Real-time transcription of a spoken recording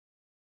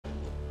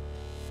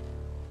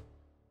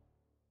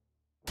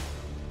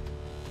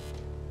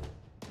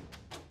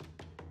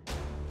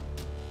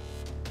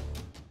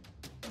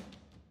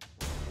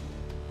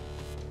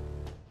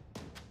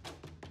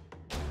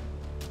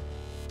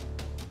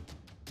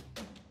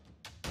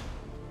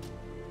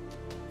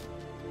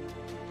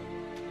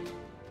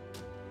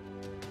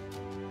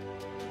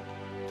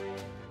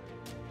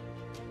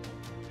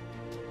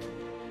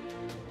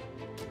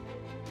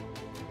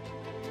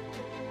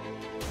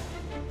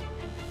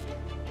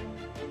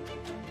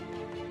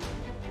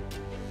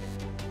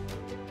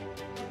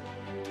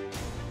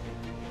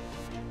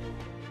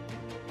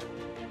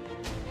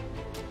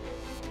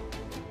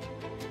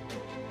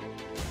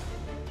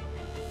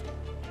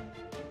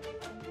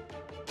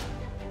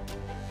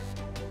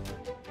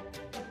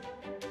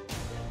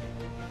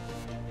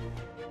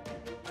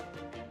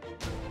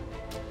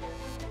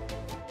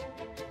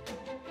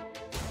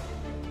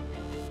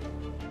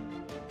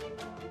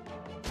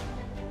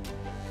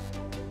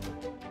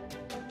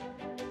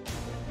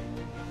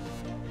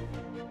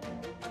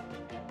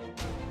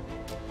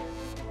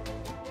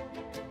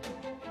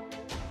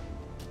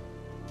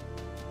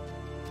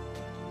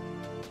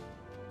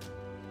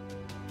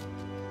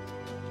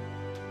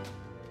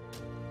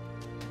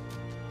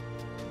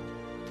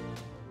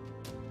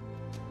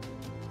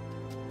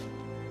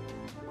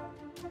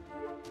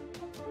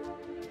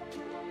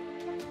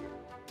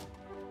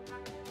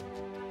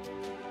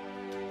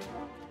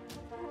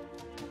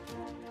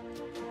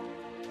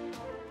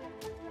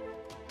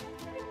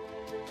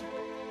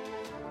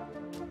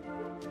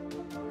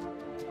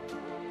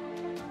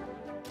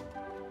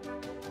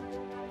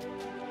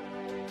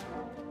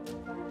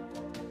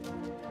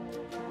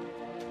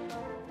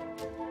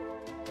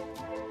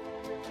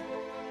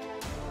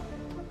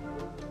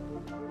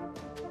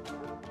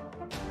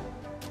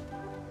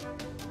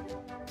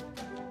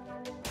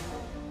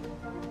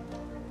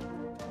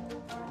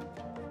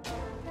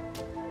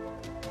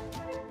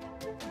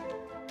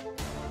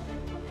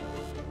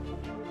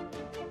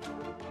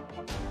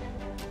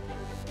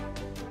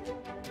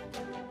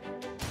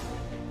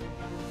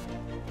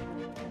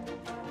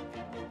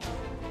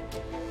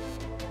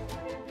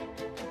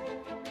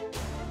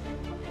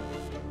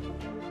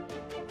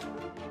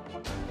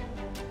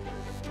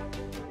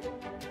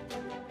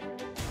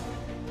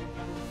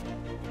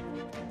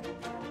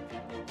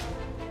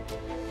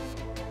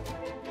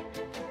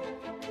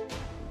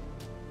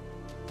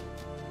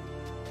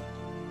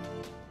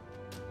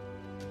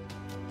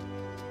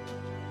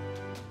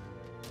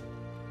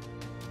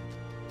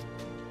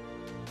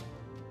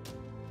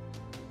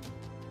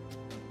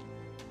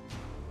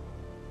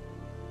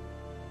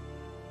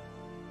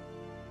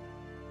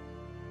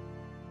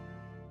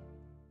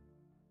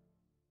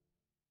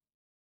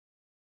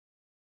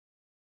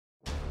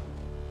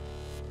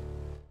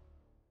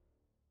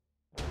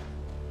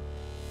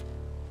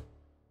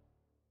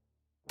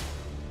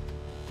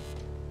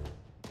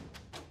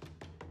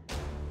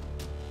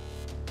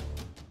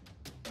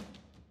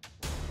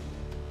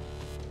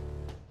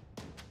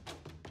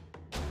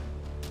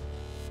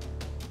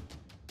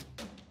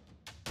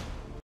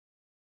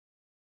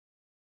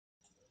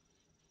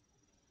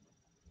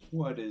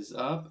What is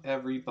up,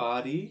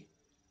 everybody?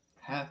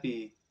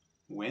 Happy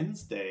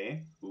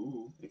Wednesday.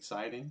 Ooh,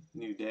 exciting.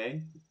 New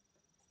day.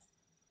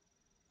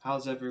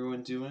 How's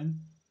everyone doing?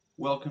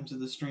 Welcome to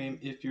the stream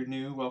if you're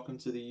new. Welcome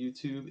to the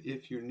YouTube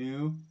if you're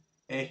new.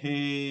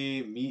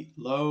 Hey,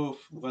 Meatloaf,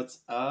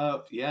 what's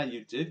up? Yeah,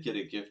 you did get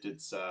a gifted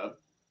sub.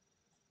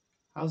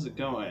 How's it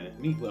going?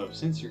 Meatloaf,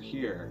 since you're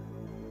here,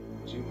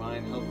 would you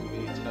mind helping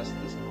me test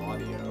this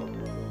audio?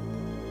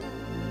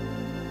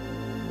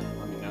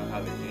 Let me know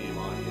how the game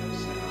audio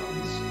sounds.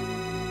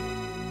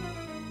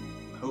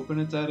 Hoping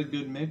it's at a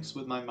good mix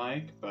with my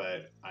mic,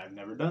 but I've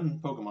never done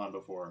Pokemon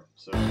before,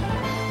 so I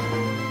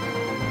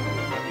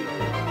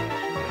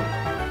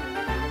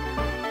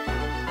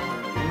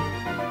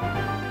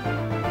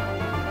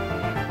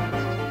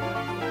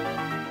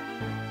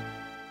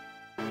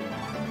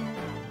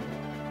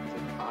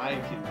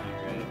can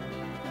hear it.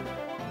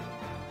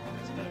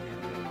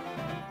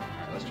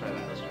 Alright, let's try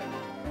that.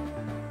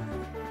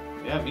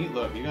 Yeah,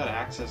 Meatloaf, you got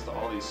access to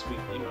all these sweet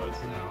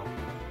emotes now.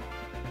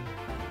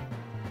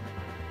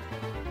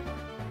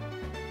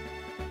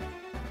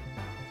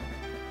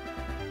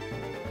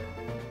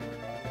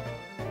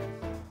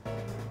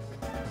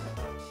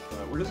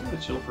 We're just going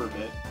to chill for a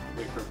bit,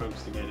 wait for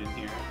folks to get in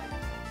here.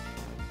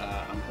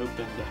 I'm hoping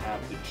to have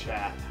the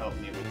chat help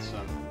me with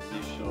some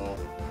initial,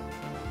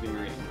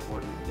 very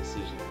important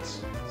decisions.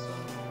 So I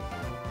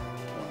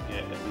want to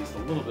get at least a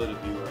little bit of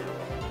viewer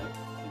involvement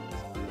in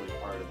this early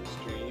part of the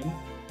stream.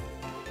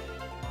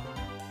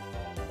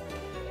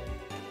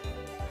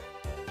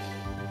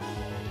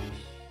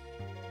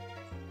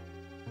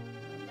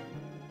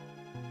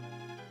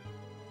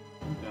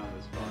 Down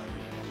this volume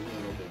a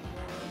little bit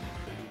more.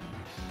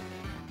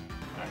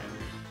 Alright.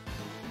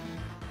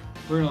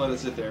 We're gonna let it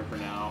sit there for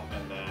now,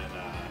 and then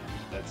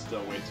that's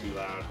still way too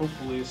loud.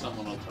 Hopefully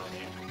someone will tell me.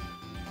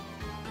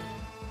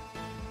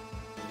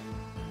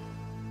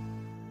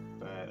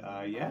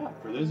 But yeah,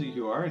 for those of you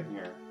who are in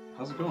here,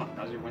 how's it going?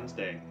 How's your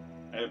Wednesday?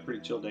 I had a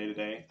pretty chill day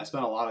today. I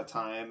spent a lot of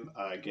time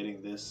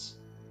getting this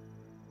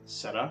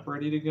set up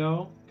ready to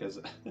go, because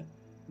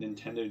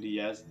Nintendo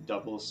DS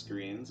double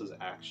screens is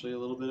actually a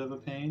little bit of a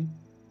pain,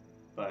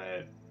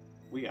 but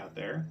we got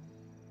there.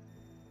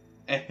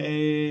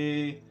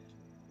 Hey,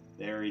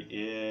 there he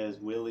is,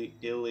 Willy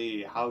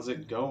Illy. How's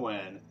it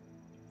going?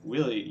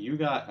 Willy, you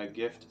got a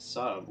gift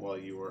sub while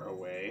you were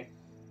away,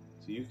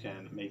 so you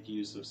can make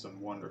use of some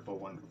wonderful,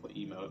 wonderful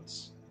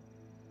emotes.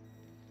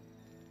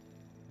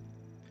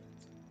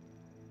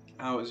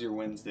 How was your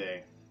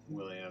Wednesday,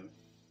 William?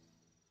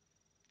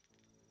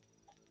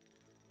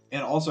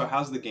 And also,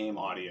 how's the game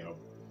audio?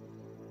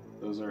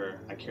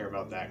 I care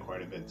about that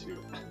quite a bit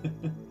too.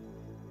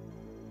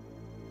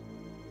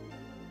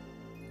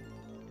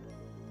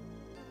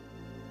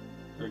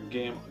 Or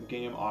game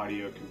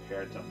audio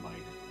compared to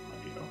mic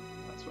audio.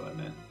 That's what I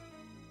meant.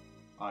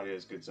 Audio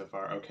is good so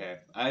far. Okay.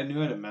 I knew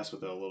I had to mess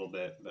with it a little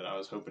bit, but I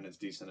was hoping it's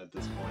decent at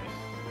this point.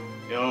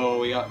 Yo,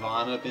 we got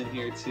Vaughn up in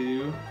here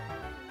too.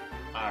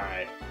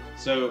 Alright.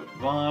 So,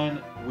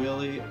 Vaughn,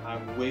 Willie,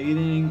 I'm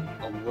waiting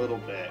a little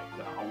bit.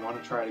 I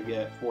want to try to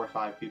get 4 or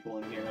 5 people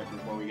in here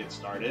before we get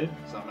started.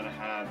 So I'm going to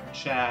have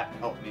chat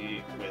help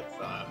me with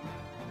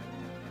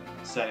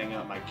setting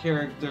up my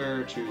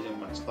character, choosing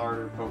my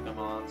starter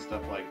Pokemon,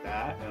 stuff like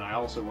that. And I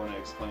also want to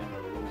explain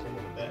the rules a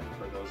little bit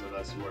for those of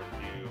us who are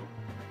new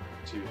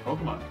to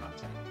Pokemon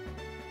content.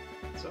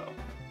 So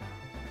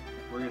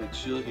we're going to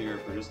chill here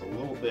for just a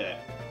little bit,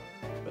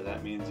 but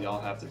that means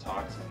y'all have to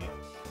talk to me.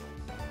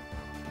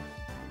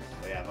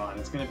 But yeah, Vaughn,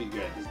 it's going to be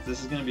good.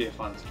 This is going to be a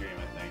fun stream,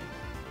 I think.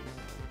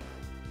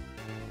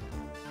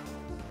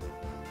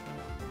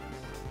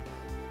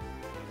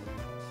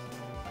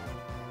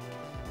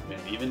 Man,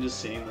 even just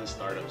seeing this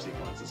startup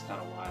sequence is kind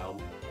of wild.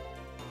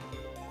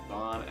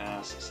 Vaughn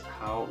asks,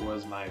 how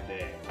was my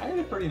day? I had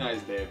a pretty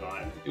nice day,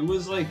 Vaughn. It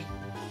was like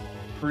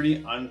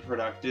pretty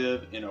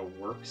unproductive in a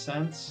work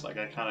sense. Like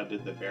I kind of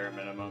did the bare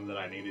minimum that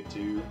I needed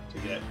to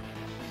get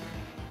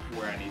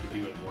where I need to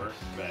be with work,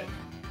 but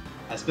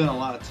I spent a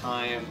lot of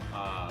time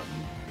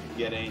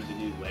getting the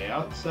new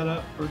layout set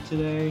up for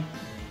today,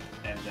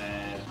 and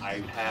then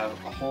I have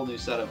a whole new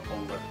set of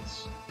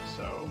alerts.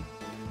 So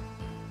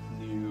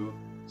new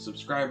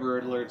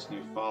subscriber alerts,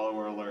 new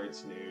follower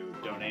alerts, new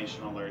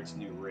donation alerts,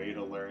 new raid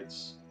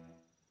alerts,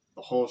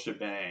 the whole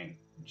shebang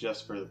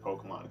just for the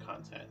Pokemon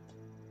content.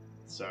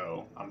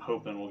 So I'm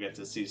hoping we'll get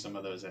to see some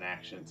of those in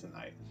action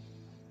tonight.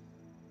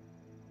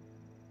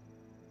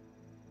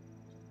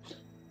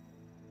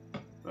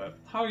 But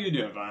how are you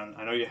doing, Vaughn?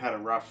 I know you had a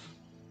rough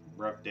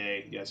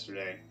day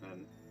yesterday,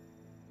 and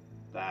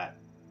that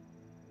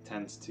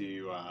tends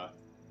to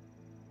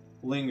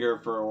linger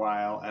for a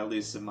while, at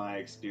least in my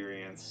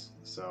experience.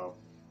 So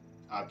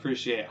I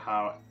appreciate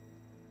how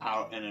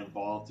out and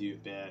involved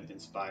you've been in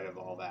spite of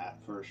all that,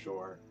 for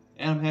sure.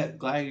 And I'm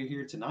glad you're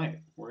here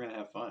tonight. We're going to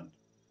have fun.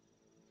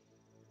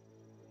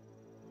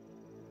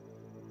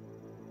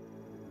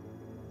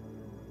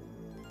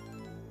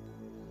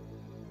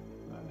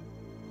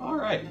 All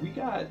right, we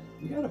got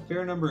a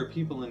fair number of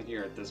people in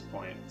here at this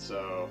point,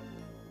 so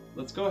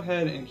let's go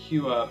ahead and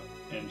queue up.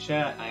 And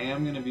chat, I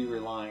am going to be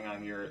relying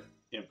on your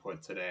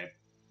input today.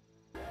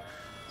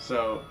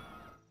 So,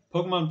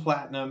 Pokemon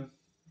Platinum,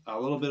 a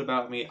little bit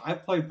about me.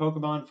 I've played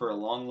Pokemon for a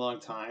long,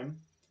 long time,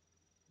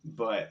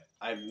 but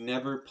I've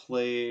never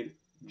played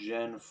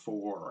Gen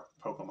 4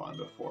 Pokemon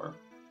before.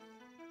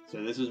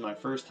 So this is my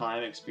first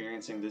time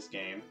experiencing this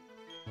game.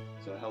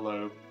 So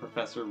hello,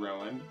 Professor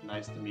Rowan.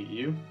 Nice to meet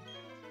you.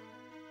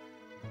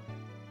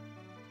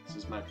 This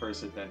is my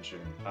first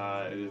adventure.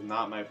 It is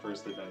not my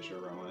first adventure,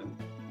 Rowan.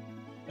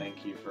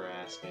 Thank you for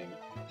asking.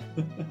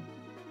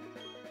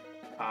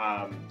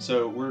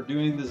 So we're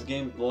doing this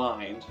game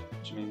blind,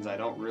 which means I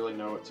don't really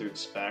know what to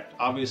expect.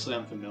 Obviously,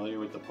 I'm familiar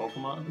with the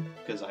Pokemon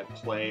because I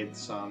played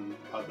some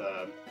of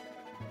the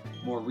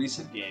more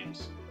recent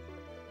games.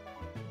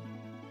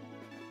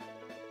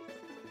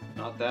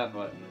 Not that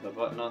button, the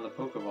button on the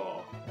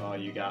Pokeball. Oh,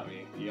 you got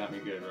me. You got me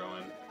good,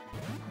 Rowan.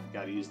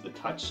 Gotta use the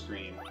touch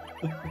screen.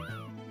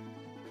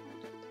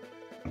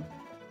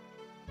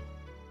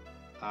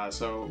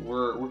 So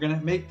we're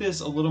gonna make this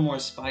a little more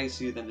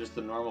spicy than just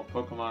a normal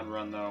Pokemon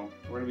run, though.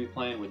 We're gonna be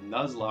playing with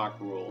Nuzlocke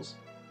rules.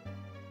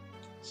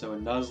 So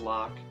in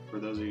Nuzlocke, for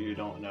those of you who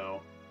don't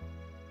know,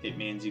 it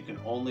means you can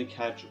only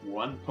catch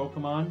one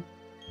Pokemon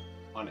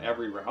on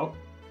every route,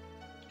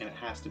 and it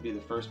has to be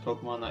the first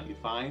Pokemon that you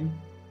find.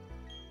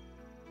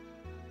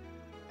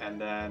 And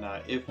then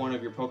if one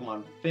of your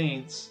Pokemon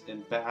faints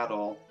in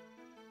battle,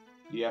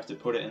 you have to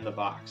put it in the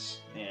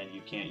box, and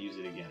you can't use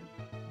it again.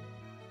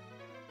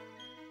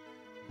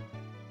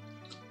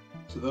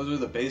 So those are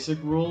the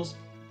basic rules,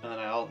 and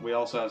then we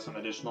also have some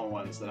additional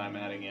ones that I'm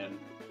adding in,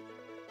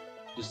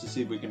 just to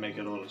see if we can make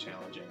it a little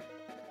challenging.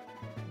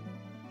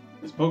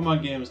 These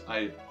Pokemon games,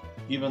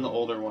 even the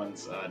older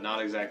ones,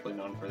 not exactly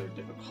known for their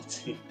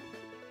difficulty.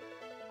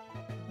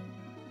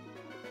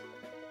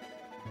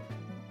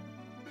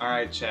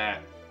 Alright,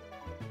 chat.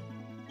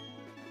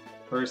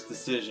 First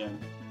decision.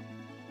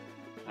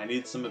 I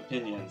need some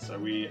opinions. Are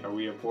we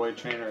a boy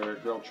trainer or a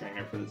girl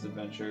trainer for this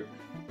adventure?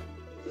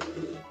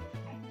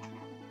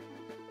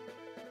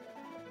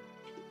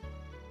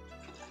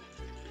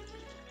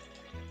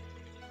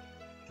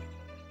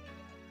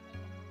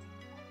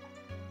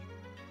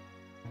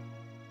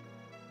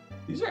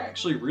 These are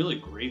actually really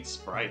great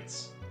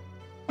sprites.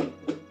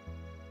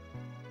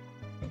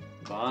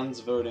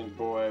 Vaughn's voting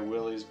boy,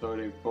 Willie's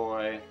voting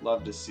boy.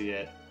 Love to see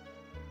it.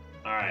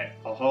 Alright,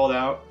 I'll hold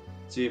out,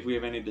 see if we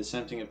have any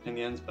dissenting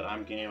opinions, but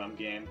I'm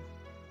game.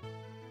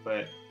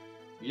 But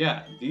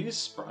yeah, these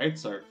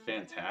sprites are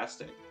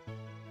fantastic.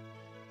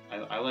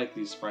 I like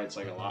these sprites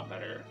like a lot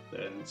better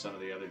than some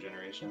of the other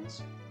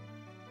generations.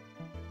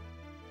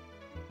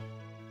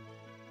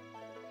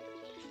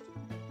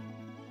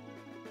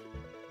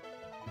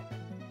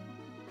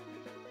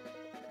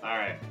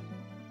 Alright.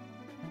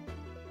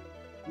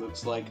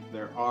 Looks like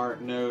there are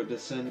no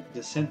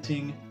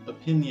dissenting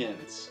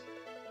opinions.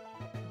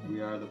 We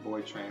are the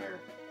boy trainer.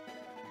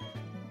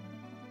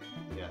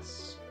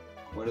 Yes.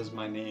 What is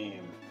my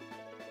name?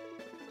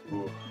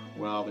 Ooh,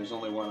 well, there's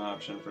only one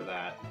option for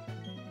that.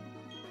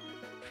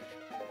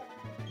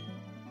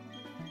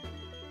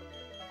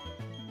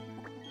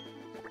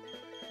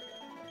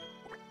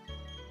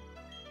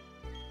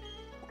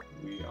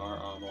 We are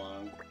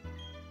oblong.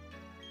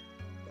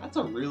 That's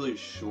a really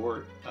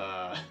short,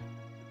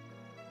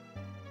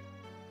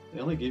 they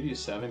only give you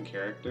 7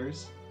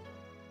 characters?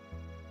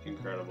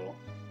 Incredible.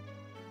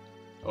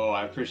 Oh,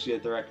 I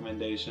appreciate the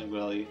recommendation,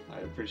 Willie. I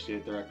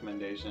appreciate the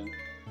recommendation.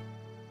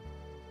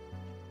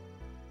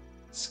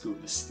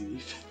 Scuba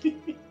Steve.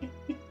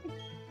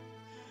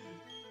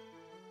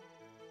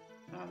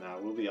 No,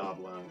 we'll be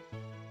oblong.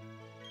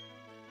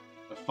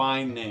 A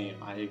fine name.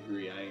 I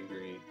agree. I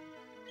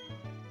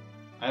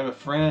have a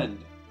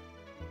friend.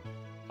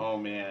 Oh,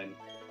 man.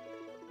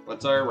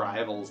 What's our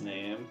rival's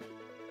name?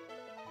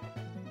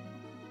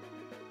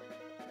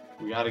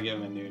 We gotta give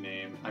him a new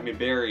name. I mean,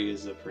 Barry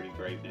is a pretty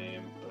great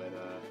name, but,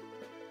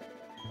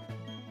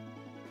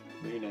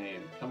 new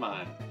name. Come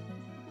on.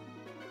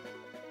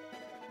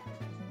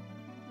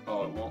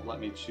 Oh, it won't let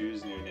me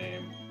choose new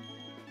name.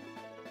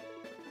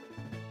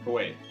 Oh,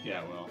 wait.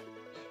 Yeah, well.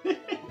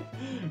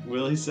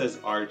 Willie says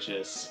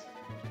Archis.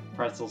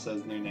 Pretzel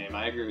says new name.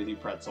 I agree with you,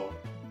 Pretzel.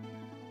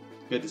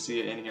 Good to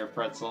see you in here,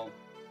 Pretzel.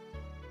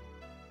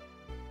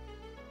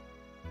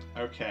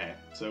 Okay,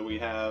 so we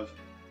have...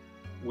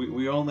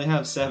 We only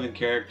have 7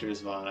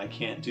 characters, Vaughn. I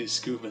can't do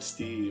Scuba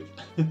Steve.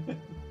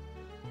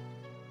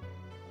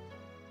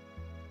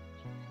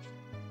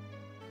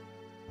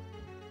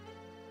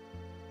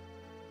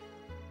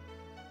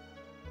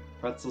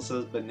 Pretzel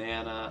says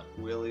banana.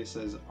 Willie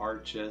says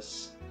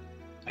Archis.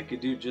 I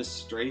could do just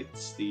straight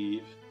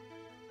Steve.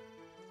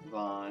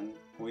 Vaughn.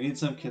 We need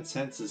some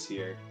consensus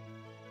here.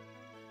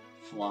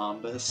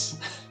 Flombus.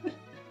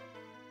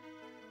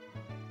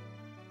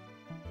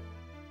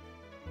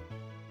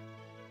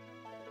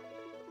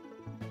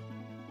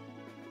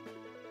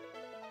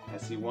 I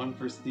see 1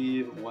 for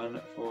Steve,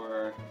 1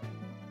 for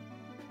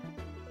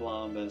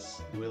Flombus.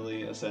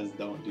 Willie says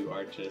don't do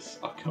Archis.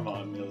 Oh, come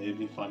on, Willie, it'd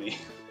be funny.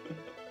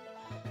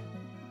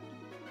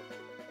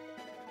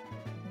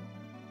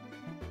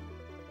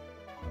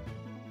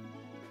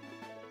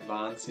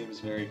 Vaughn seems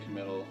very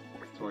committal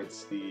towards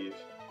Steve.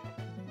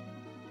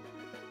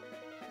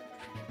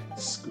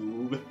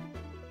 Scoob.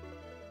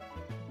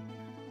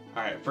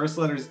 Alright, first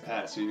letter's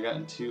S. So you've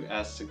gotten 2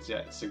 S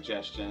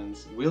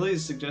suggestions.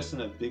 Willie's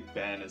suggestion of Big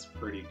Ben is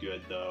pretty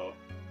good, though.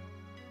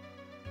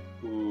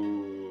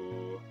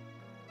 Ooh.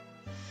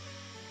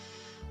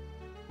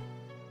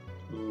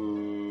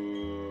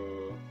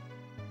 Ooh.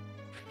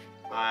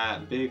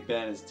 Big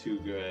Ben is too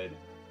good.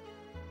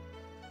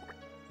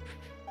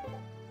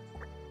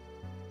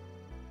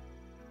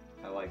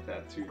 I like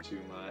that too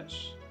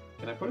much.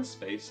 Can I put a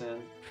space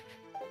in?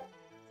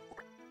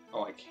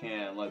 Oh, I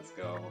can. Let's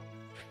go.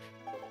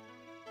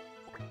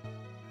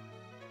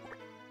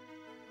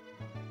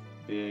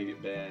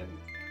 Big Ben.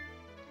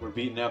 We're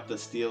beating up the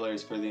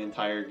Steelers for the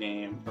entire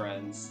game,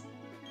 friends.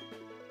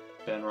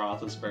 Ben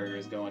Roethlisberger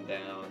is going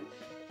down.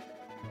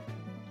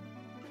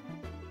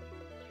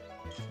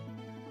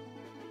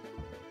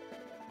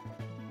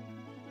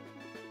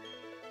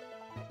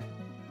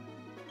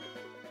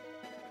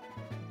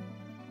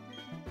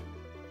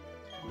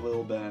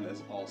 Lil Ben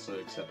is also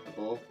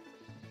acceptable.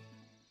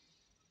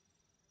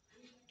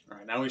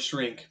 Alright, now we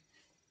shrink.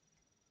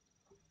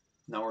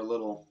 Now we're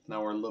little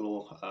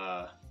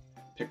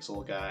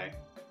pixel guy.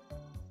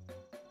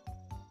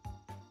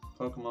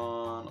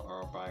 Pokemon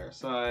are by our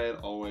side,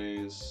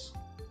 always.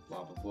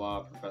 Blah blah blah,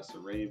 Professor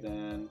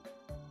Raven.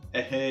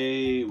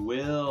 Hey,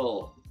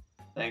 Will!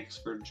 Thanks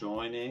for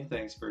joining,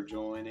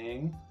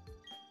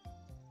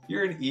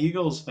 You're an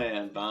Eagles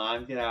fan,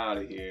 Bon. Get out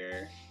of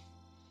here.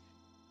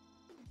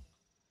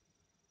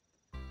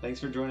 Thanks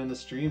for joining the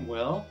stream,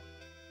 Will.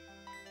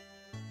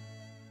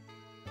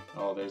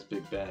 Oh, there's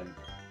Big Ben.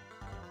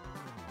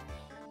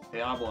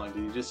 Hey, Oblong,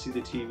 did you just see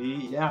the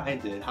TV? Yeah, I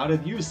did. How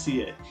did you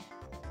see it?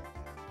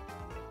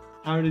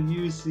 How did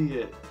you see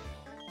it?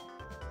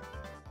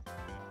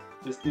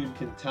 This dude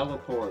can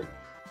teleport.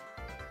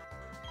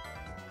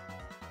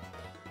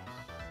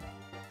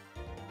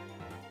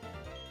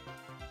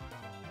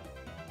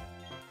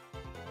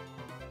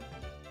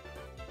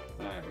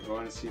 Alright, we're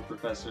going to see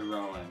Professor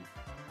Rowan.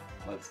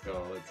 Let's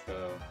go, let's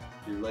go.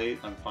 You're late,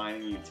 I'm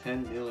fining you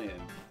 10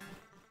 million.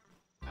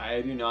 I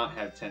do not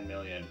have 10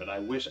 million, but I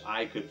wish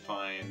I could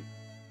fine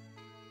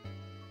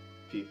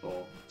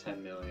people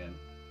 10 million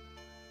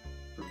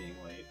for being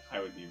late. I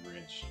would be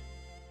rich.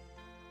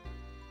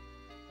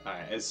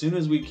 Alright, as soon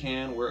as we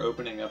can, we're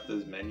opening up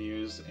those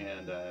menus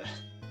and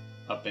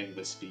upping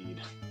the speed.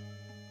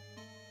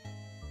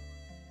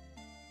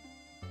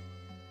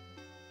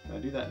 Can I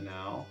do that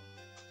now?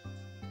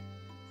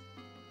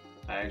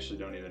 I actually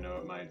don't even know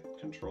what my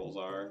controls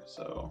are,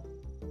 so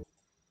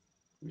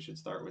we should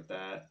start with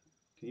that.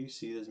 Can you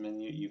see this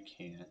menu? You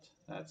can't.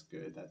 That's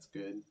good, that's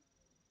good.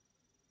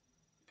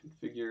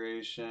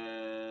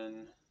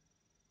 Configuration.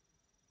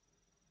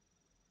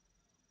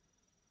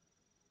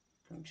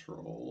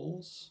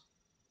 Controls.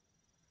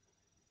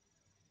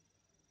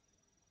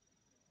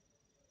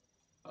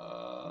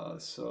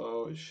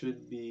 So it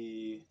should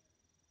be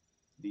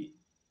the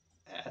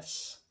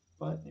S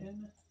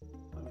button.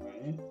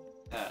 Alright,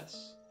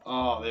 S.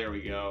 Oh, there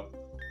we go.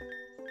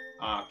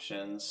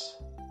 Options.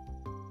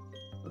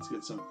 Let's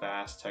get some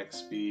fast text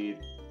speed.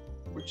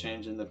 We're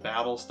changing the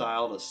battle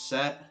style to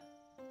set.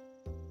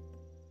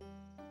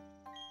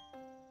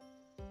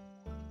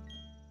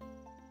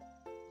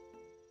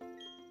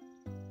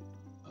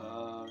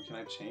 Can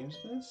I change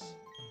this?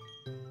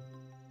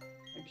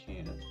 I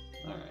can't.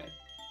 Alright.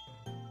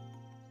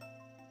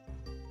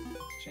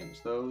 Let's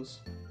change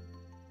those.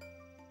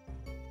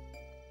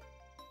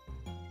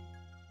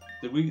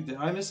 Did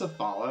I miss a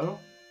follow?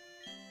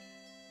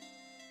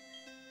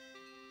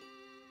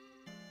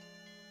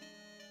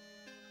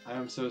 I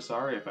am so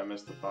sorry if I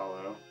missed the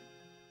follow.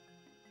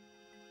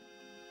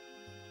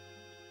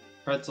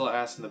 Pretzel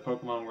asks, in the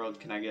Pokemon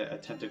world, can I get a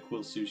Tentacool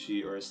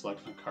sushi or a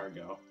Selectman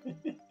cargo?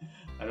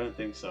 I don't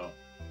think so.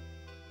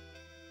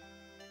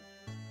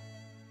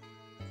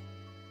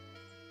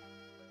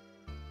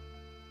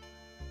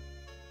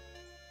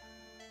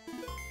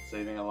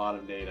 Saving a lot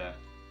of data.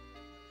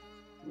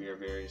 We are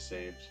very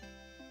saved.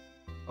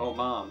 Oh,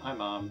 Mom. Hi,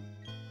 Mom.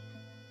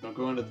 Don't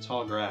go into the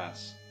tall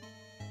grass.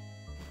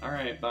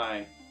 Alright,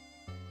 bye.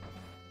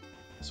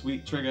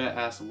 Sweet Trigger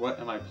asks, what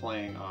am I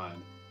playing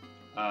on?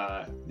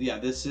 Yeah,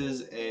 this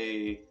is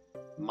a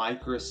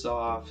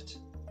Microsoft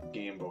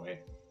Game Boy.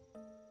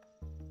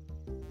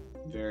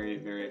 Very,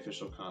 very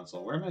official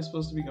console. Where am I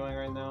supposed to be going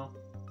right now?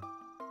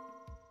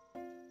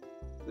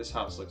 This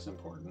house looks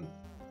important.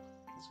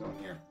 Let's go in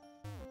here.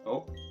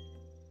 Oh.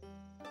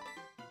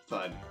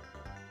 Thud.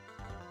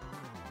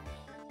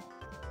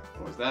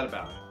 What was that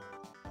about?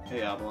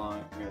 Hey,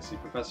 Oblong, I'm gonna see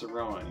Professor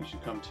Rowan. You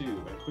should come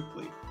too, and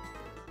quickly.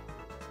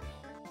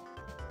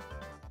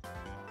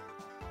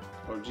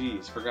 Oh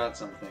geez, forgot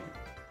something.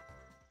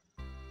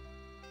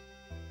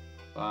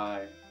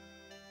 Bye.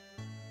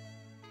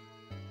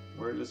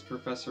 Where does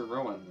Professor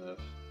Rowan live?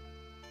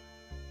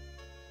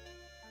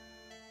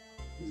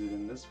 Is it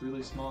in this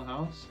really small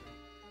house?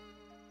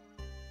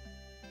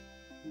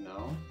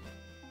 No.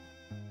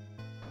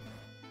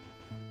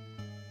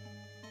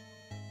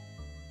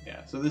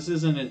 Yeah, so this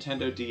is a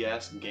Nintendo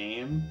DS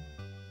game,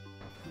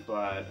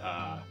 but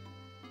I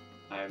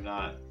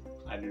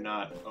do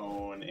not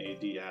own a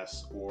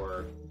DS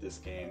or this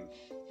game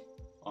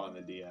on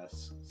the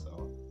DS,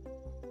 so.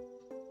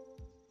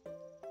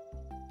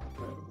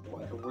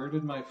 Where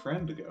did my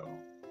friend go?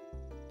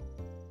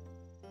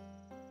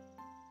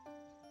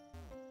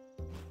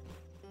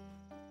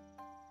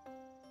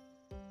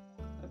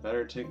 I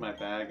better take my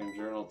bag and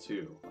journal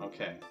too.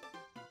 Okay.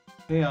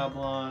 Hey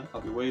Oblong,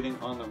 I'll be waiting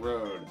on the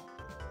road.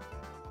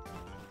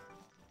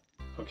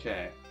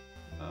 Okay.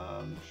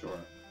 Sure.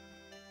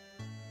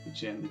 He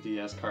jammed the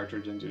DS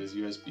cartridge into his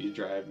USB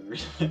drive and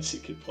realized he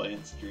could play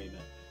and stream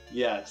it.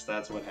 Yes,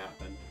 that's what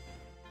happened.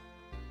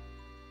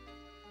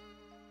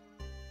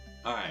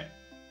 Alright.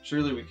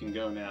 Surely we can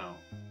go now.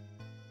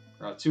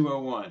 Route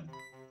 201.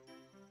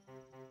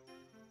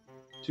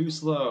 Too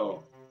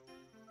slow.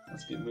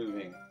 Let's get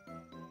moving.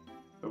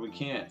 But we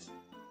can't.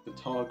 The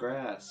tall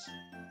grass.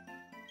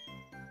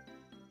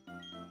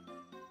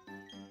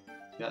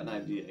 Got an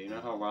idea. You know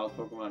how wild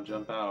Pokemon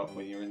jump out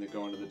when you're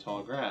go into the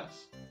tall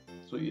grass?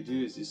 So what you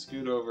do is you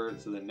scoot over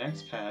to the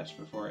next patch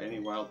before any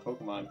wild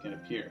Pokemon can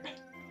appear.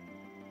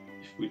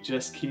 If we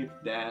just keep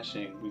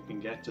dashing, we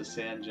can get to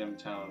Sand Gem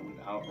Town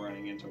without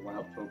running into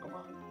wild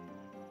Pokemon.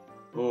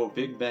 Oh,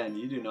 Big Ben,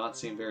 you do not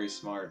seem very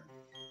smart.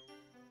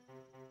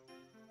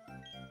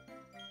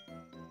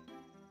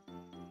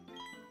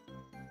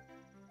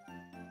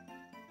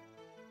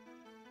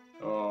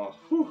 Oh,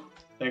 whew.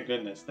 Thank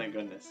goodness, thank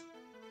goodness.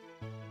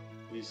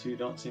 You two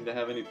don't seem to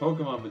have any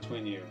Pokemon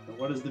between you. And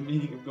what is the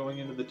meaning of going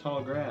into the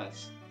tall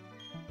grass?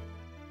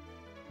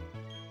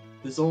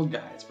 This old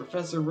guy, it's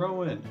Professor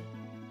Rowan.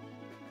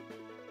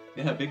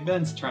 Yeah, Big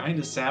Ben's trying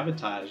to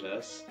sabotage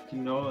us. He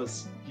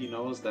knows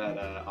that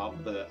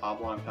the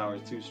Oblong power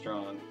is too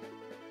strong.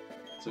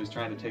 So he's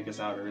trying to take us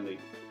out early.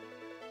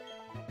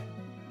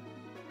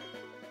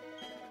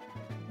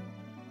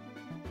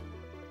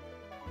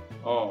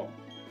 Oh,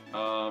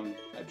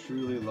 I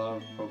truly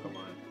love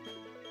Pokemon.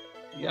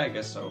 Yeah, I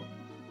guess so.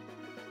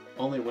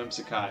 Only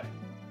Whimsicott.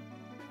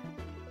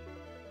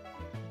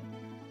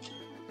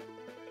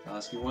 I'll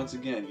ask you once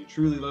again, you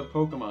truly love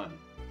Pokemon?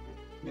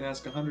 You can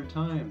ask 100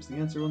 times, the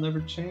answer will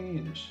never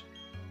change.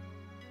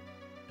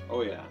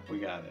 Oh yeah, we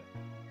got it.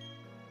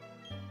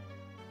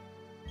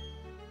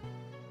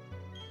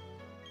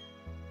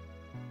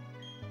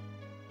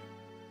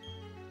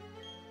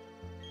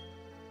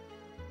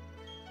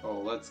 Oh,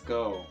 let's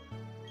go.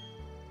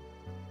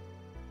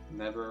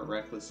 Never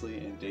recklessly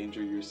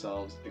endanger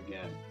yourselves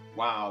again.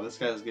 Wow, this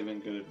guy's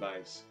giving good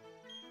advice.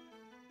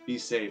 Be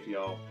safe,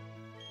 y'all.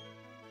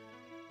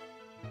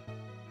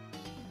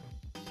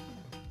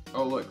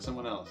 Oh, look,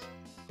 someone else.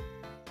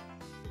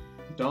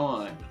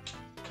 Dawn.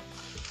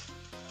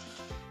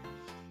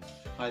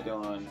 Hi,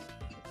 Dawn.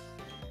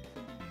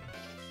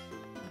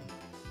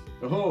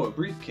 Oh, a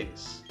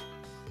briefcase.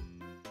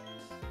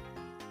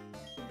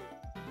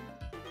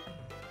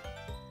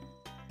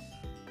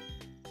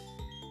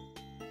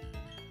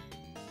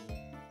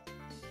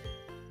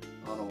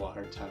 On a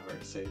water tower,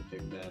 save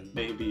Big Ben.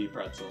 Maybe,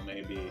 Pretzel,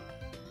 maybe.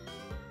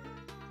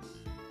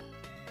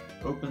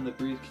 Open the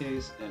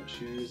briefcase and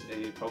choose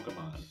a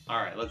Pokemon.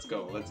 Alright, let's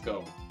go, let's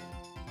go.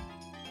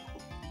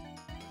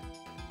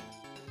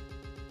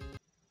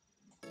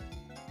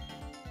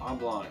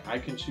 Oblong, I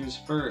can choose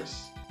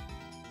first.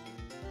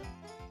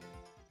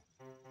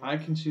 I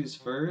can choose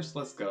first?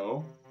 Let's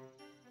go.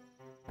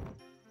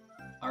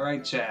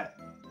 Alright, chat.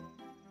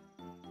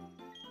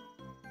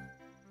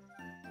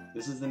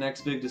 This is the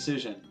next big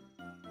decision.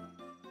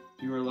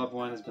 Viewer loved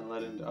one has been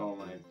let into... Oh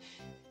my...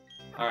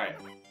 Alright.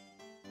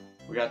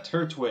 We got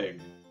Turtwig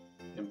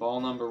in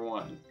ball number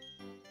 1.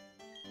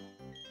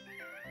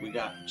 We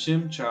got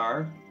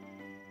Chimchar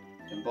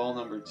in ball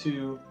number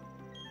 2.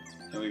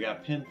 And we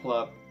got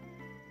Pinplup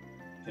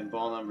in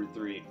ball number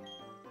 3.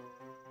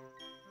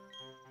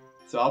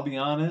 So I'll be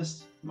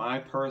honest, my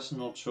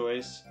personal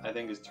choice, I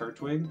think, is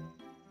Turtwig.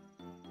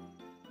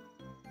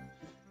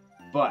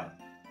 But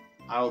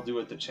I'll do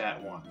what the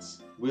chat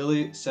wants.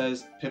 Willie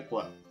says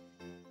Piplup.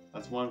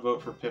 That's one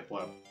vote for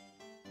Piplup.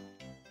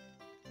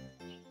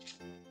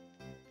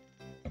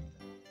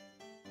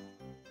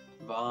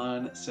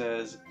 Vaughn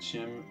says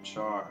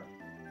Chimchar.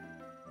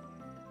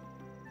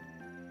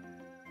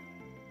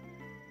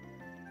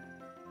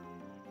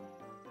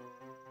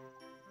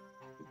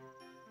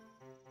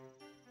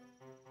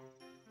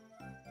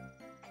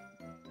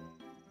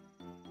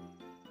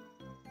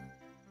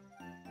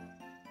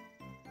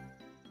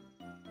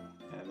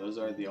 And those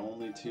are the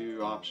only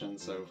two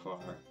options so far.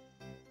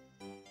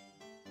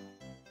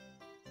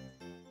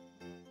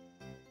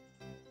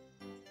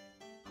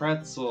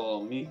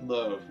 Pretzel,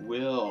 Meatloaf,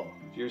 Will,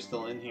 if you're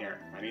still in here,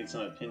 I need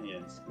some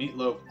opinions.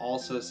 Meatloaf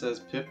also says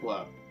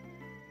Piplup.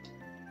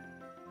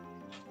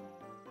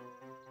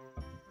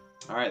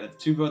 Alright,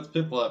 that's 2 votes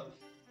Piplup.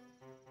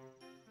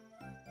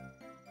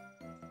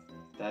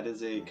 That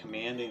is a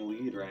commanding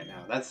lead right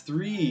now. That's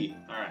 3!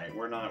 Alright,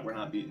 we're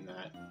not beating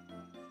that.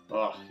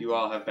 Oh, you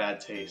all have bad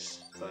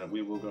taste, but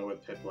we will go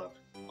with Piplup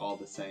all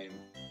the same.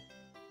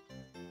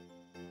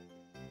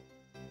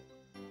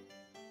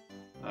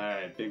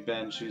 Alright, Big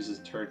Ben chooses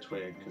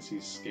Turtwig because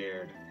he's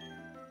scared.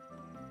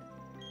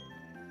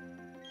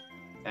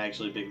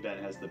 Actually, Big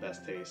Ben has the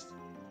best taste.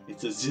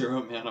 It's a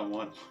 0 mana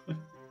 1.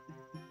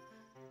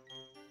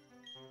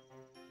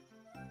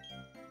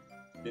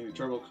 Any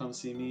trouble, come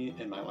see me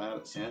in my lab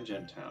at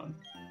Sandgem Town.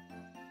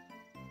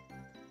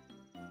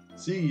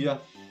 See ya!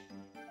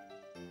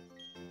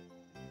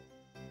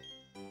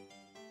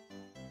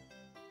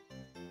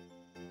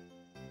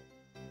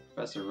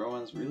 Professor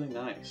Rowan's really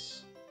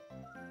nice.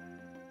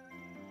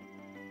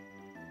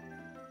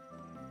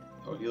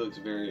 Oh, he looks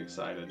very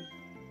excited.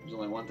 There's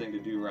only one thing to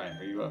do right.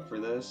 Are you up for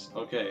this?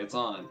 Okay, it's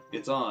on.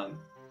 It's on.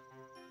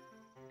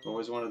 I've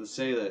always wanted to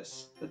say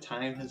this. The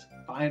time has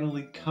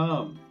finally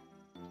come.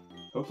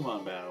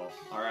 Pokemon battle.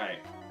 Alright.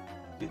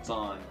 It's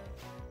on.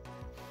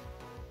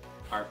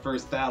 Our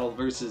first battle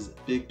versus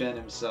Big Ben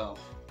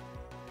himself.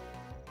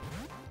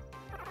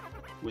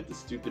 With the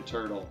stupid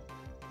turtle.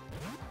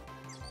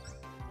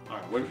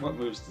 Alright, what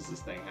moves does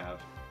this thing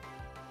have?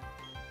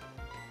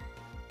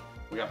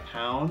 We got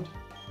Pound.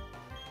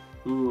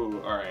 Ooh,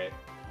 alright.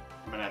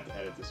 I'm gonna have to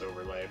edit this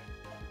overlay.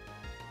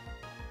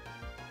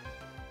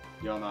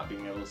 Y'all not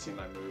being able to see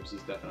my moves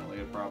is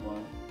definitely a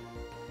problem.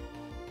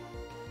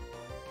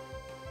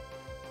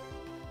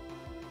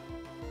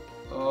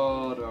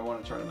 Oh, do I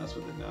want to try to mess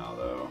with it now,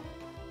 though?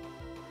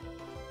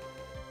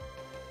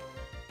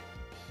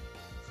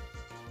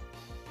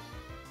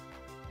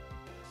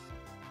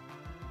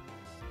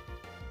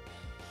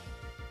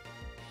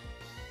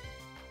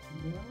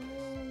 No.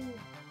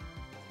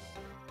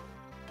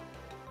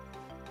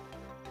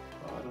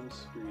 Bottom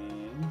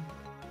screen.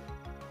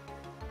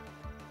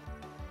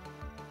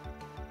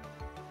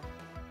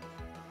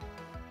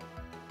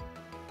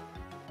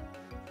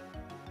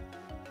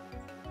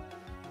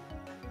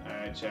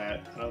 Alright,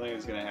 chat. I don't think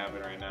it's gonna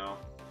happen right now.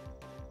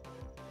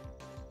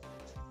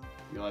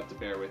 You'll have to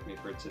bear with me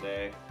for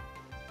today.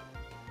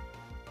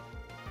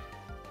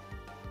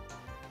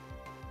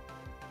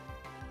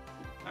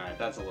 Alright,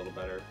 that's a little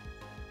better.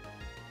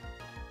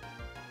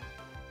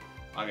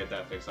 I'll get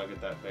that fixed, I'll get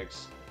that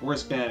fixed. We're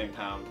spanning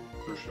Pound,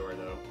 for sure,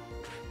 though.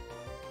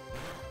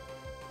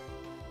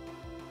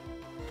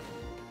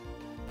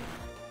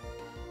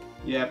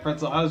 Yeah,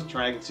 Pretzel, I was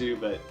trying to,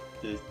 but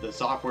the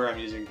software I'm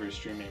using for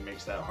streaming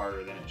makes that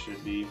harder than it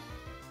should be.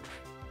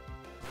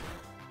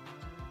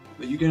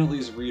 But you can at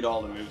least read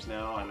all the moves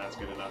now, and that's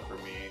good enough for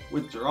me.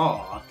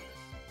 Withdraw.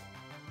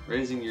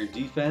 Raising your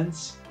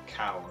defense.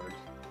 Coward.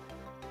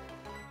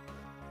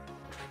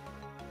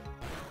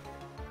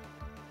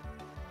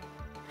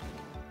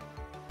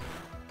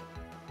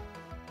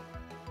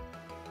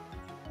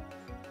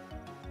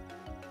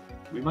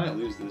 We might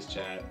lose this,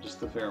 chat.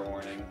 Just a fair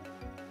warning.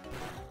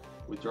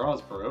 Withdraw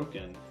is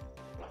broken.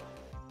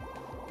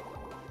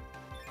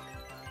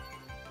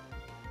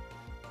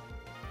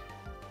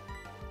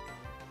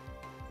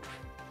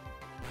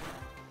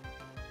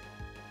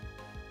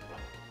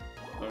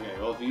 Okay,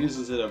 well if he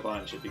uses it a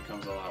bunch, it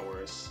becomes a lot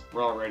worse.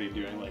 We're already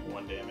doing like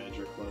 1 damage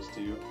or close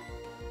to.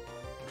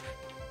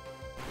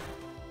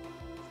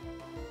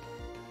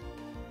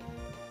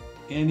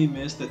 And he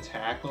missed the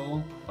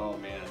tackle? Oh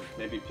man,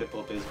 maybe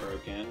Piplup is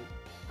broken.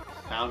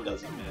 Pound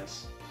doesn't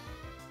miss.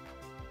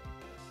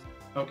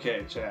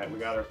 Okay, chat, we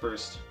got our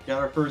first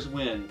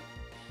win.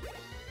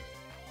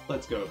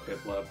 Let's go,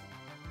 Piplup.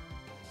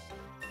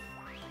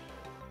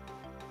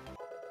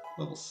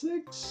 Level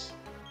 6.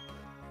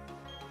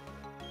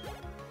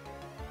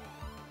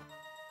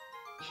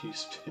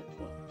 Use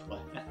Piplup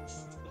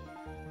Blast.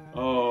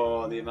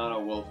 Oh, the amount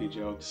of Wolfie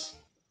jokes.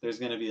 There's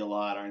gonna be a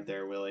lot, aren't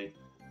there, Willie?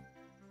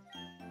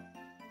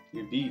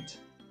 You beat.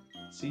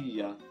 See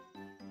ya.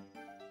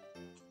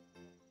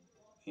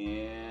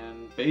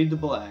 And fade to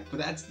black, but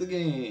that's the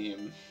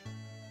game.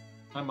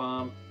 Hi,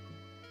 Mom.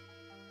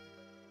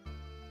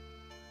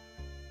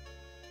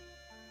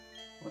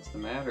 What's the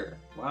matter?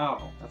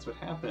 Wow, that's what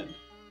happened.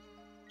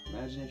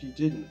 Imagine if you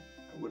didn't.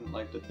 I wouldn't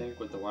like to think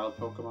what the wild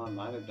Pokemon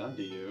might have done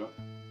to you.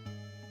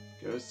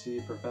 Go see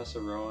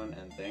Professor Rowan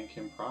and thank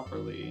him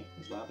properly.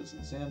 His lab is in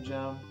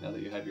Sandgem. Now that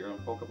you have your own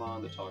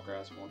Pokemon, the tall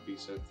grass won't be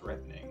so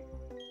threatening.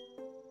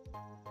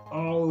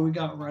 Oh, we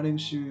got running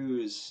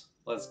shoes.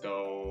 Let's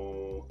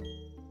go.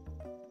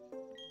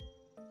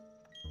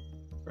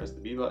 Press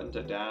the B button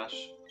to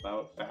dash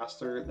about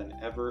faster than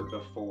ever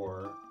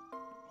before.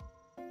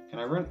 Can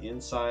I run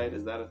inside?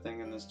 Is that a thing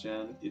in this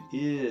gen? It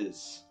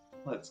is.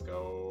 Let's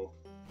go.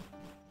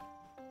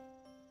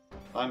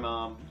 Bye,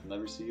 Mom. I'll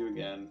never see you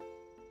again.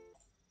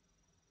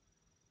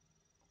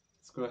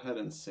 Let's go ahead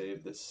and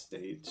save this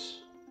state.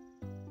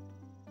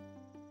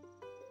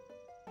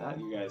 That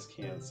you guys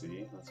can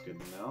see. That's good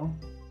to know.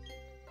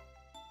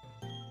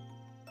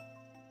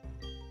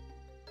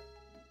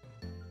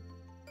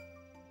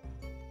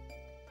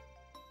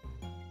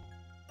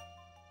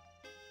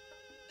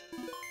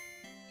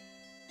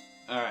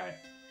 Alright,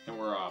 and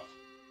we're off.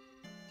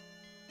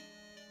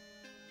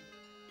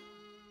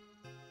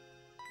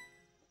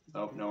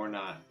 Oh, no we're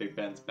not. Big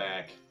Ben's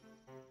back.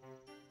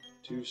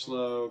 Too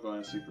slow.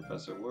 Going to see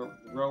Professor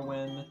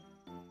Rowan.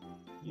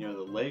 you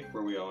know, the lake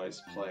where we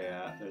always play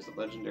at. There's a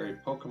legendary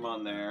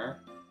Pokemon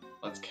there.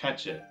 Let's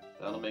catch it.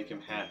 That'll make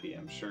him happy,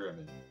 I'm sure of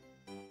it.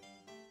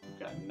 We've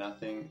got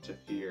nothing to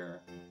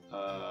fear.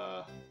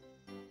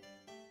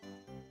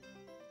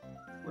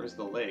 Where's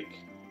the lake?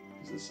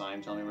 Does the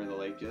sign tell me where the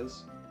lake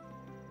is?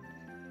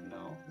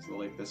 No. Is the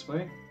lake this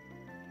way?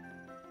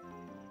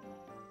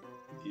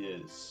 It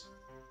is.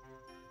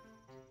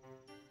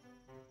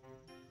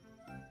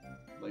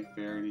 Lake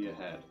Verity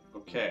ahead.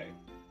 Okay.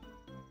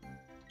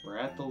 We're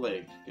at the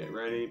lake. Get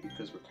ready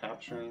because we're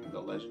capturing the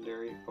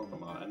legendary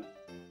Pokemon.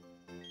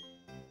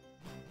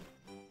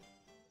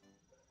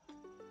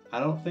 I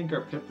don't think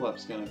our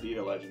Piplup's gonna beat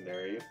a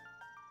legendary.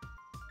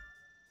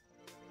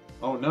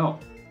 Oh no!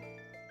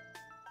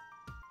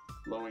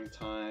 Blowing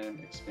time,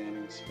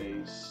 expanding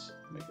space,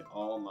 make it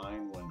all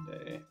mine one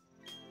day.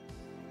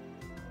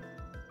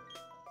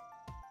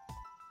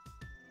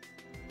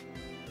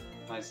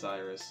 Hi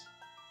Cyrus.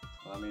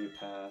 Allow me to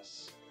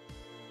pass.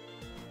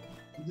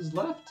 He just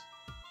left!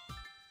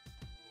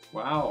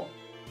 Wow.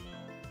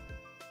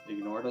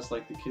 Ignored us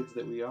like the kids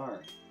that we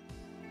are.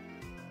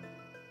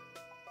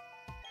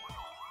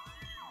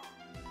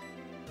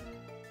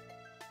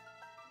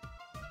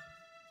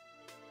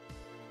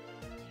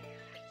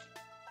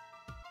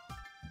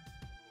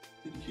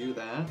 Did you hear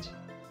that?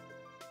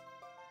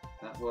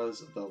 That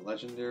was the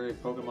legendary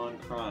Pokemon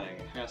crying.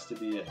 It has to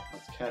be it.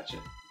 Let's catch it.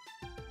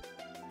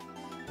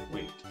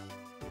 Wait.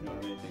 We don't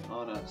have anything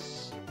on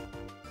us.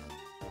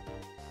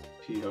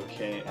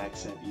 POK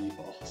accent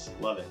E-balls.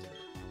 Love it.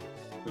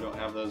 If we don't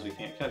have those, we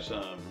can't catch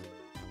them.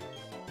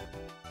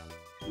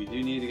 We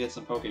do need to get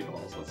some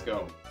Pokeballs. Let's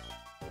go.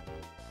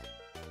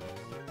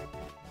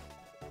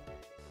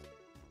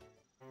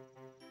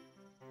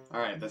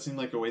 Alright, that seemed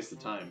like a waste of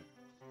time.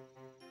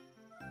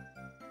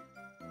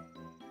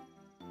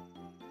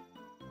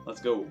 Let's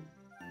go.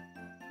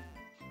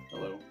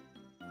 Hello.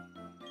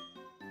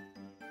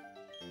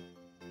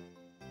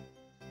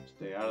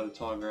 Stay out of the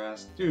tall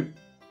grass. Dude,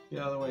 get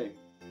out of the way.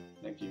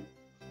 Thank you.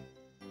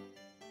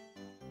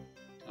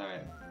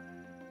 Alright.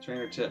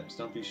 Trainer tips,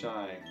 don't be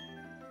shy.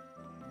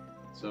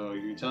 So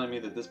you're telling me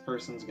that this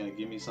person's gonna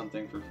give me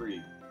something for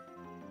free?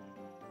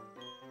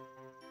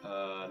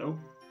 Nope.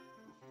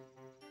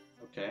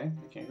 Okay,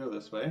 I can't go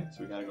this way,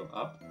 so we gotta go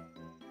up.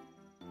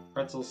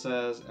 Pretzel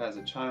says, as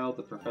a child,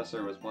 the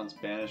professor was once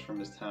banished from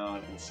his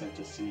town and sent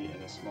to sea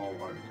in a small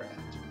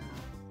watercraft.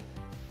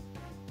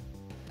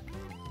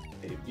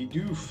 Baby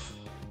doof.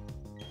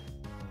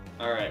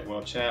 Alright,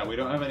 well chat, we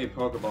don't have any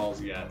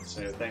Pokeballs yet,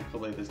 so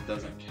thankfully this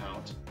doesn't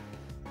count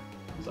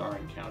as our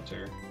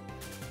encounter.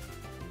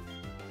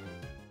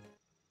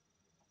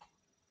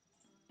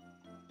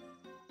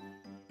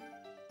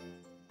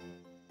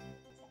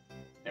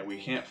 And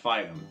we can't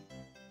fight him.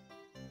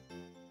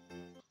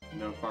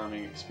 No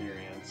farming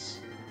experience.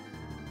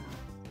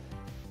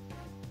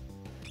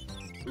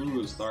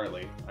 Ooh,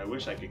 Starly. I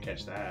wish I could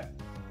catch that.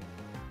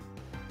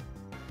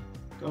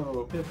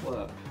 Go,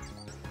 Piplup!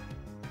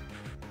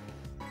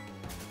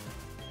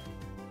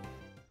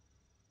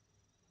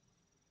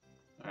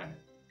 Alright,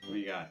 what do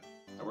you got?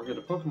 I work at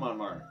a Pokemon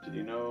Mart. Did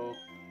you know?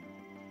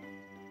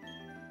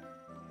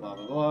 Blah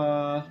blah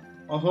blah.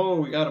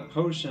 Oh, we got a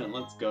potion.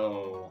 Let's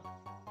go.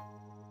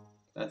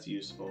 That's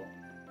useful.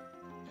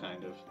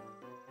 Kind of.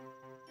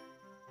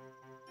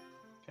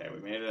 Okay,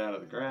 we made it out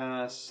of the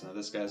grass. Now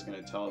this guy's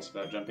going to tell us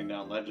about jumping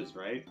down ledges,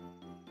 right?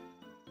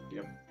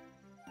 Yep.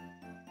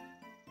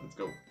 Let's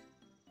go.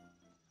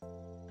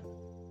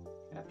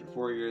 After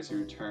 4 years, he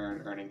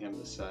returned, earning him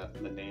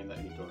the name that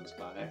he goes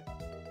by.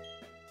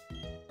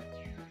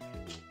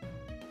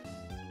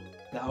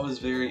 That was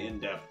very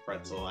in-depth,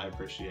 Pretzel. I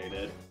appreciate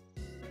it.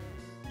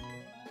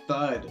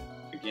 Thud!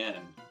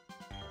 Again.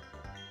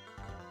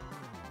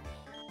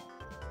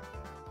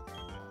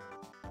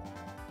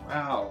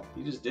 Wow,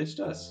 he just ditched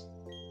us.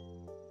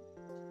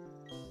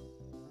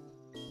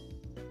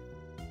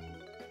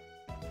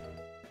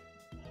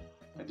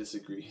 I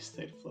disagree, he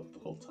stayed flipped the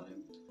whole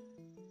time.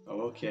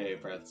 Okay,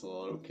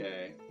 Pretzel,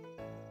 okay.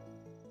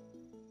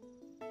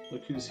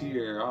 Look who's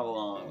here,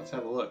 Avalon, let's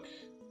have a look.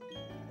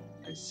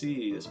 I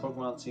see, this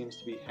Pokemon seems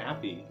to be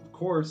happy. Of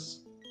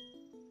course.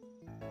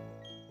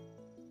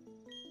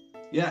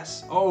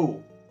 Yes,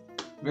 oh!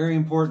 Very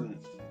important.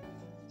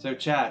 So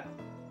chat,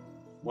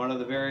 one of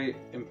the very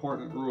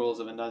important rules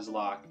of a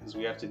Nuzlocke is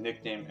we have to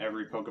nickname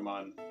every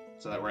Pokemon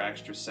so that we're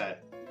extra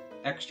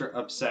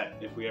upset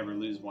if we ever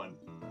lose one.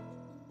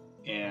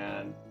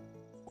 And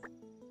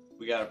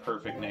we got a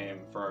perfect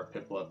name for our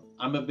Piplup.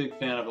 I'm a big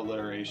fan of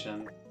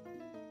alliteration,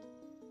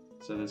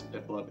 so this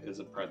Piplup is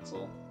a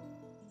Pretzel.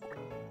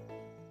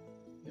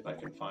 If I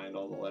can find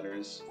all the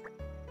letters.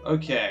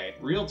 Okay,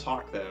 real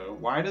talk though,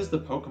 why does the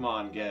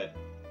Pokemon get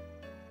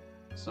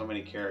so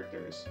many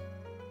characters?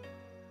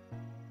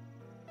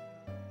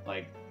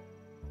 Like,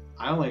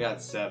 I only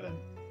got 7.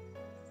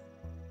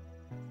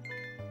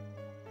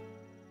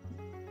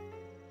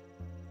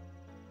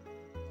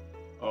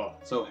 Oh,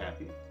 so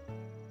happy.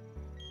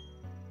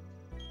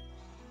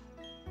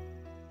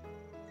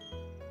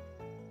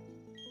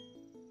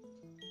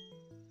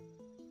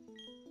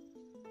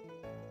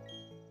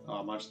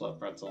 Oh, much love,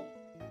 Pretzel.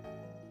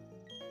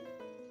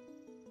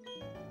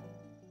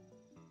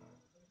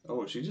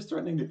 Oh, is she just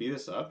threatening to beat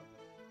us up?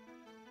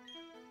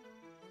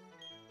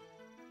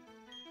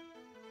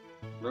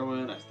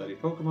 Rowan, I study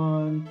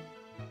Pokemon.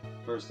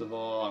 First of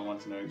all, I want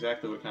to know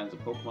exactly what kinds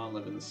of Pokemon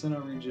live in the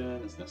Sinnoh region.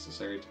 It's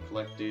necessary to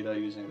collect data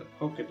using the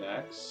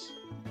Pokedex.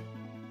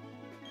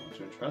 I want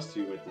to entrust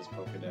you with this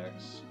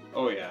Pokedex.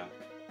 Oh yeah.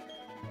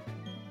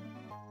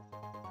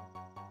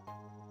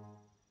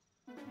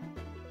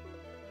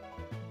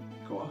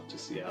 Go off to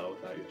Seattle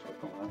without your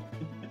Pokemon.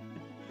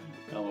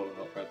 LOL,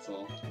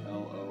 Pretzel.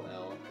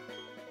 LOL.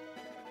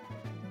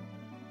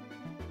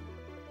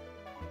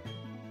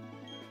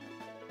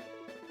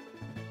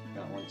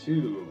 Got one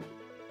too.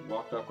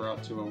 Walk up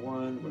Route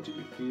 201. What did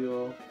you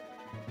feel?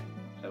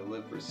 I've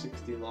lived for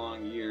 60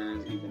 long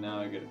years. Even now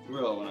I get a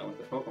thrill when I'm with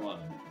the Pokemon.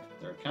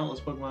 There are countless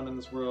Pokemon in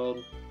this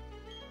world.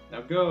 Now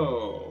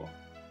go!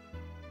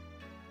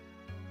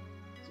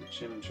 It's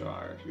a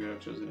Chimchar. If you have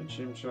chosen a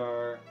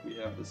Chimchar, we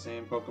have the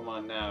same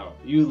Pokemon now.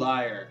 You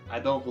liar! I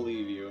don't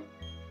believe you.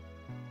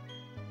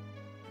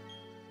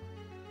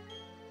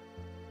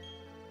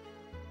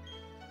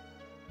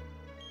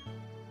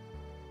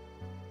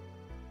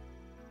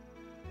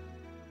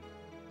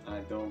 I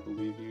don't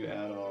believe you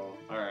at all.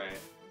 Alright.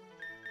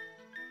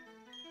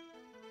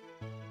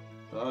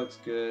 So that looks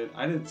good.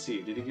 I didn't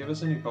see. Did he give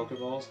us any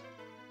Pokeballs?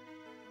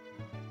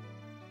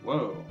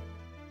 Whoa.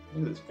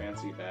 Look at this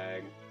fancy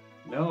bag.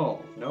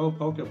 No. No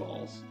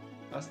Pokeballs.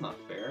 That's not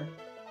fair.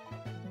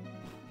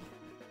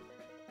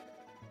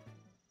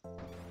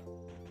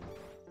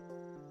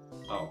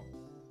 Oh.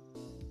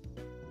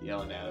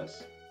 Yelling at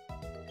us.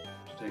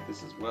 Should take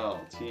this as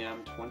well.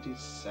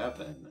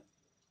 TM27.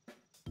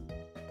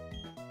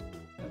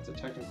 It's a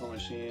technical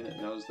machine.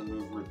 It knows the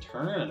move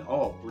Return.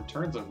 Oh,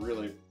 Return's a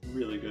really,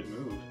 really good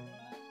move.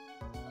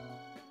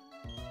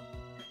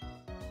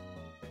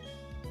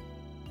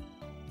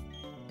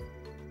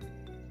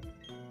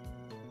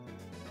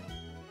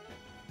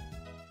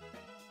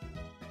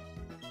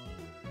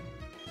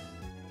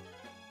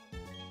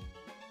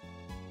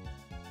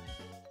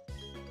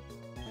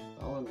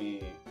 Follow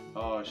me.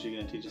 Oh, is she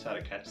gonna teach us how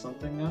to catch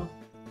something now?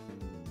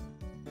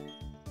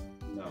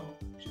 No,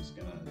 she's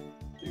gonna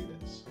do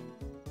this.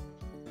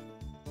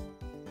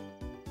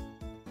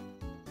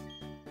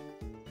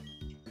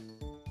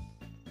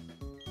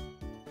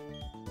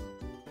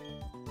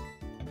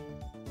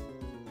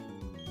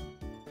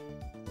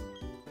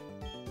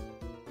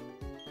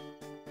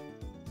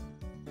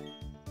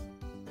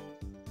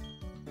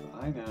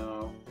 I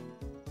know.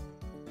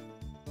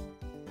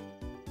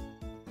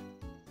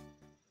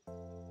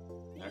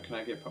 Now can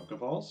I get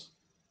Pokeballs?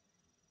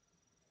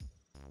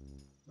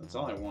 That's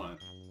all I want.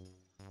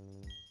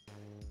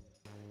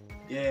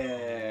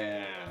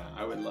 Yeah,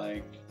 I would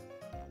like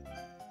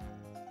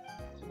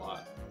a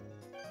lot.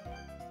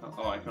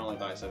 Oh, I can only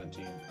buy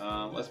 17.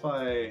 Let's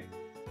buy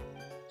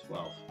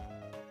 12.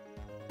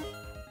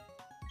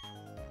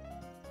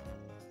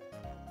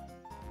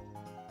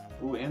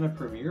 Ooh, and a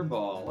Premier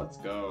Ball. Let's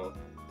go.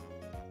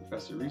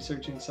 Professor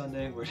researching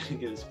Sunday. Where did he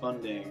get his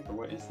funding? For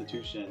what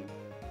institution?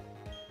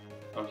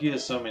 Oh, he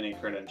has so many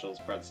credentials,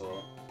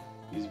 Pretzel.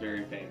 He's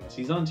very famous.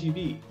 He's on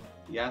TV.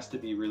 He has to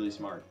be really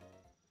smart.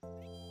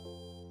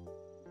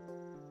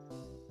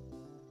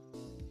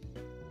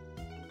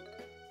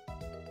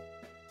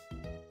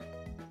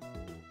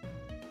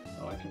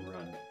 Oh, I can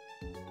run.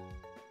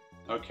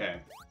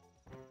 Okay.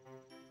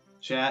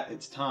 Chat,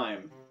 it's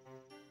time.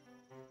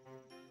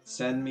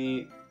 Send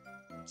me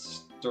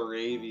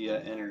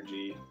Staravia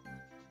energy.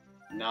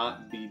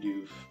 Not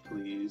Bidoof,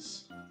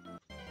 please.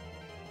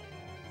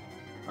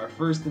 Our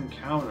first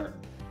encounter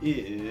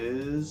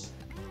is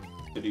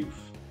Bidoof.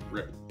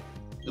 Rip.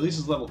 At least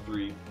it's level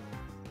 3.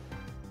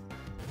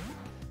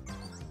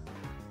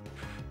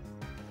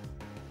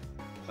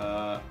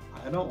 I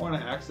don't want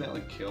to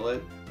accidentally kill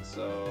it,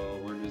 so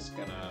we're just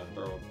gonna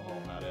throw a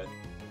ball at it.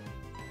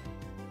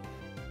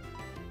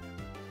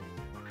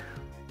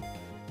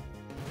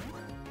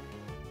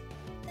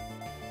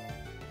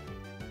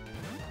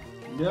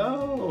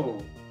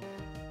 No!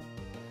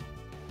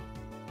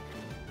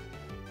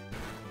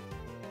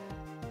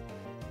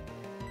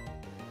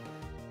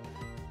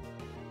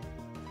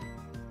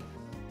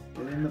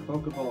 Get in the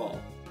Pokeball.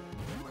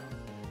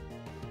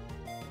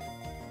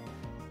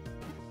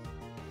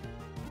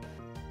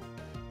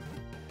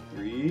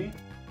 Three.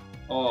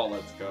 Oh,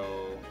 let's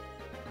go.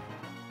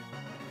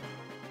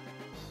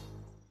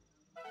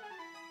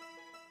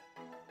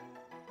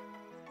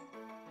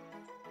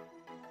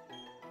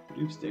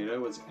 Bidoof's data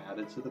was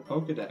added to the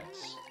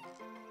Pokedex.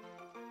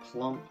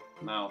 Plump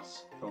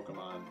Mouse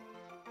Pokemon.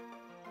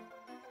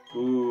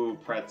 Ooh,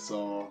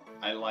 Pretzel.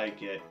 I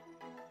like it.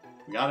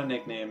 We gotta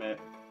nickname it.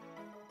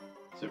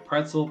 So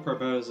Pretzel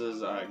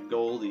proposes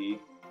Goldie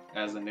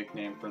as a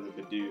nickname for the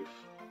Bidoof.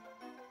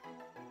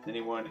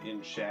 Anyone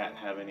in chat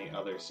have any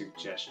other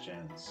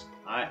suggestions?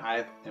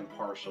 I am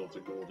partial to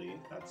Goldie.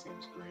 That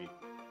seems great.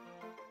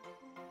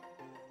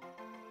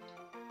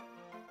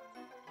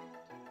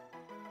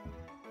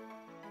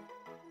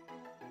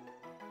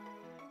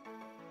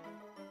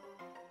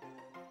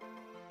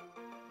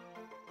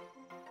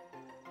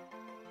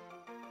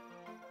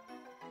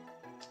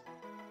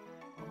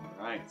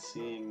 Alright,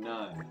 seeing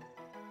none.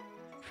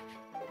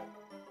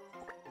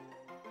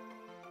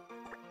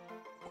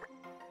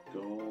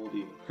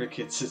 Goldie.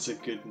 Crickets is a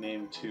good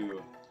name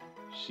too.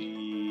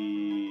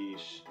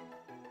 Sheesh.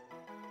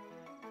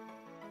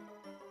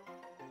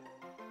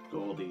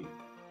 Goldie.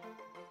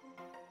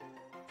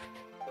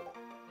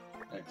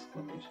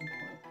 Exclamation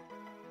point.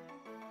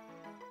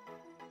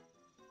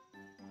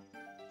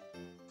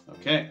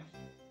 Okay.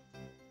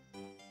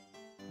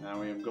 Now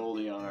we have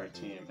Goldie on our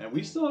team. And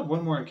we still have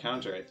one more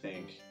encounter, I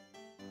think.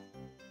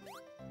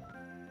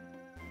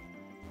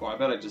 Oh, I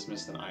bet I just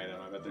missed an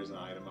item. I bet there's an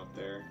item up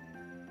there.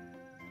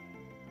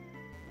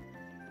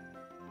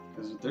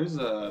 Because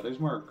there's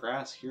more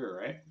grass here,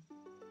 right?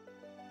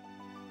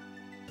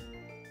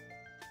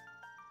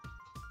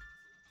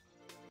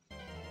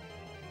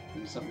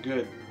 Maybe something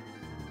good.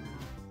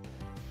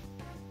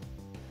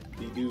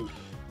 Be doof.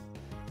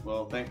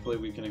 Well, thankfully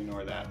we can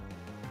ignore that.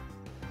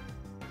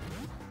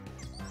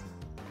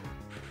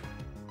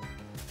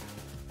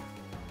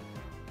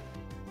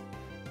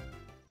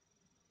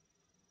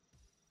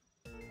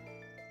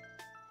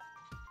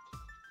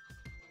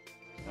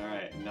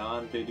 Alright,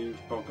 non-Bidoof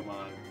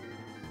Pokemon.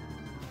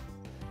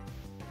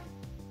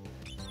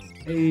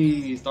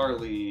 Hey,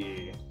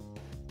 Starly!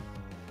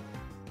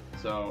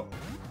 So,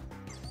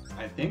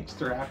 I think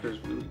Staraptor's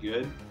really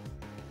good.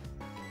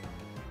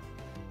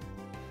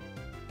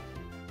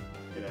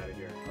 Get out of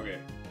here. Okay.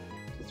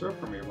 So throw a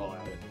Premier Ball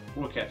at it.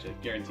 We'll catch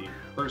it, guaranteed.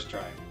 First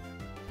try.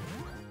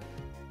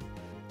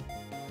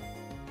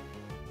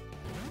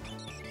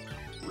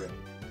 Rip.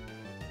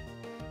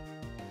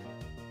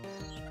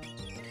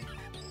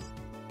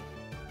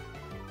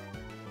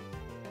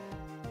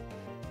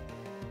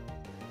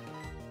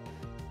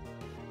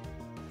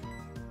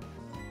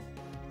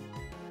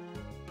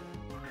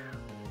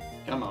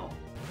 Come on.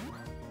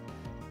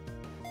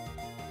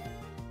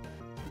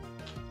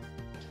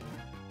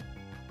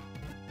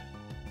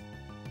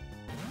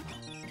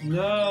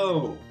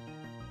 No!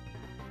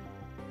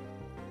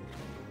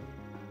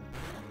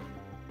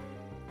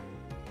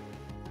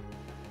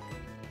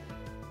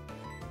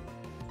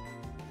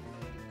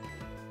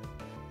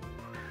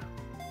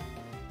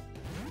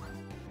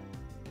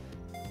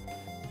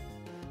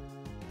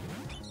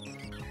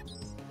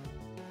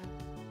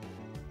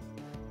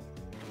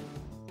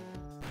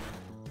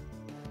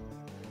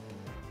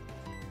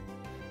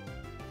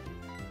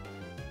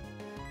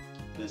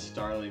 This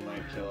Starly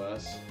might kill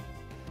us.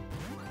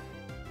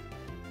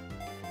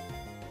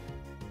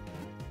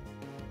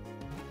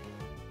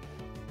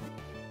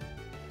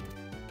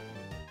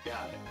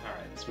 Got it.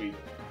 Alright, sweet.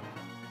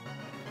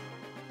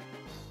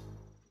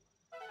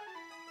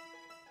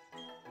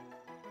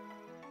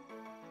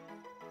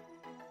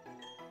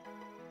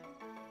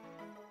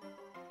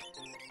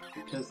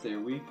 Because they are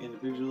weak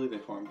individually, they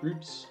form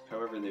groups.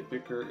 However, they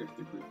bicker if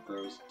the group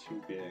grows too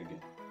big.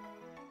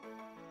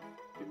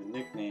 Give a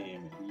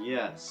nickname.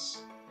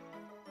 Yes.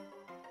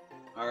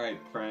 Alright,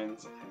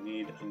 friends, I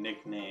need a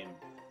nickname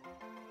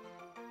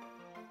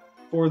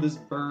for this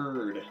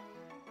bird.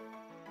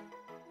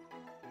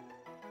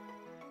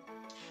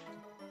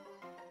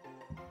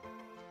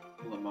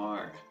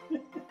 Lamar.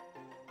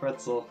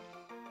 Pretzel.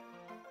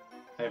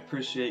 I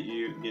appreciate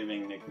you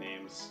giving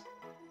nicknames.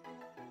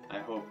 I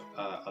hope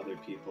other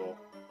people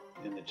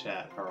in the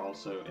chat are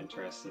also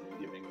interested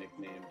in giving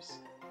nicknames.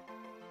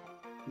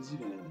 Who's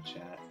even in the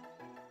chat?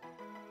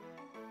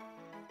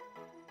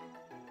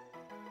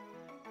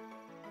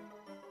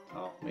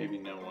 Oh, maybe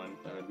no one.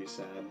 That would be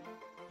sad.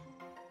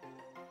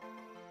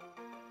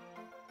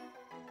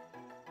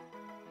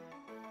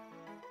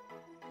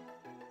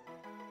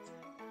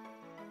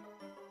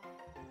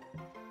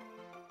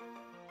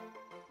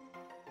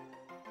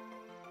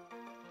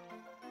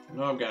 I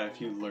know I've got a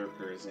few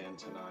lurkers in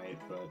tonight,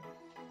 but...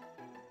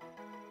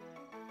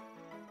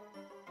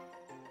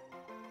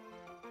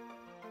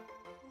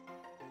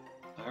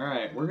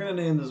 Alright, we're gonna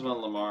name this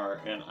one Lamar,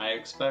 and I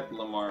expect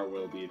Lamar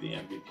will be the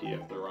MVP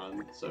of the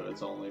run, so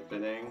it's only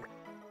fitting.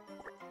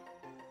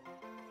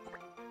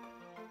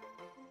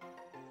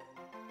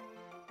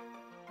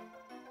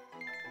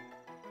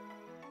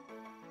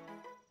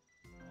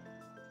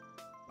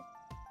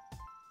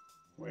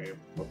 Wait,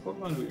 what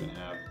Pokemon do we even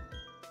have?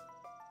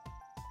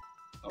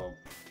 Oh,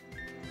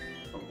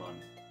 Pokemon.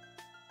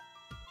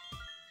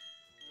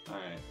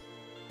 Alright.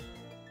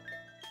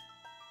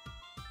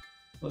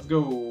 Let's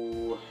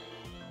go!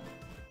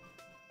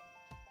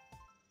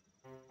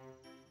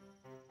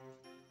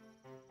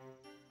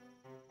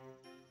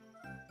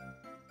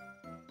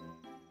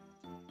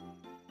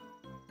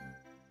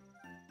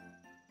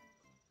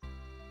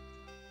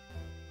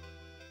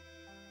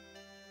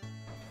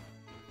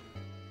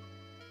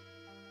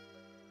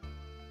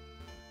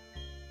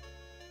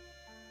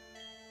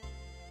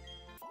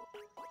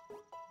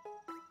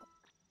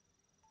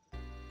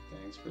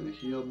 Thanks for the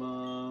heal,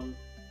 Mom.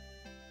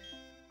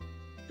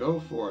 Go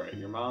for it.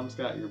 Your mom's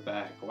got your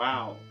back.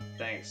 Wow.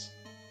 Thanks.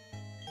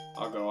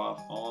 I'll go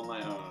off all on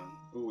my own.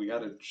 Ooh, we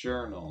got a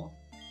journal.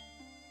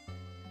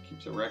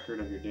 Keeps a record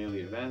of your daily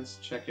events.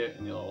 Check it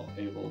and you'll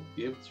be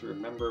able to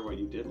remember what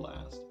you did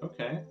last.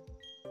 Okay.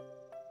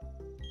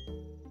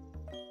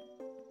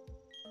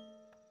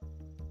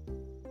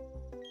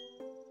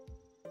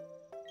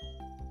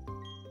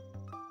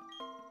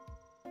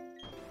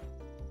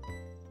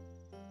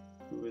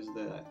 Who is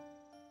that?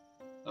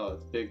 Oh,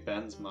 it's Big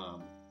Ben's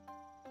mom.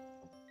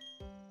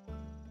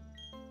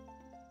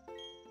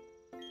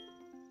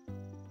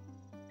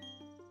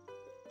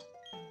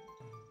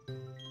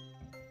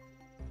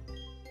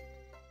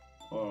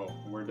 Oh,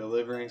 we're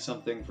delivering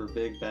something for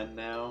Big Ben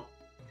now?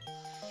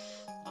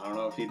 I don't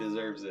know if he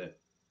deserves it.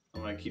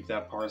 I'm gonna keep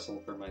that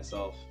parcel for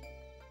myself.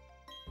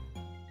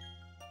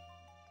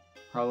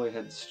 Probably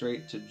head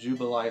straight to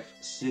Jubilife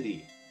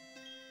City.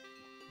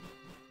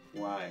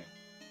 Why?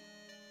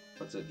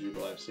 What's at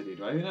Jubilife City?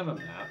 Do I even have a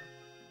map?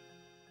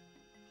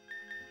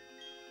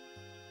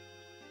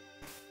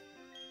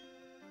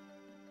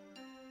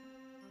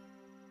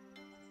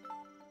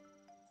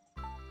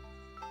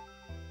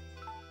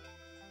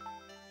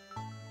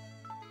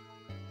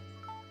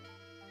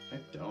 I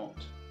don't.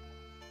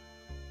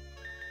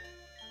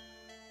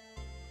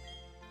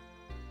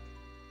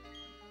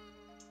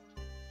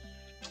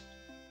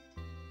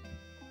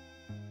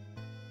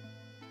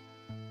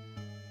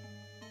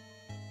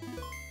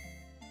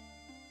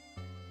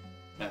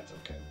 That's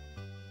okay.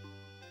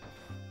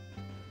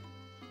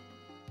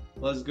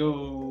 Let's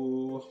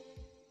go.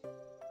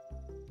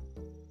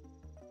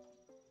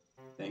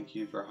 Thank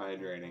you for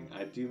hydrating.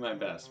 I do my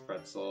best,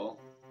 Pretzel.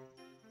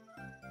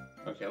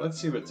 Okay, let's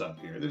see what's up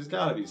here. There's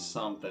gotta be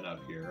something up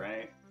here,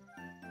 right?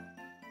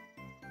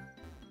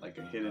 Like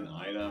a hidden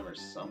item or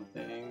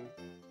something.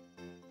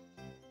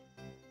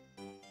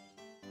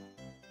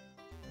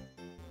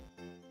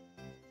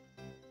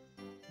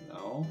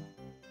 No?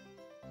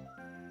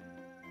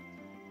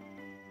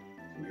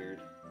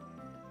 Weird.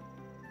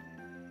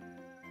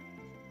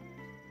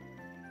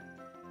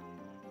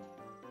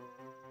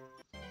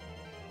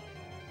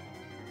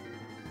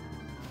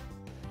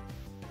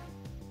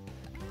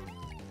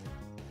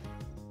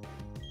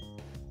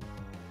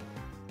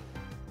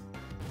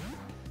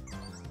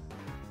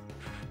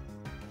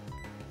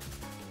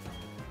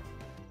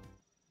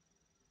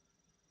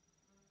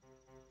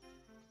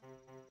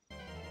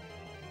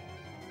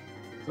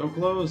 So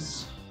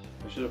close!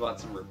 I should have bought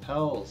some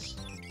repels.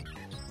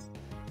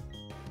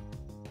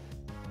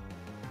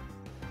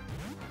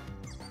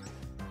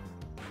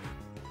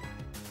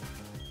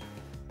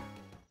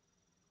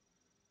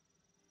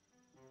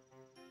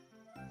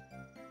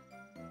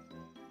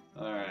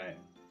 Alright.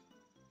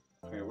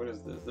 Okay, what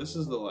is this? This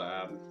is the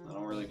lab. I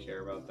don't really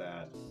care about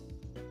that.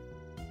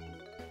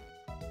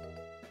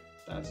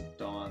 That's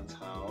Dawn's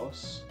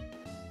house.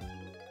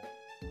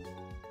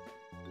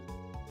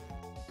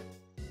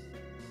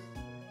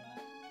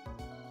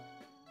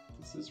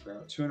 This is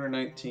Route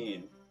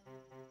 219,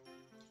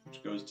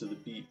 which goes to the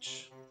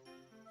beach.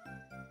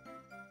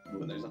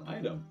 Ooh, and there's an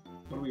item.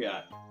 What do we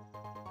got?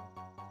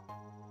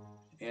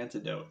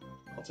 Antidote.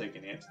 I'll take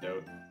an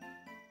antidote.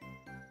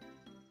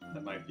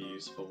 That might be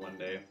useful one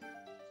day.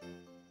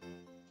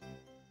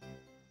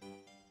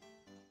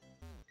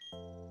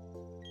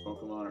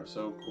 Pokemon are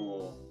so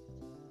cool.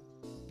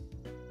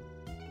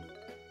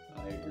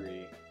 I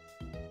agree.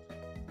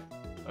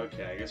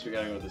 Okay, I guess we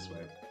gotta go this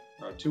way.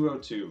 Route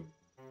 202.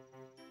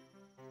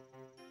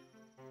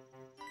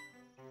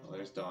 Oh,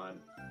 there's Dawn.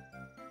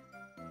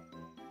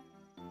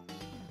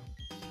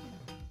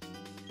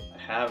 I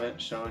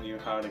haven't shown you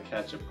how to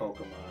catch a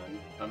Pokemon.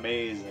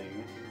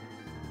 Amazing.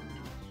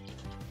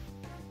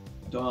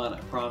 Dawn, I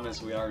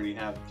promise we already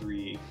have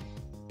 3.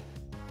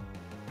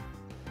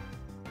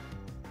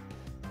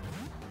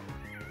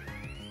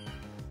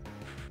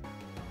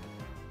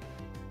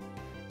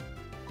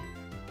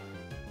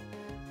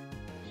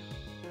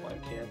 Why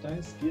can't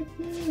I skip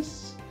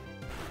this?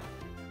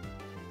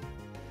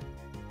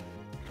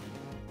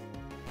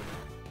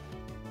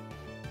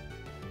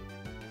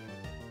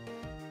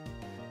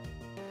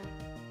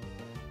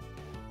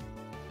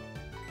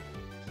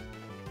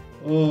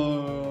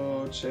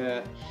 Oh,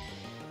 chat.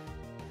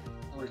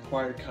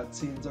 Required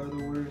cutscenes are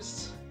the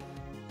worst.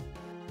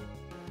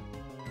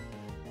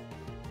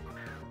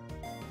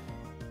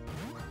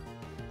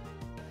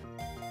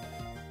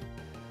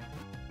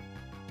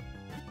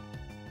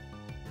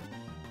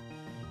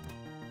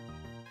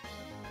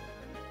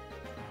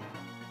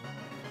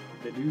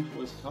 Bidoof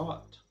was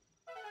caught.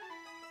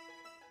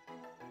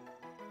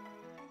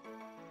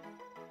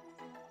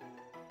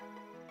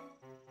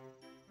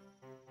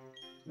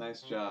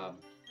 Nice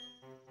job.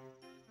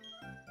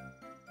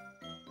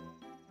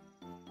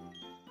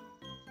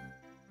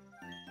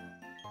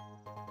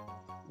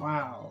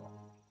 Wow.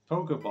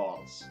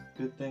 Pokeballs.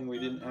 Good thing we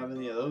didn't have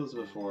any of those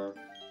before.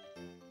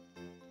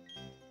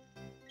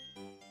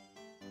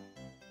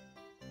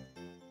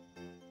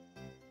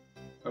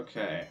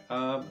 Okay,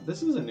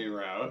 this is a new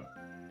route.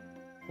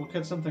 We'll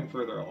catch something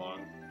further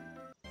along.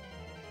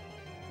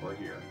 Or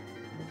here.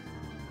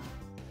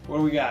 What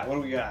do we got? What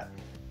do we got?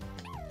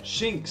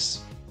 Shinx!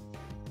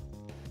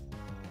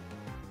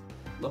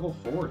 Level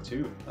 4,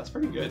 too. That's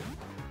pretty good.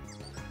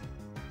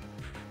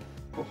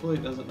 Hopefully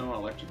it doesn't know an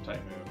electric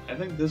type move. I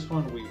think this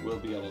one we will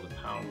be able to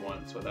pound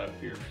once without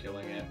fear of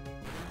killing it.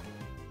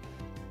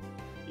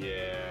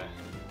 Yeah.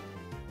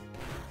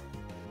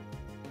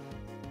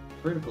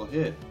 Critical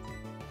hit.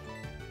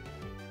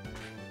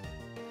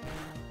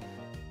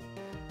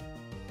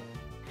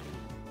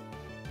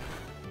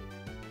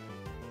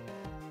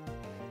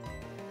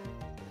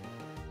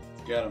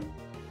 Get him.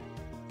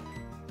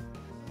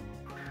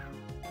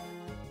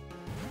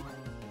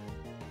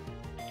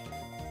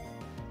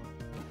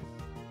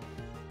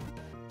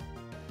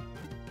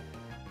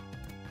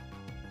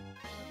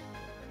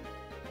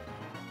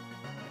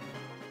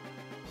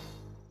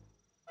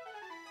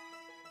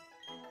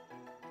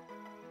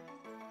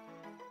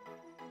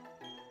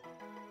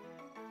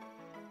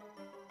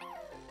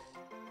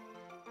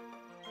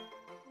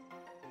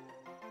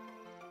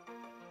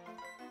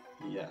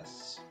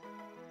 Yes.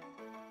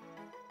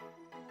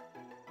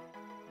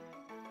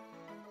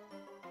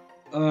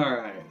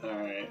 Alright,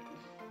 alright.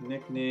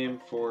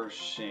 Nickname for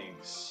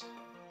Shanks.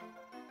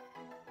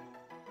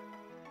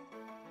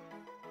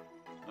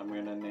 I'm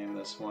gonna name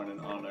this one in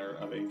honor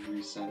of a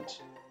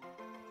recent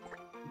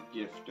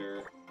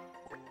gifter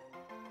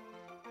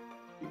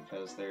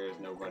because there is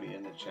nobody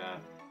in the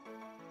chat.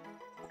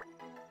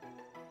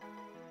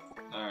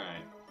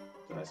 Alright.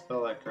 Did I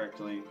spell that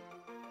correctly?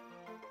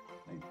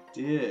 I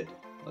did.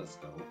 Let's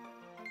go.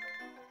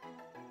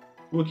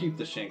 We'll keep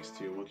the Shanks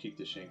too. We'll keep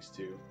the Shanks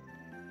too.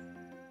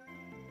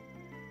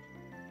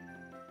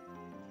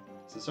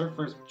 Is this our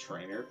first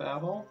trainer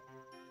battle?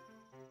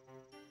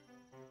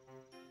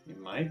 It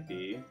might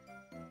be.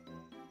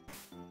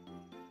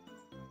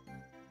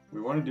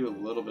 We want to do a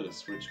little bit of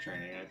switch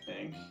training, I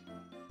think.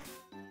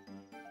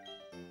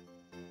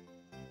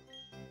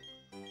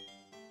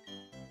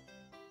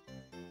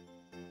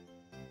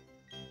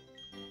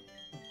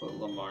 Put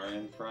Lamar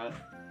in front.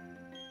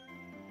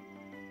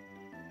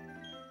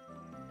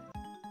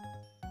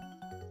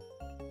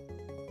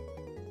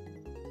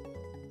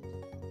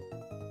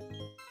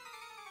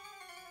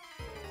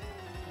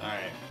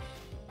 Alright.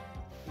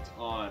 It's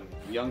on.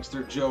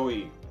 Youngster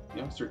Joey.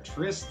 Youngster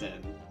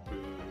Tristan.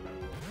 Boo.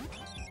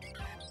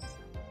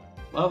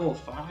 Level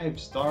 5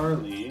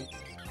 Starly.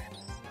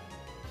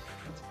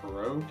 That's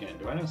broken.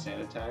 Do I know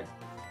Sand Attack?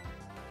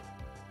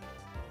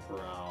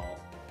 Growl.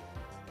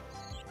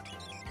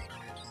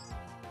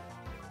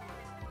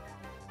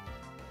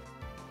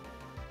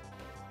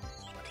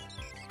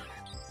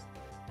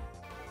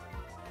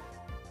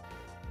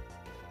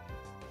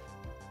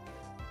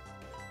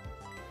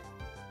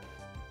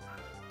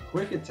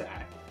 Quick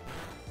Attack.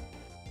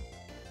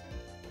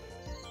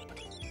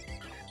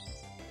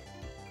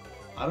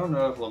 I don't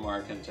know if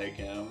Lamar can take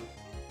him.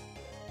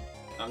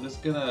 I'm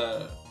just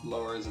gonna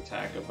lower his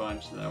attack a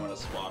bunch, and then I'm gonna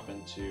swap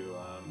into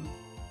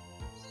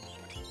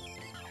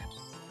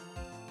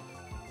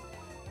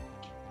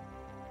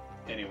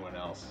anyone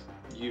else.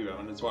 I'm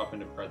gonna swap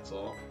into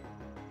Pretzel.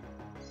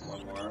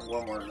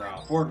 One more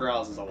growl. 4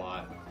 growls is a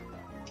lot.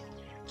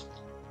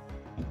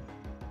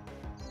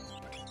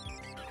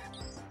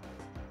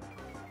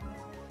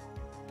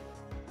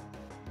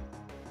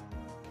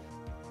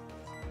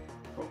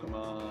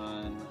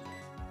 Pokemon.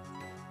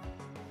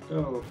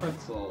 Go,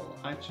 Pretzel.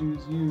 I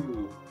choose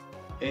you.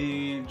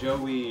 Hey,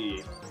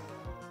 Joey.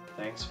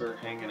 Thanks for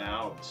hanging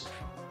out.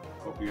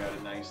 Hope you had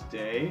a nice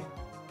day.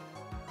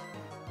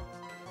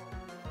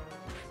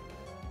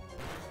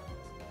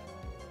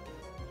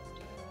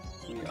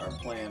 We are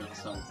playing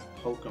some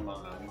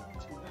Pokemon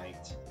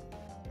tonight.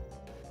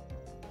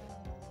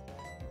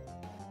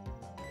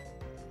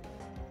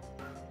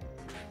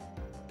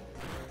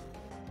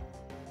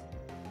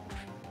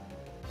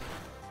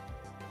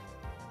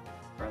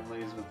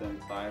 Friendlies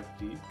within 5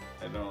 feet.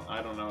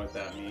 I don't know what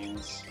that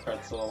means.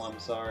 Pretzel, I'm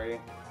sorry.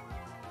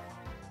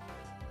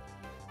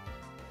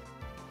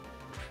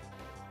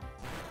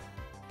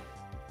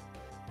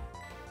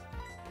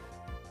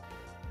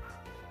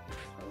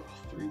 Oh,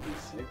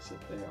 3d6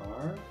 if they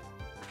are.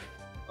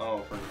 Oh,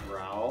 for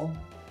Growl.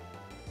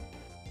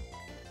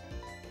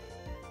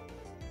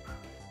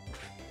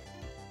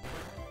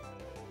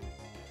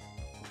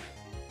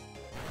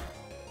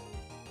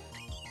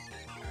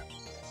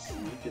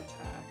 Sneak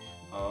attack.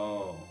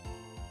 Oh.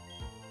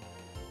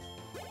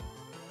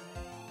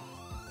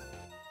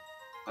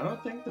 I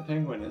don't think the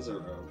penguin is a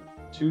rogue.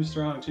 Too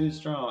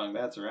strong,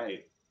 that's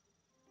right.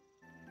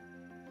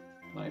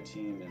 My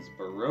team is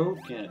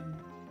broken.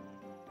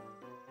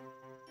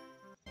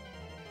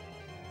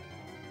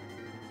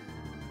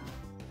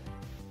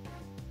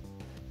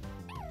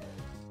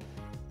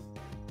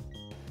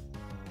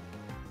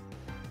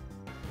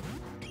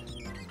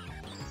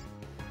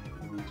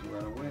 I need to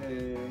run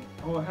away.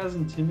 Oh, it has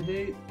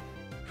Intimidate?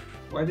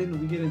 Why didn't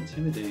we get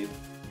Intimidate?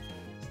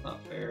 It's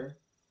not fair.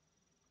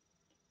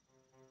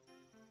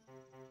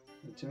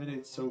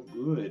 Intimidate's so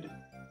good.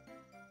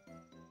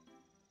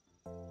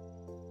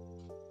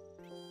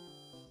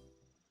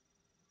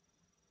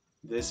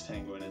 This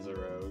penguin is a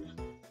rogue.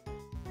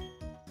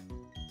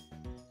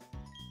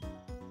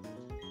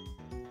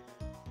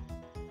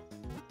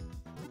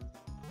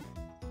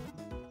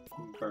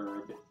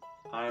 Burb.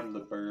 I'm the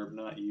burb,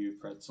 not you,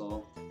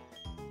 Pretzel.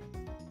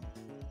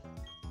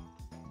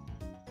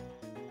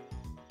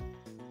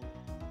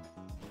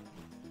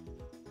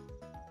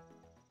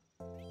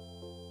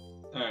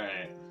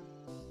 Alright.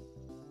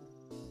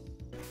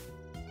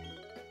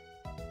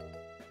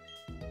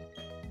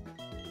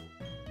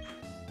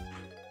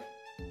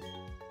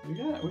 We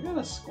got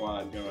a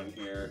squad going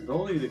here.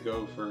 Goalie to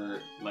go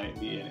for might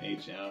be an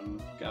HM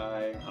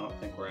guy. I don't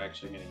think we're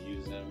actually going to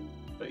use him,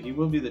 but he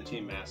will be the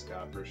team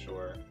mascot for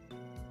sure.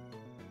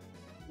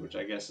 Which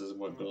I guess is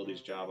what Goldie's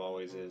job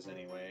always is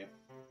anyway.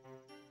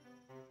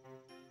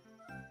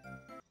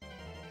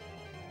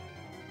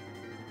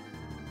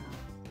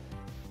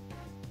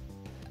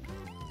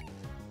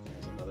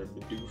 There's another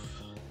Bidoof.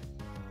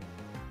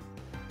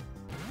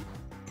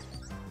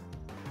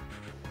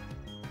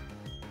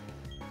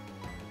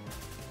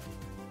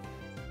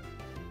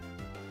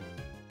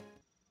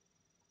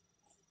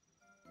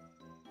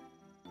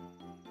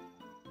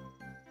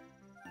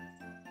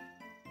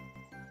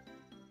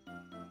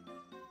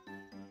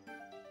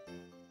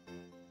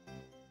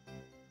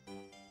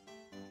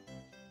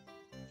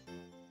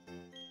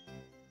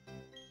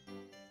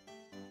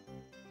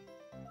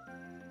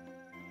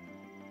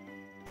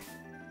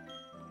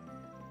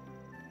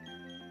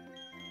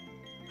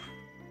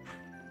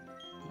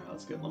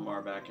 Let's get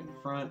Lamar back in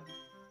front.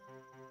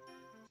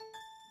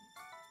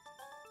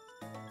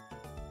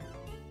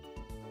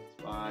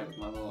 Five,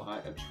 my little eye,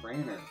 a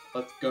trainer.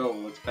 Let's go,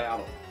 let's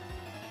battle.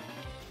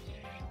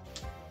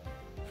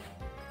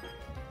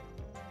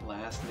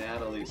 Last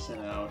Natalie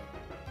sent out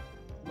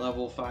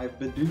level 5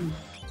 Bidoof.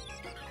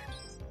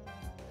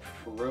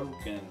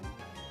 Broken.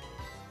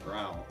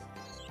 Growl.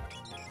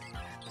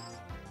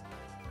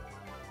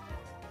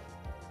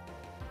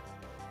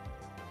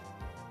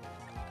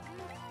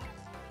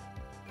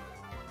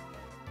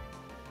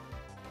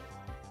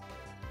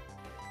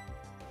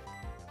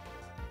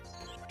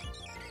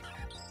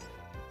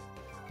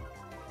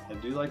 I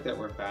do like that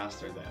we're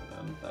faster than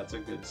them. That's a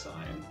good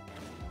sign.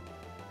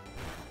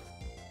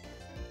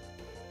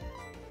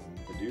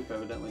 The Bidoof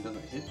evidently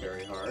doesn't hit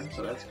very hard,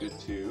 so that's good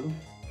too.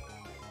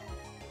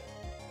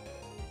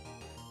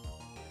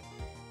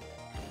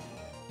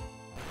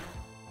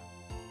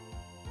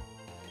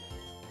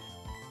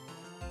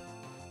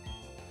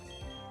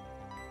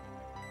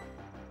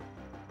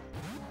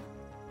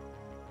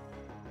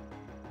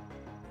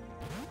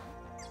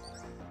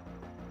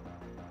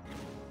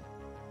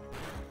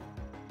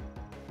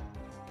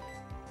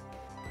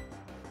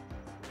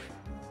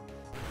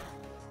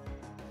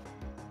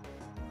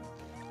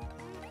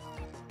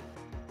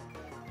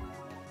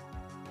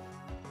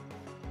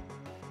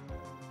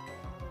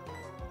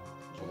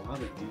 A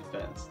lot of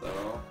defense,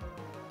 though.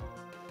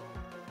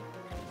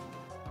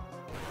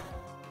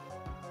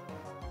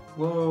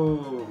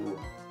 Whoa!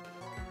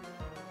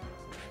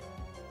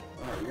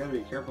 Alright, we gotta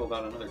be careful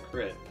about another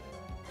crit.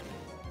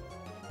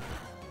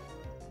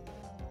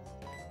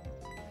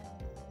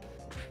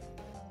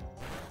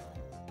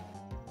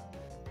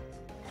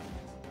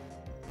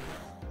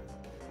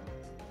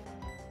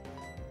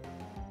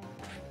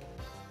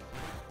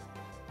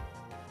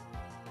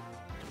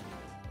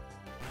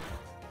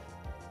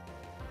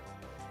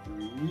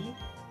 Three.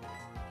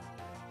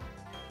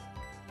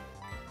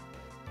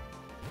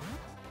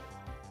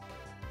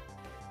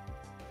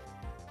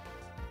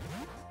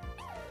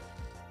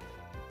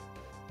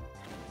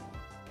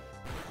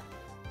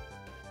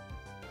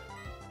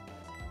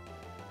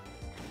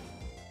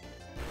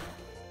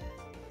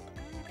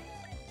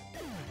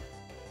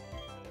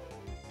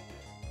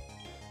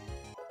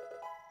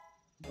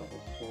 Level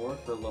 4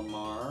 for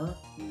Lamar.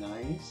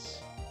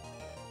 Nice.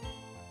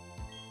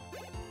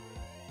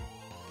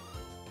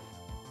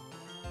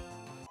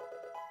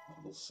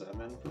 Level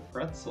 7 for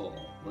Pretzel.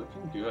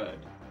 Looking good.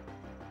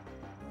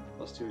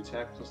 +2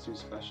 attack, +2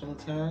 special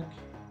attack.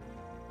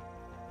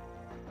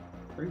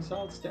 Pretty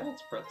solid stats,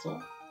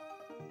 Pretzel.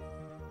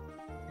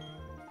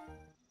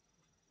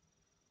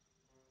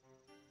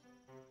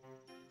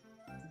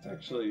 Let's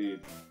actually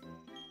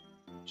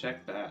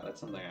check that. That's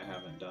something I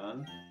haven't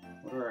done.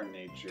 What are our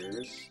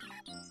natures?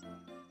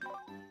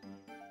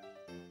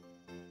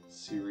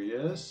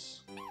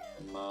 Serious,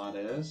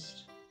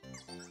 modest,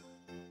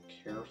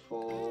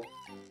 careful.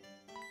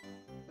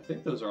 I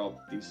think those are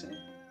all decent.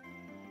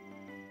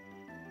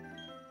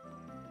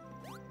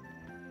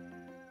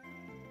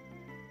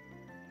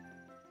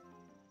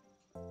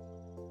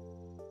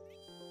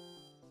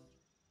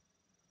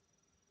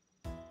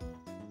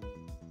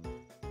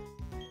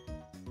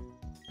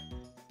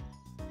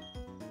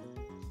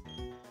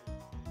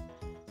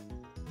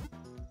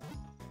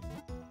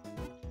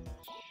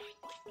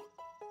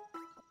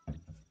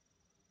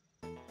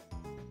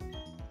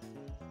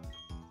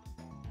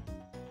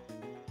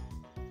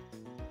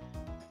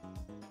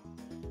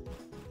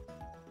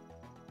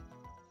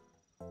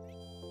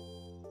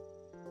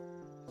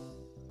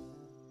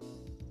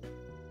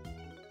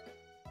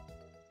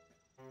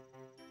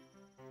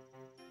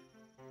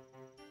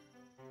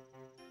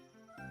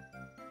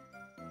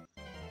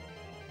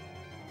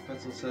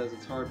 Pretzel says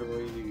it's hard to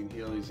believe you can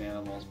heal these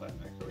animals by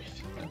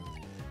microwaving them.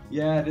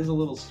 Yeah, it is a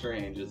little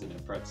strange, isn't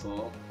it,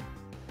 Pretzel?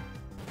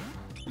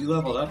 You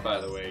leveled up, by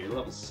the way. You're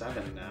level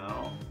 7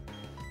 now.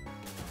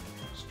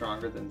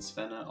 Stronger than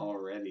Svenna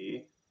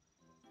already.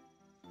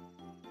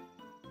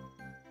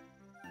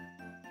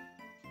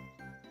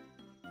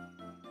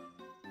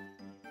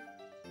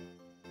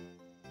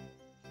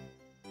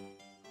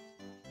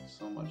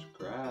 So much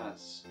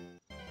grass.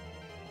 I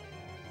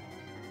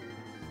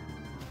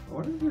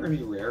wonder if there are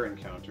any rare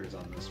encounters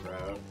on this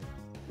route.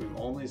 We've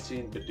only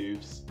seen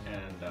Bidoofs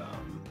and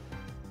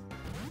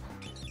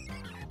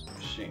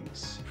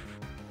Shinx.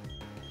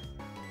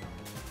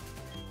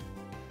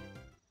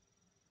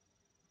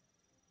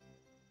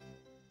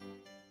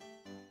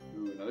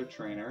 Ooh, another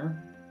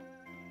trainer.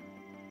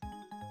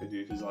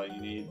 Bidoof is all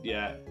you need.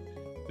 Yeah,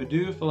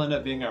 Bidoof will end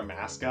up being our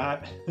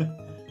mascot.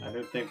 I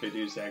don't think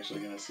Bidoof's actually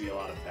going to see a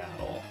lot of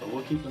battle, but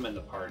we'll keep him in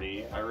the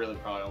party. I really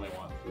probably only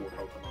want 4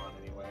 Pokemon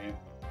anyway.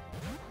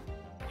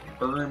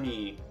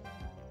 Burmy.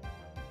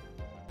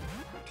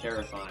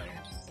 Terrifying.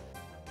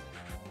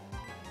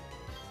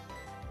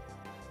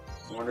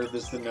 I wonder if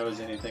this thing knows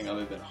anything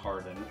other than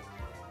Harden.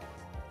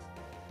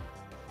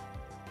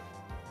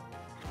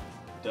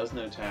 It does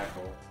know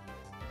Tackle.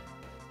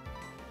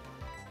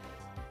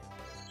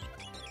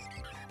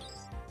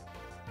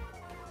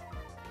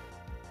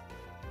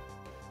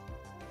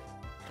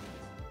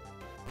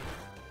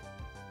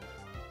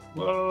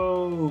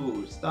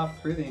 Whoa! Stop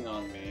critting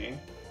on me.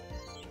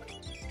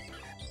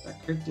 That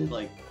crit did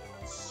like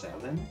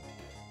 7?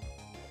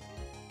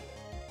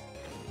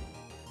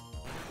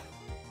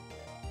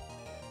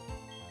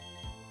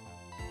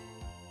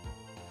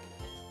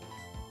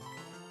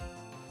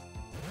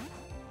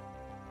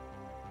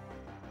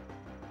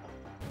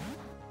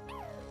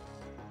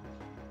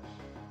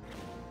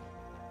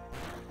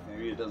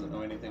 Maybe it doesn't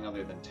know anything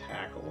other than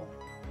Tackle.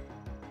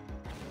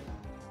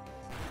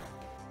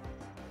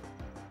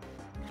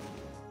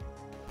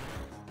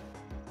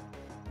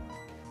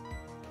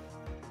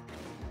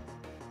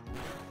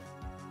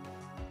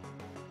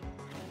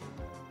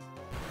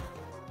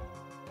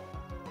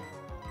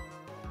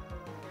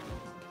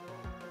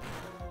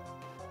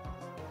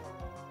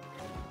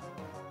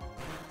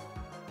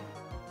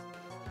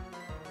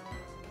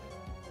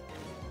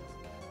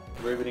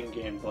 Riveting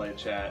gameplay,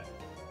 chat.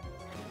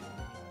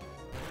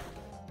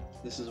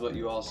 This is what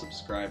you all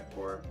subscribe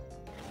for.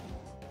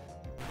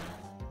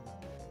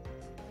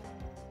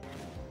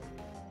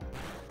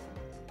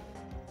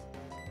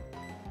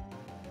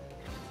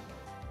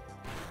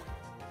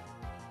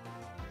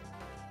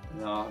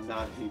 No, I'm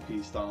not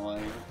VP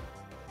stalling.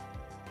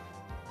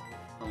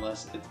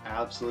 Unless it's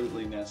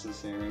absolutely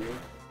necessary.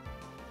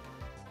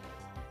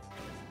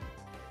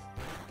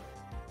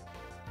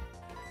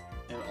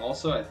 And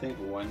also, I think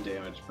 1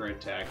 damage per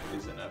attack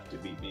is enough to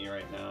beat me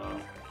right now.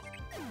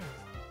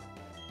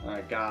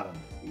 Alright, got him.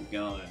 He's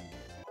going.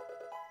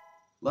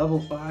 Level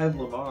 5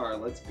 Lamar,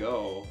 let's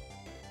go.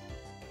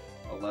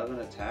 11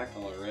 attack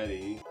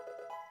already.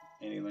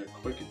 And he learned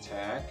quick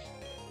attack.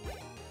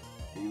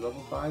 Are you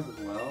level 5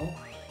 as well?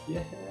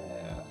 Yeah!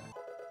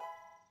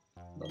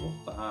 Level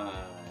 5.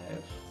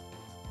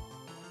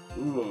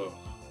 Ooh.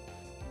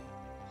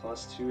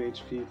 Plus 2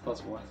 HP,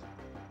 plus 1.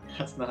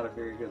 That's not a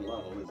very good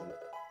level, is it?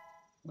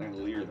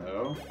 Learn Leer,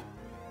 though.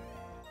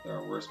 There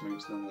are worse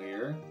moves than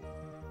Leer.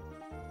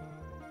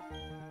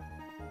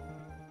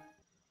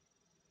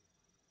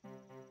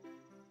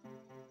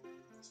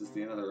 Is this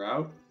the end of the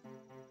route?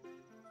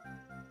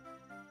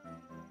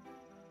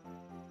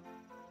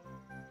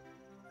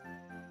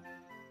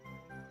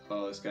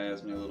 Oh, this guy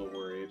has me a little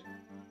worried.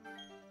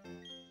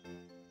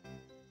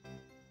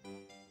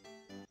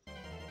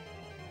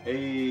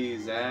 Hey,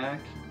 Zach.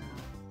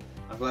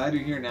 I'm glad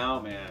you're here now,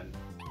 man.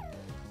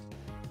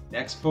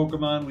 Next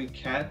Pokemon we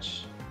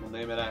catch, we'll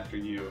name it after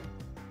you.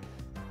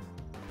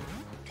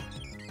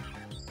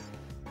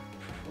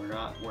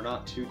 We're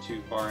not too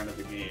far into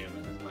the game,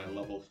 as my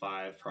level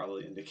 5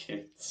 probably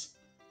indicates.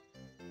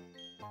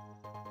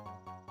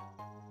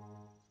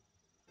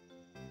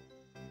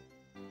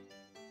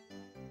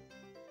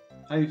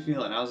 How you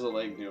feeling? How's the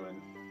leg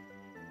doing?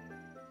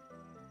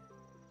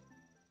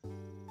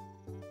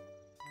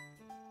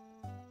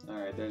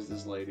 Alright, there's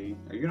this lady.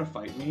 Are you gonna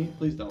fight me?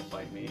 Please don't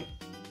fight me.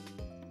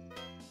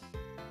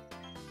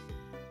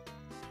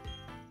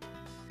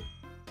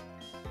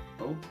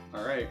 Oh,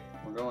 alright.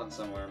 We're going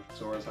somewhere.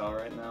 Sora's Hell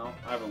right now.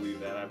 I believe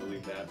that, I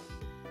believe that.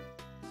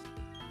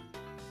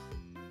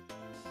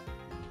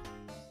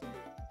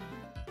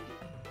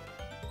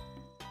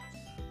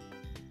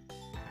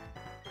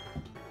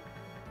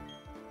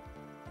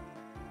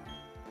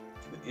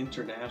 The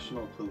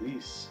International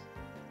Police.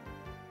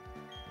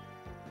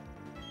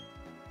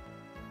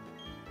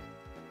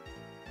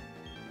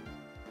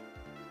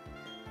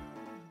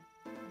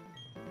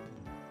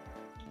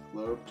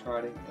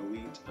 Globe-trotting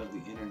elite of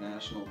the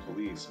International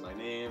Police. My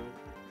name,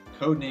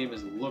 code name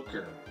is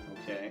Looker,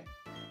 okay?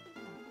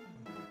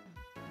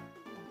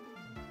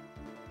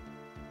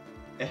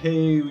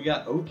 Hey, we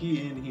got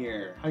Oki in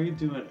here. How you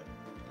doing,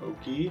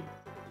 Oki?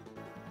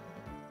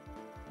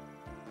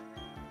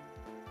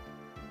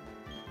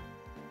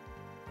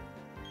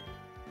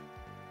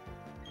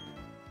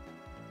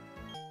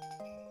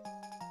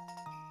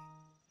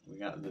 We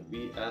got the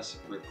VS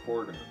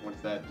Recorder.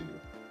 What's that do?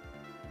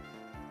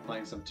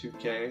 Playing some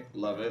 2K.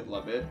 Love it,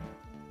 love it.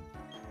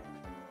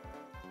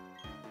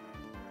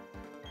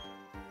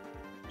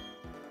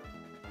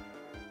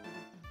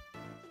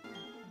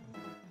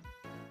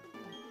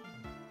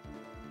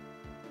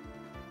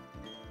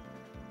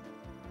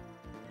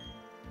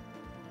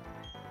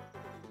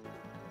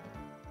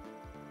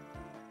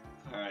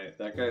 Alright,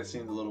 that guy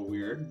seemed a little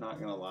weird, not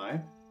gonna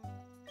lie.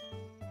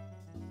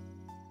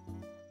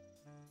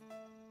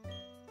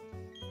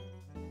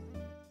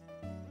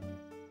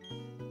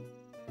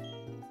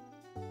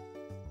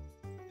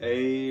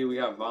 Hey, we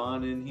got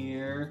Vaughn in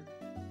here.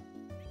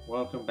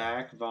 Welcome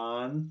back,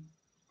 Vaughn.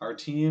 Our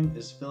team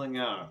is filling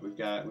out. We've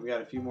got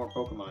a few more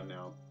Pokemon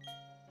now.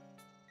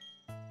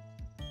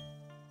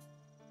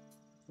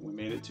 We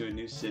made it to a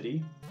new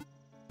city.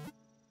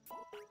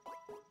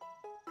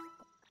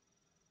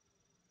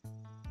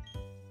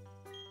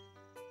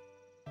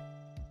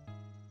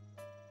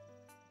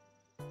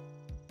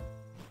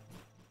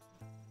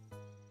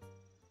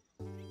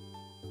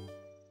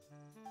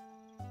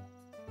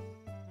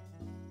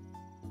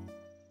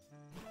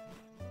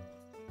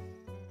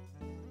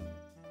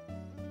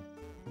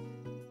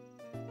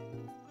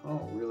 I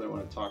don't really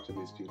want to talk to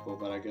these people,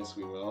 but I guess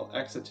we will.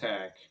 X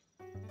attack.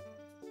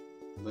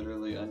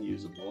 Literally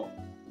unusable.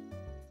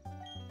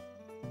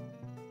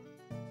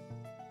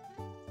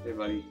 Hey,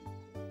 buddy.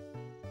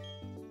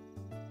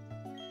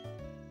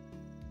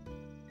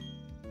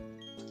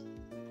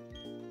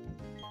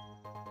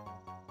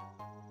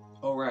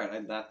 Oh, right, I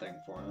had that thing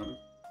for him.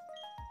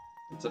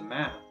 It's a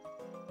map.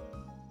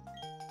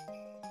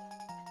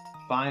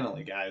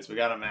 Finally, guys, we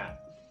got a map.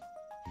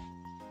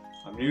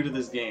 I'm new to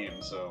this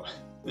game, so...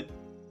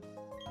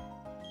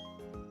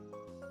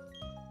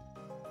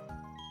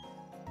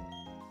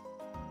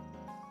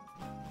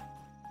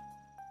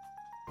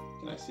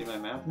 Can I see my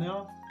map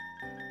now?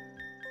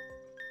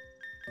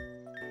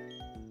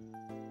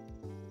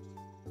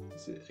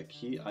 Is it a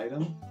key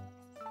item?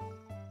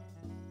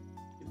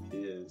 It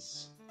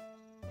is.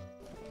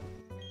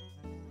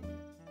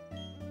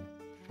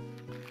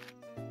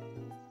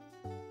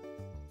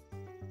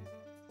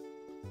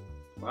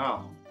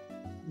 Wow,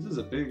 this is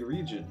a big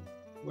region.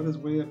 What is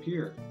way up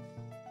here?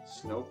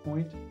 Snow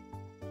Point?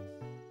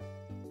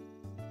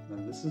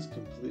 And this is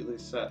completely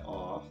set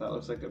off. That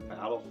looks like a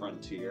battle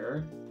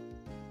frontier.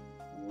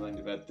 I'm willing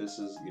to bet this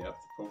is, yep,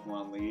 the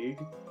Pokemon League.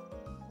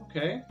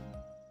 Okay.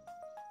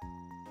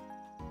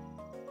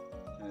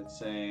 And it's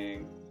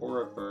saying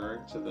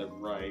Horaberg to the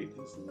right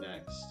is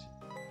next.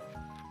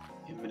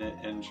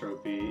 Imminent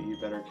entropy. You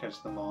better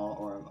catch them all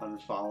or I'm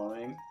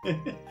unfollowing.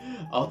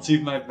 I'll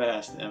do my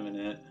best,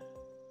 Eminent.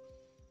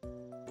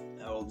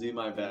 I will do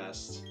my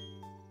best.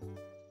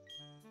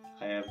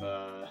 I have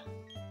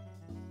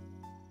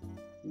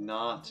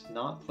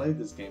not played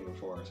this game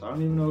before, so I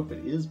don't even know if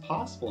it is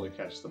possible to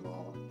catch them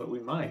all, but we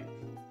might.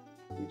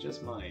 We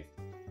just might.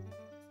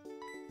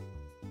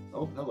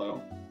 Oh,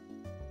 hello.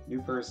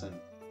 New person.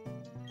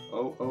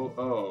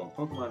 Oh,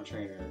 Pokemon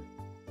trainer.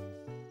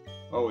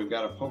 Oh, we've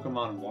got a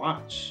Pokemon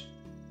watch.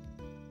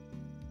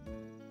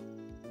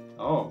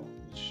 Oh,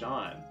 it's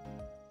Sean.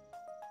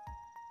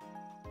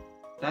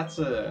 That's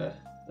a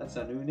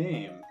new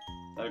name.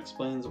 That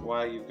explains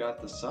why you've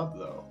got the sub,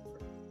 though.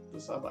 The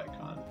sub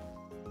icon.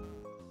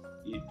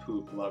 Eat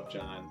poop, love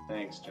John.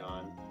 Thanks,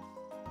 John.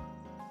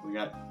 We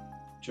got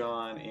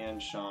John and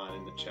Sean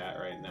in the chat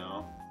right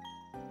now.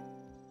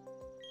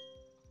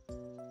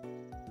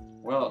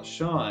 Well,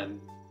 Sean,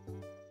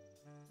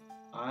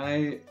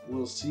 I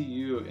will see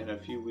you in a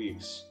few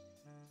weeks.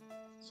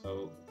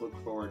 So look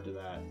forward to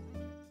that.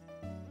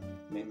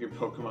 Name your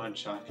Pokemon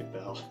Chocolate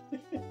Bell.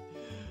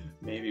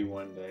 Maybe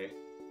one day.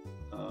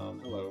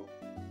 Hello.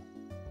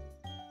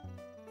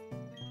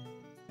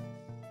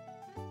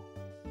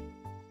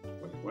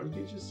 Wait, what did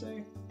he just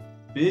say?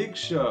 Big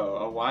Show!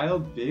 A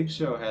wild Big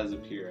Show has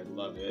appeared.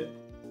 Love it.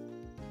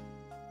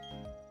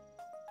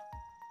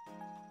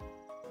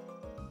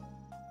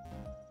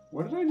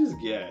 What did I just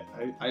get?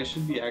 I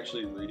should be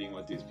actually reading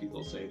what these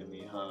people say to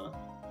me, huh?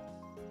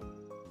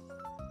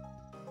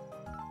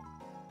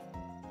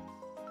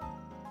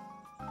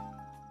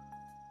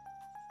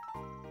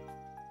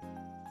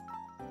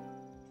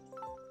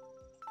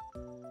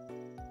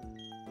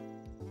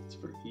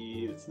 For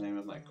Eve, it's the name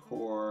of my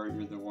core.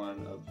 You're the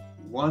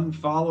one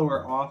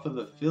follower off of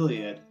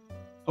affiliate.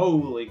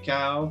 Holy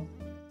cow.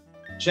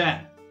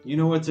 Chat, you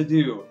know what to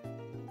do.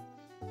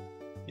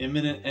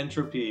 Imminent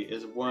entropy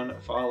is one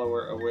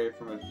follower away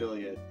from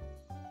affiliate.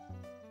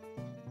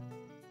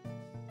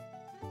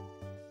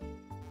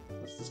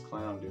 What's this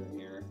clown doing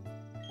here?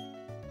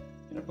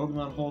 Can a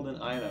Pokemon hold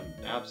an item?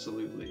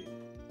 Absolutely.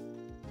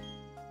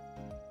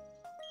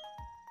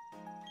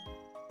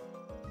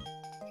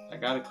 I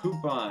got a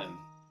coupon.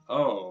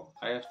 Oh,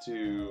 I have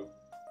to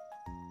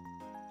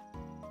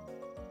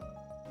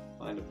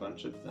find a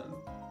bunch of them.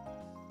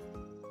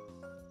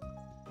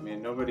 I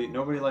mean, nobody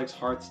likes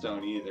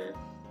Hearthstone either.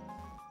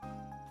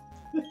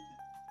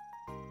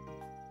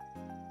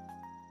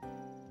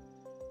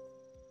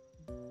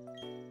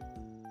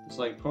 It's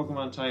like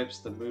Pokemon types,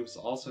 the moves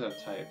also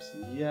have types.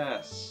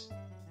 Yes!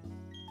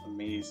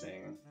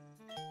 Amazing.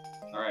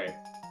 Alright,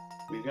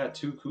 we've got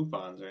 2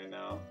 coupons right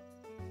now.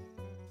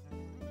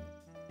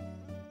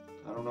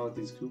 I don't know what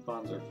these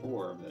coupons are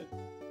for, but...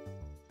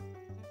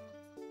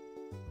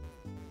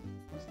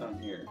 What's down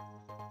here?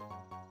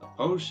 A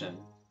potion?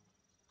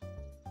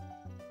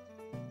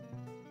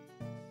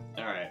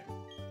 Alright.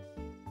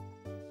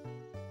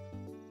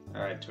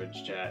 Alright,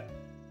 Twitch chat.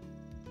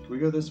 Can we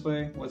go this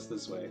way? What's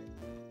this way?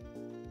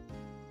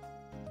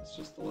 It's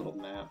just a little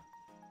map.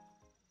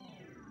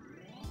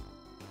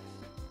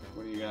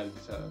 What do you got?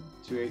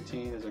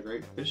 218 is a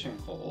great fishing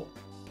pole.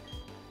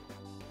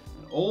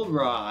 An old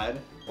rod.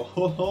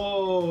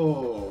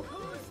 Oh!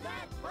 Who's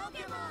that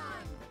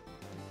Pokemon?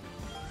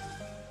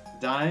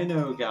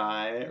 Dino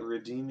Guy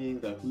redeeming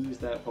the Who's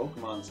That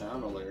Pokemon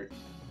sound alert.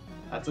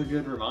 That's a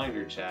good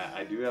reminder, chat.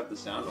 I do have the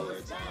sound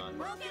alerts on.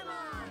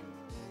 Pokemon?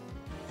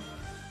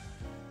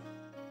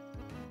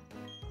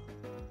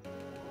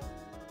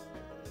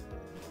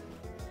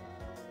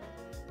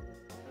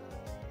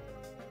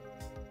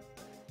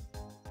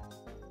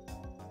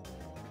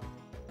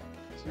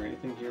 Is there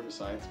anything here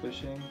besides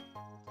fishing?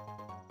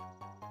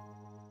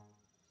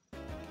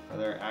 Are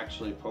there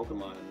actually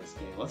Pokemon in this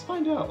game? Let's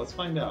find out. Let's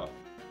find out.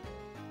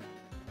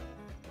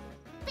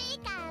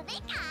 Pika,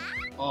 Pika.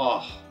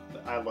 Oh,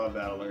 I love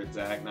that alert,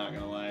 Zach. Not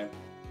gonna lie.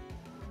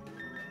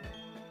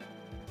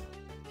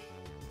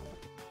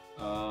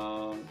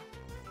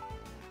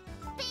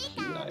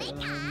 Key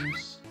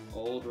items,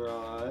 old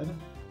rod.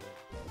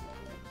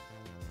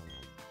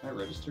 Can I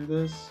register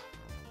this?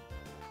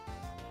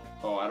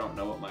 Oh, I don't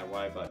know what my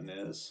Y button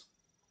is.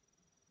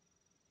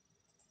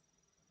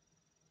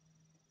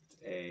 It's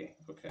A.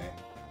 Okay.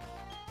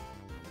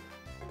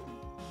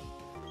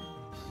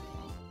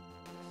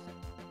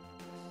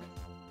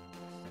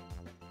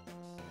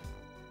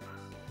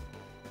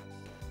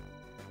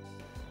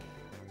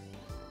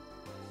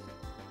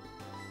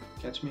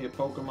 Catch me a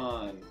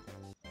Pokemon.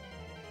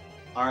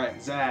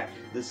 Alright, Zach,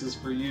 this is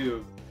for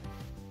you.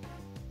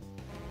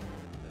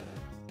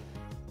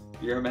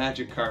 You're a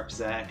Magikarp,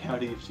 Zach. How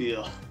do you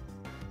feel?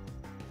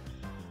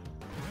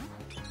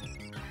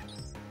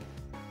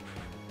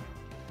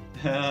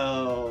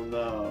 Hell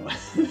no.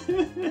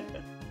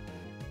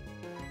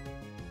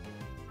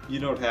 You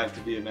don't have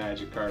to be a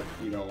Magikarp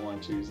if you don't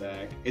want to,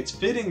 Zach. It's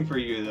fitting for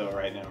you though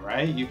right now,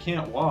 right? You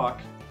can't walk.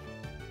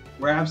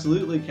 We're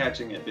absolutely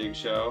catching it, Big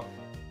Show.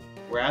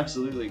 We're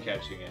absolutely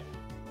catching it.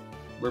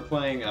 We're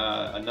playing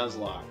a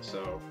Nuzlocke,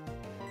 so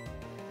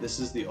this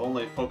is the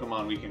only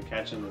Pokemon we can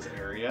catch in this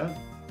area.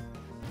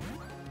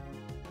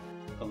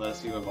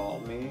 Unless you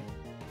evolve me.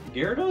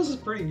 Gyarados is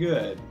pretty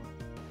good.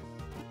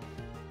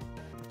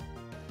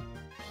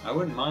 I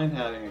wouldn't mind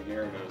having a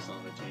Gyarados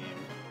on the team.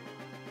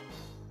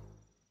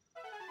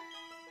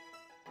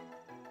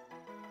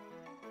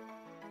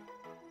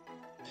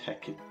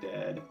 Heck it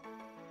dead.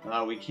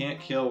 We can't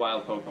kill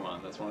wild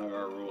Pokemon, that's one of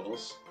our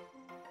rules.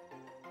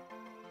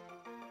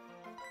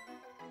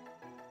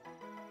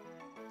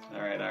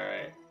 Alright,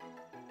 alright.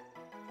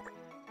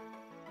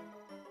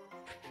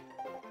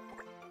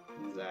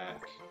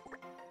 Zach.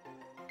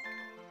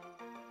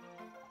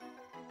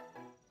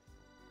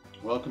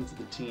 Welcome to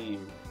the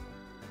team.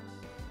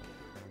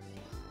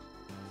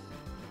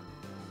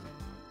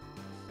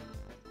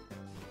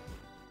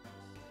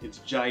 It's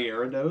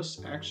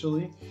Gyarados,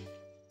 actually.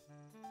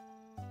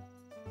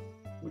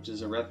 Which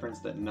is a reference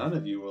that none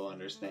of you will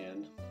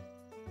understand.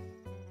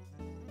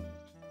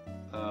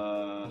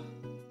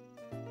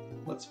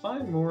 Let's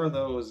find more of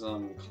those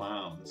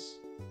clowns.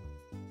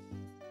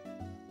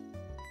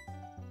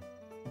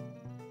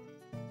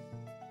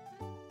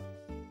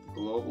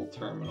 Global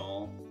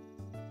Terminal.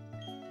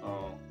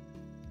 Oh.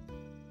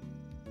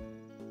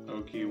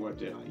 Okay, what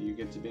do you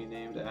get to be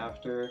named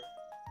after?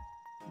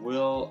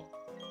 Will...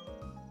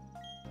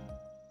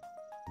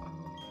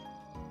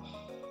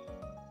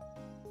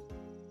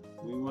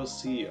 We will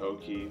see,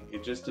 Oki.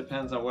 It just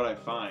depends on what I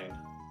find.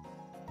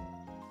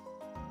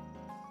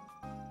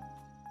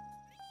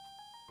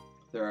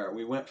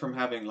 We went from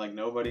having like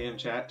nobody in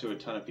chat to a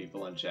ton of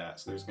people in chat,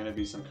 so there's going to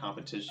be some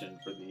competition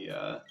for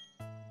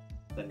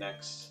the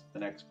next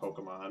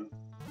Pokemon.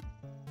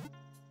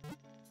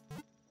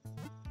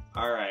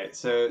 All right,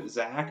 so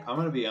Zach, I'm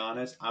going to be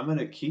honest. I'm going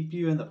to keep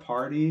you in the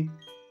party,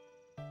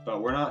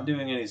 but we're not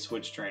doing any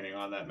switch training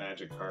on that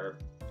Magikarp.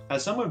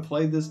 Has someone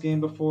played this game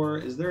before?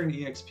 Is there an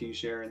EXP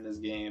share in this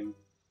game?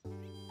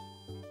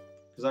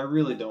 Because I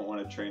really don't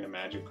want to train a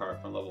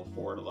Magikarp from level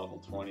 4 to level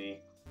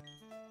 20.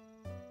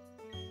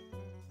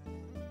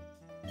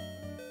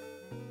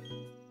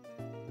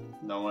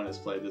 No one has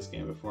played this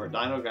game before.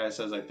 Dino Guy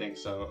says I think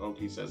so.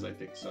 Oki says I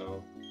think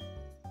so.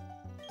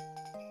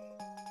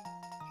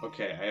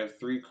 Okay, I have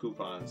 3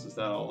 coupons. Is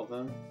that all of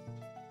them?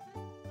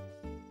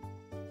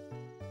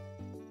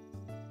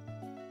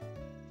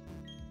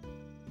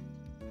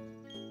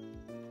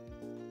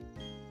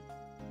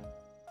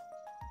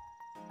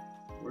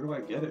 Where do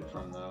I get it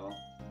from, though?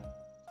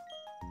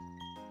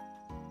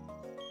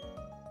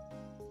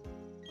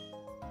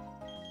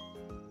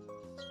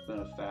 It's been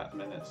a fat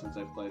minute since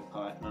I played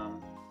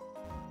Platinum.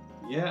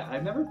 Yeah,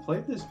 I've never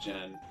played this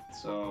gen,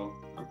 so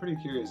I'm pretty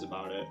curious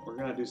about it. We're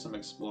gonna do some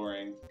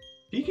exploring.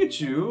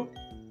 Pikachu!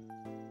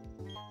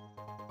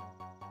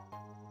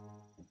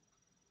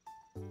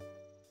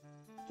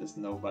 There's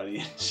nobody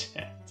in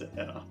chat to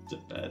head off to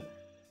bed.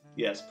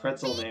 Yes,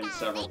 Pretzel named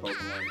several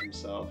Pokemon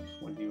himself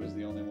when he was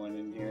the only one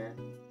in here.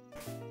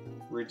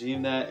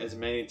 Redeem that as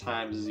many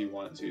times as you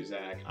want to,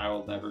 Zach. I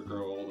will never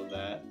grow old of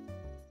that.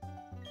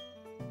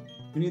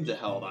 Who needs a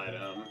held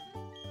item?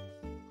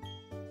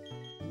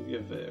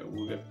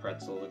 We'll give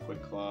Pretzel the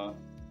quick claw.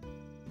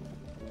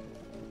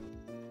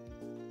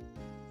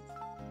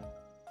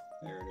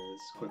 There it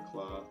is, quick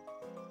claw.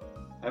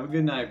 Have a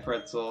good night,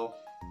 Pretzel.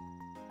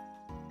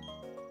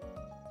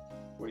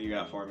 What do you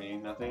got for me?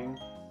 Nothing?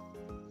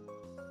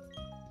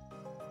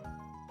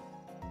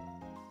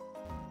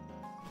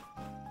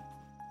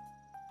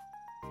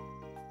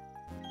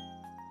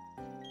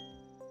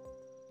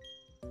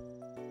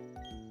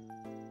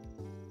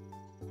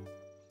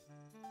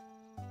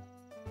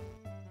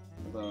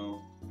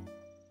 Hello.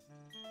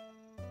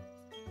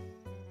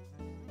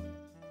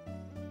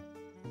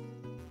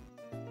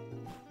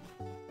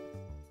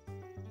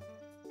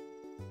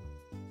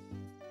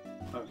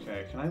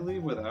 Okay, can I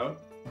leave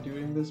without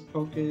doing this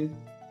poke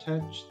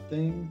touch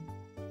thing?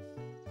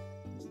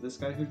 Is it this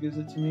guy who gives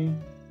it to me?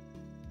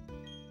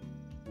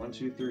 1,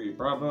 2, 3.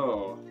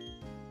 Bravo!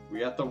 We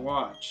got the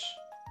watch.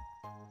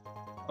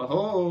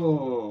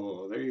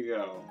 Oh, there you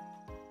go.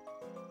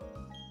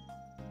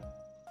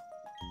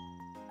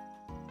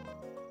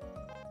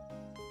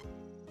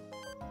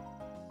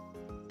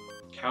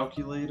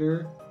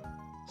 Calculator,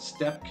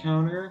 step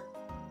counter,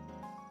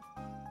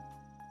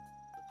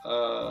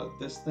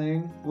 this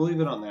thing. We'll leave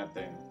it on that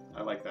thing.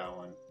 I like that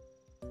one.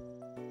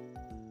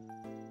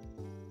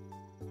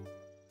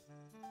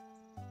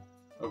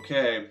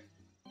 Okay.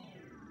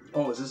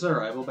 Oh, is this our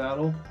rival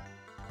battle?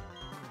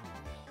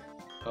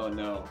 Oh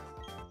no.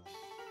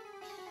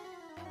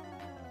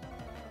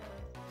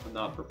 I'm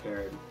not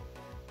prepared.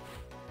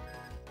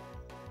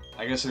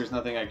 I guess there's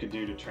nothing I could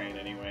do to train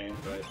anyway,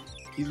 but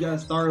he's got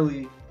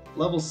Starly.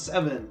 Level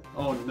 7!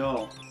 Oh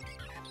no.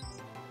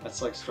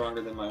 That's like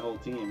stronger than my whole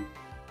team.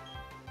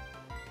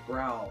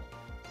 Growl.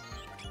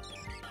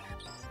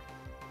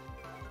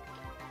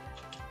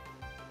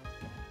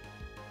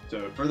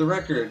 So, for the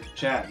record,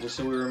 chat, just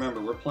so we remember,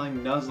 we're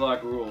playing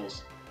Nuzlocke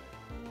rules.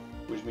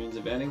 Which means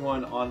if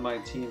anyone on my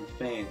team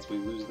faints, we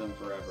lose them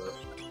forever.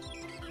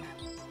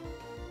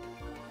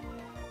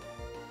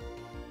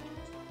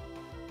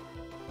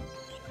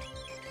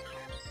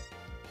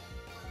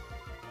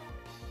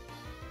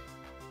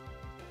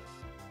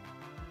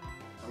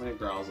 How many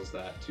growls is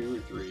that? 2 or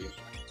 3?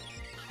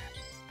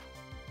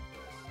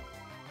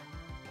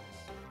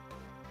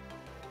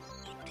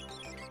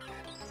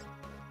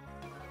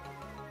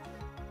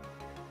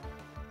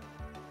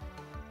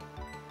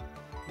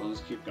 We'll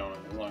just keep going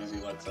as long as he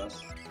lets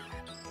us.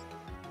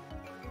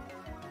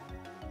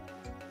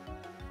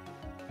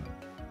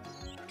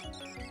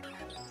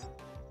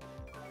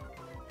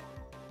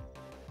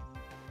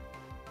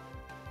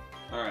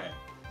 Alright,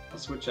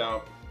 let's switch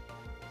out.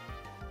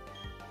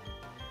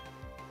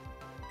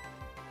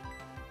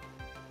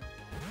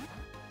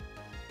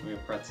 We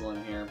have Pretzel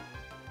in here.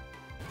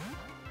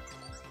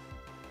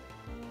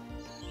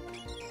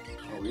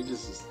 Oh, we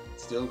just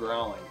still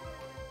growling.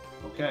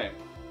 Okay.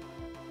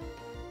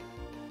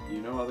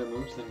 You know other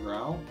moves than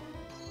growl?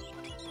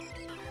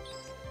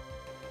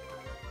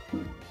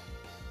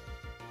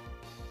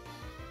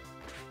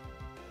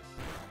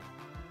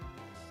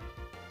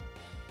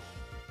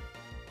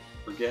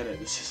 Forget it,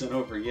 this isn't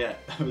over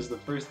yet. That was the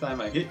first time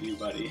I hit you,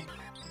 buddy.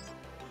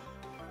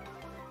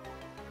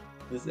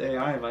 This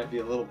AI might be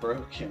a little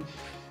broken.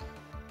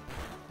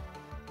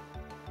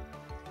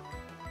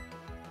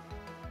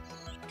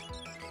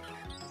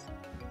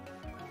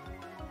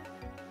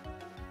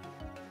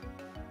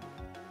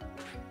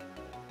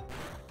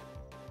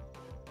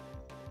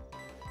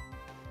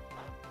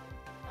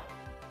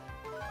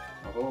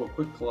 Oh,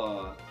 quick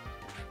claw.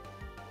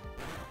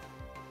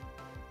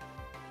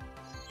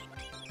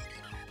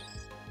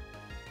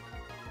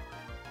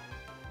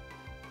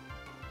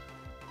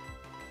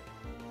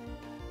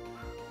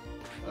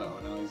 Oh,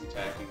 now he's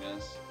attacking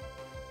us.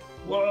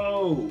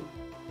 Whoa!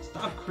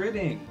 Stop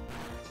critting!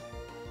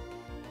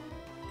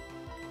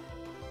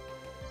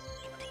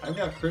 I've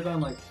got crit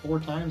on like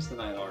 4 times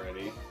tonight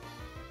already.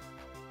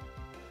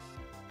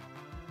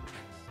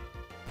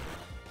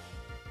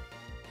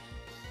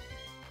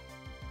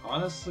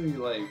 Honestly,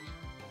 like,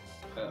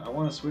 I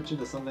want to switch it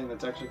to something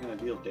that's actually going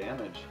to deal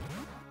damage.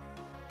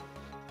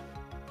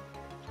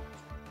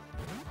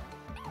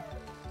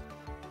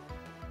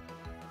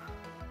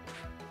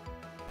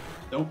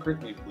 Don't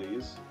crit me,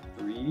 please.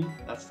 3?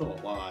 That's still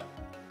a lot.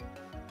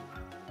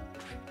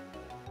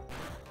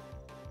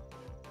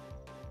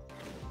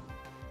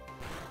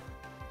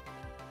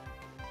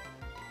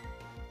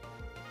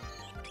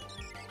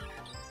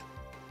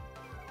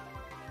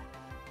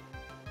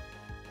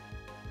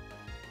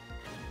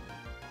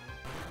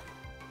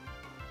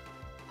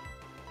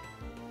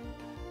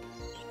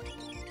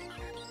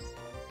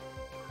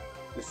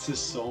 This is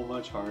so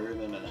much harder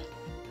than a...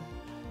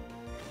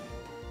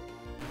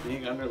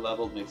 Being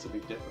underleveled makes a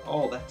big difference.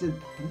 Oh, that did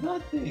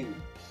nothing!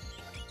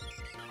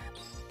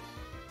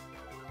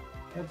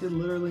 That did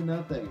literally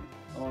nothing.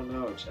 Oh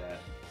no,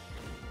 chat.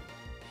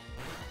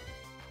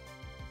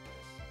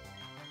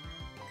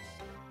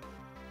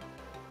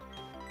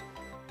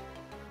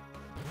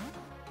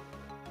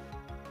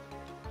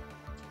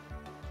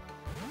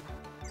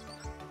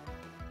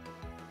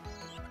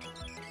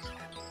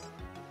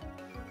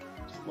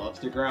 Loves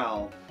to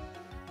growl.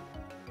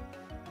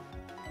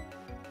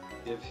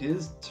 If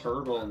his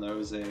turtle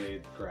knows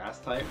a grass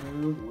type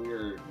move,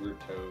 we're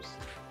toast.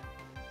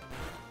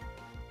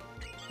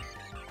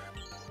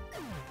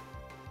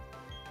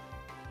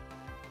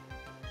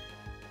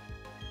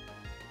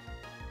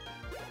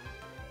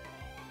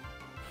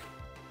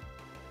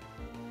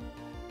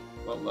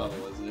 What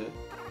level is it?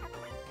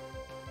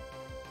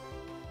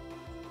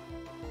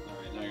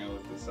 Alright, now I gotta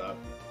look this up.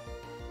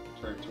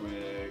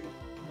 Turtwig,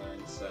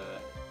 learn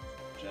set,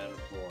 Gen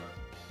 4.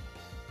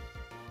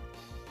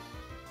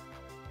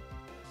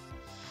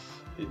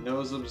 It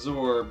knows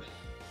absorb.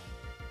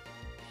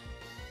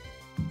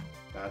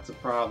 That's a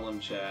problem,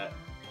 chat.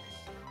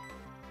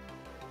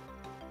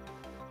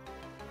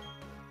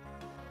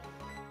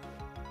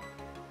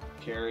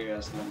 Carry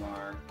us,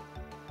 Lamar.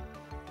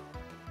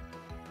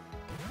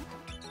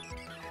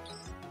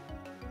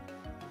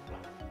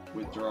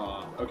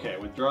 Withdraw. Okay,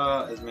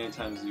 withdraw as many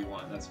times as you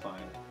want. That's fine.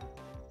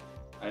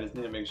 I just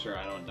need to make sure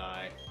I don't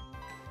die.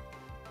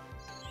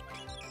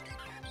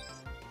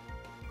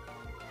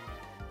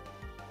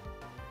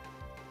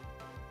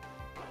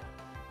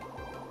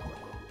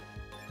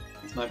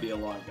 This might be a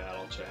long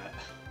battle, chat.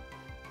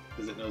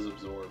 Because it knows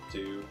absorb,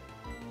 too.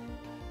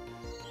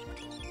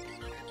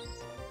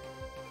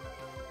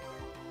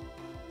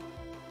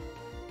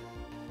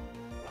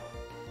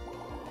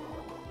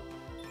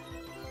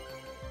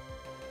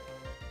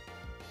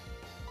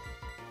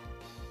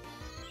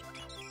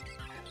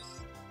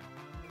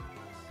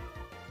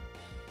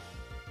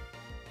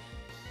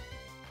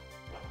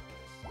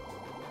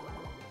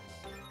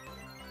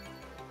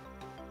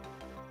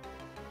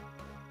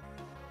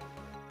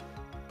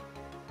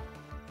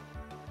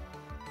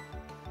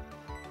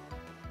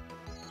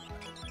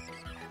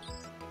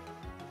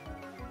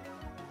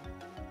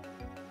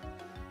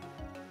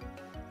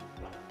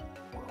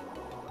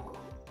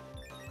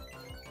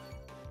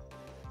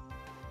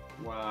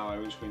 Wow, I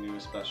wish we knew a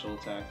special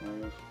attack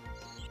move.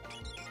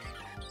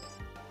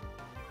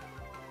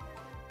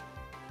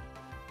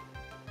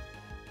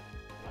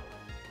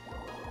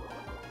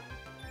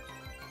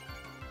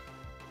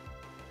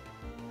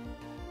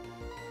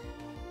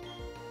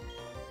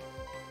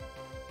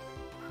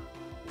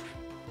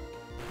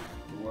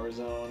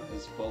 Warzone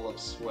is full of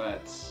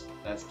sweats.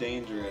 That's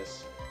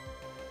dangerous.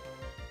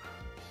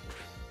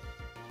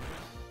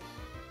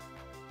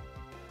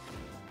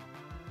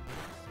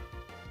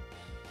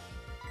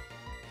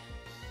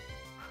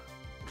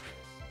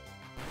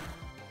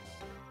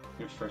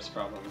 Your first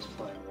problem is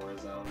playing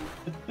Warzone.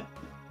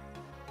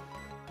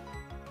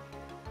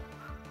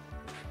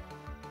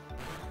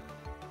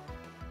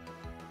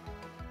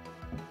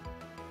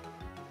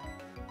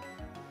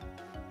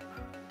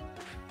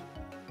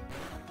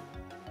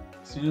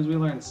 As soon as we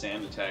learn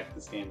Sand Attack,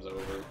 this game's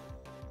over.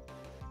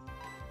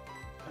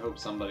 I hope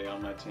somebody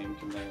on my team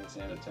can learn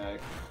Sand Attack.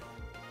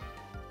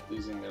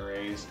 Losing the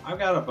race. I've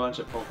got a bunch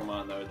of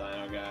Pokemon though,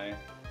 Dino Guy.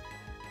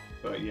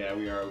 But yeah,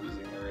 we are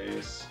losing the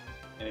race.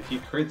 And if he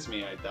crits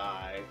me, I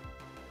die.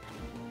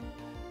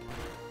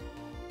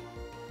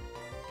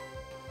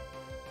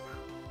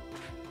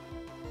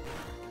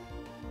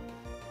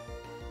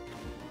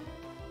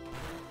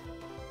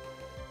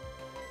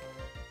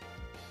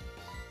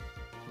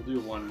 We'll do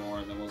one more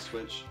and then we'll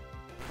switch.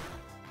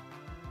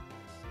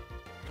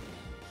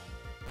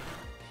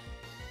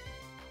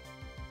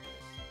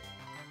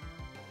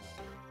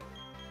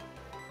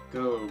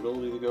 Go,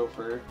 Goldie the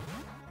Gopher.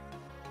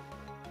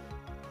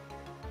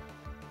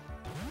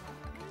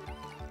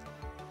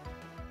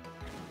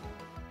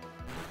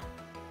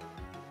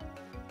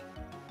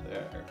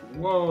 There.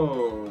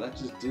 Whoa, that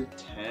just did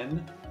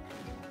 10?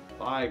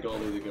 Bye,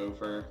 Goldie the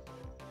Gopher.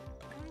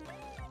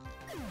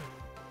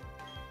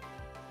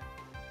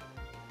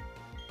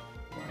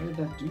 Why did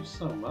that do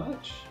so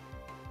much?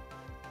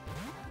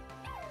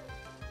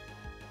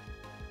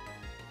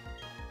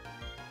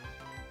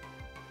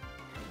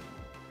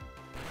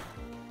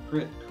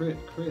 Crit, crit,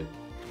 crit.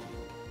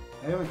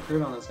 I haven't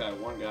crit on this guy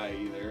one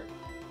either.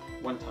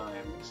 One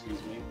time,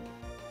 excuse me.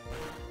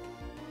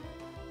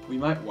 We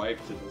might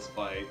wipe to this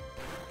fight.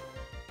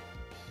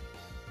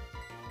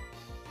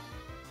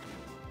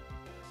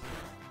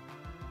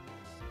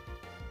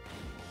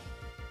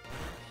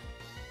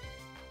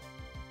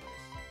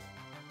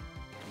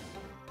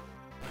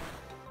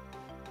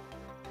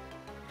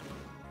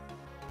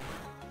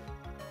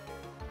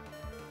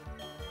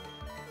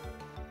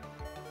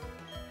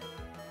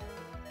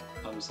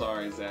 I'm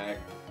sorry, Zach.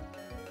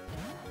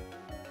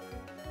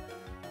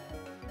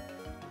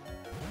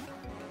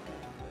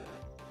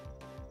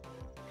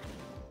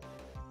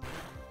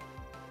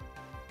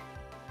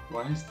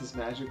 Why is this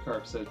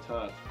Magikarp so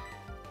tough?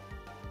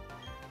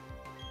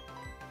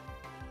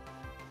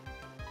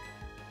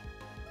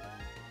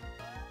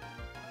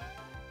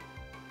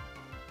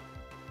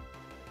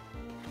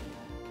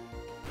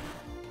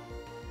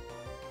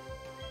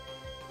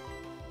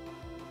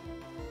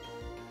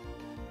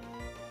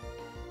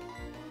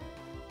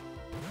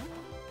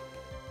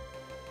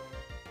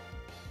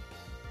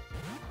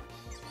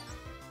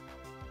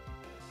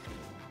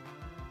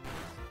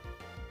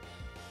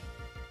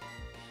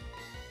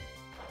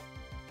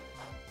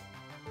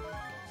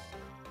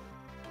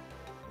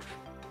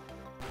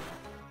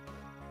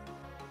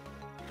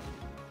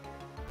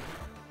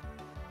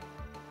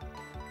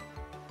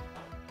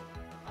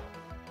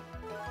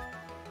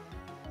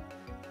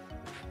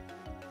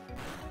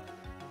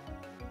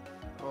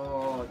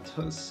 Oh, it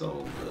does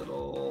so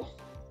little.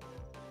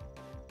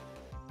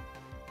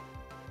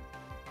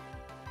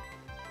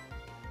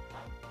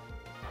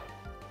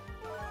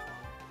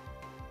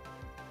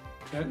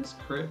 Can I just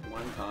crit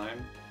one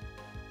time?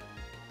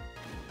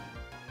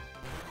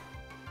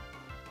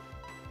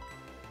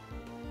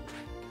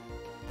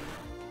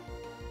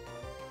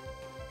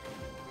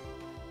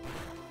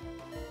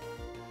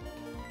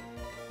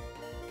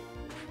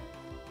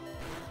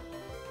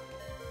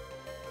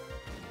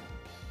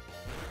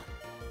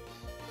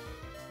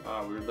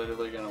 Wow, we're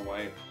literally gonna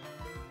wipe.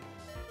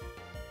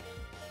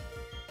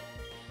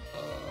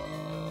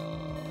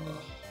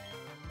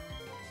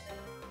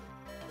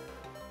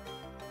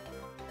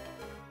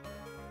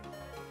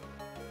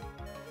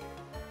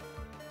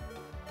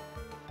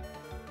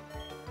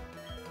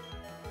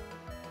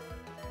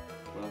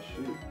 Well,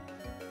 shoot.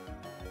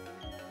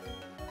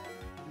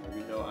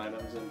 Maybe no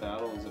items in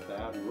battle is a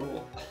bad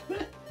rule.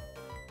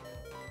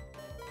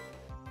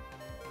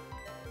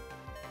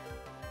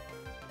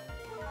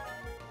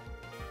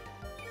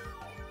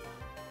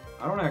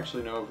 I don't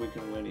actually know if we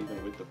can win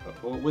even with the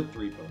well, with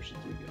 3 potions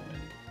we can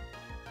win.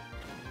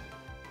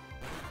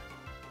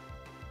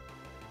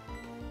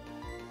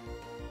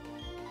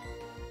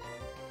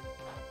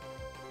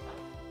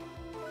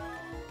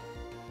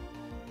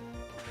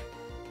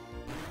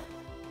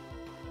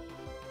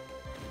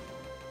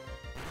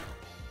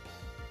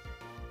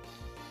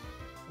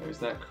 There's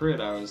that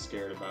crit I was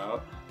scared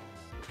about.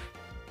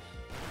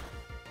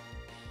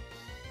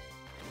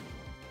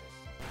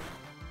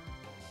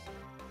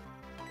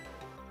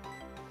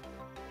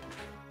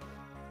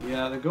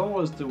 Yeah, the goal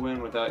was to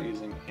win without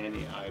using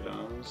any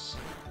items.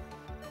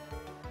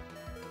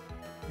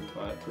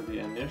 But for the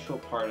initial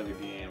part of the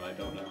game, I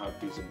don't know how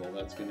feasible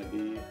that's going to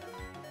be.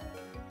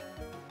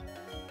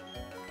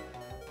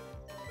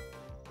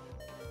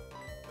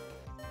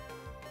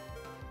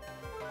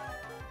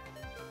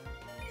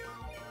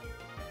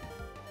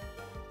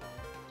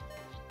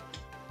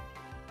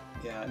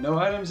 Yeah, no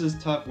items is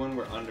tough when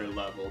we're under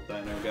leveled,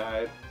 Dino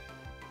Guide.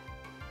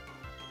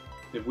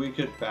 If we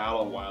could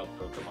battle wild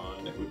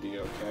Pokemon, it would be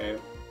okay.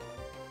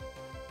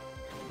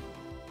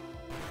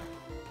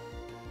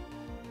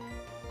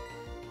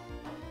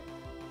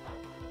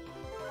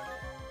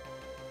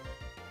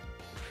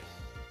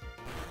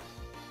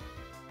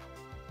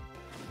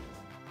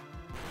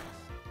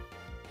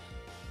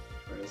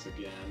 Try this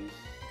again.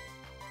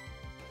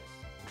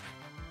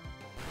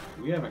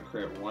 We haven't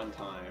crit one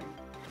time.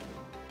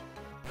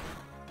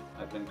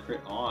 I've been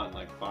crit on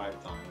like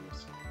 5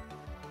 times.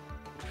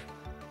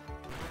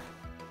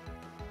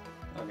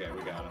 Okay,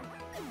 we got him.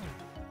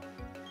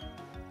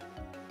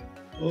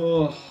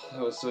 Oh,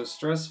 that was so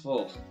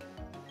stressful.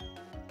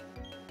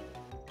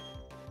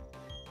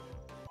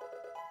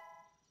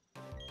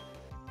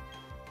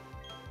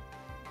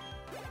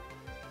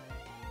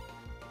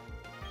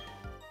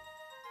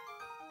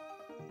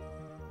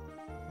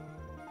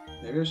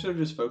 Maybe I should have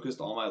just focused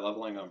all my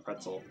leveling on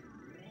Pretzel.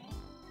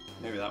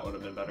 Maybe that would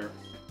have been better.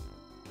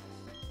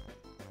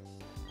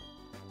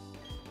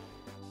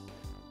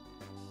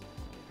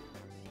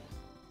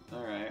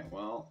 Alright,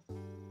 well.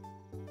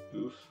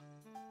 Oof.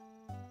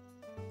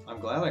 I'm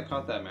glad I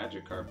caught that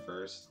Magikarp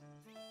first.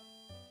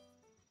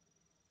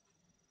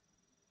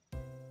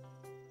 We're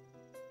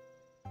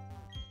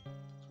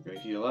gonna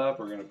heal up,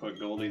 we're gonna put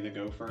Goldie the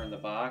Gopher in the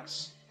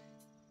box.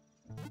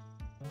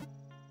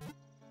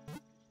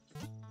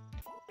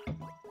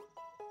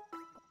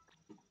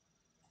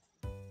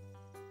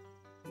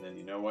 And then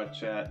you know what,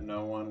 chat?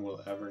 No one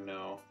will ever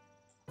know.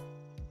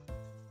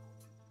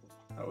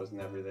 I was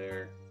never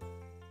there.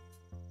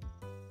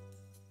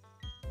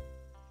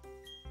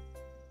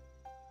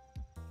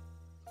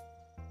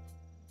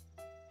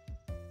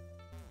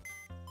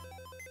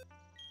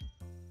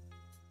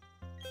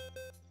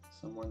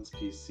 Someone's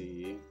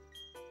PC.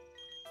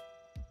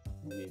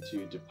 We need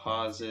to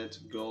deposit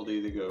Goldie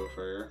the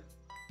Gopher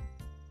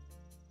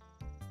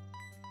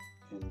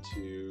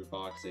into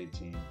box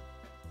 18.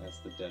 That's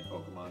the dead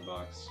Pokemon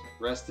box.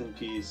 Rest in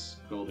peace,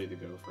 Goldie the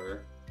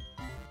Gopher.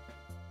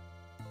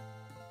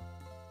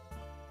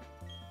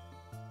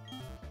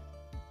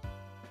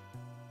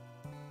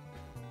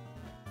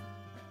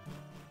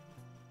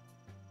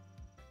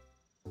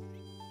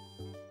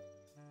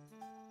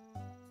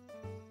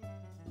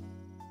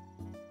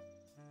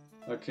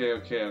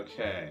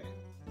 Okay.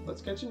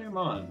 Let's catch a new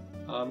Mon.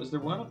 Is there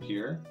one up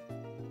here?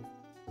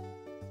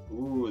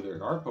 Ooh,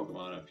 there are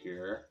Pokemon up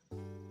here.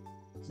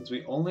 Since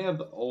we only have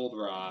the old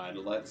rod,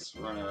 let's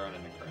run around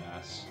in the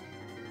grass.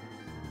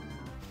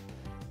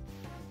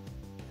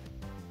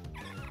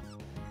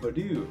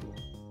 Badoo.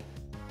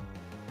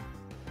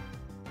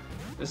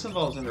 This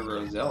evolves into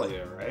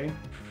Roselia, right?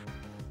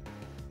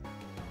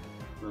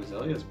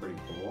 Roselia's pretty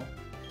cool.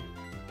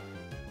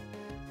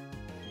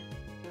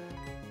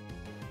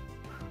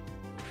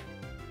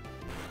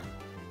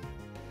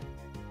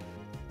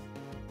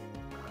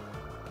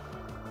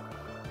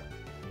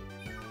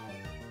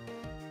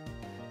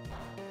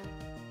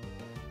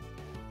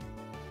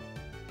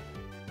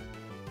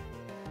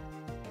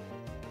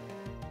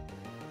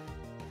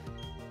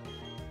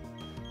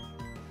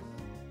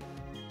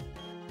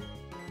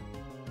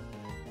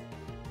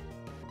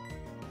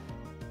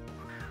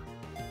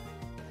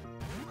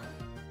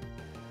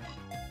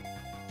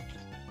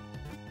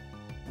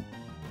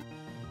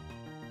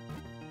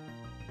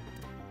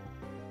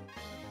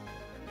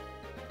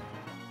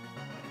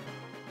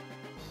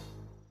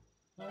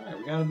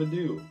 We got a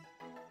Badoo.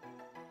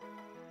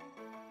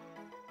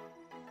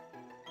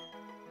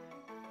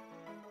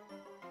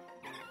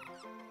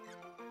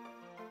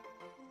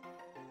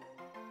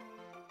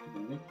 The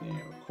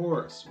nickname, of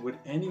course. Would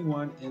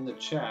anyone in the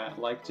chat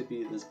like to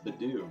be this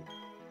Badoo?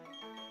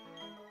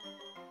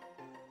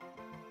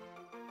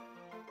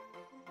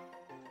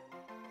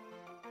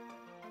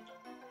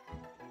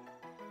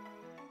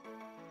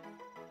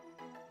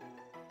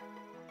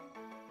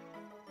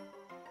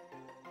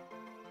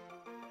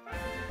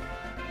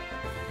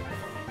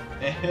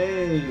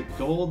 Hey,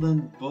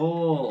 Golden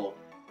Bull!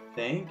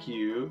 Thank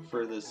you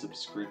for the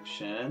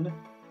subscription.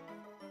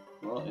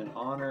 Well, in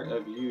honor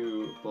of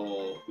you,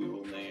 Bull, we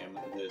will name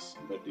this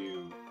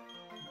Badoo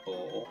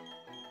Bull.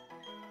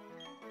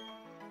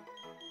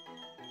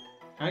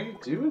 How you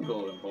doing,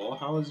 Golden Bull?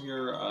 How was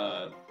your,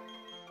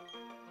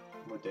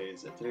 what day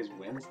is it? Today's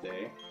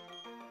Wednesday.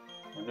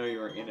 I know you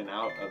were in and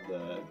out of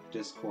the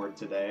Discord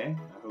today.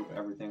 I hope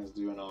everything's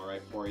doing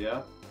alright for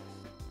you.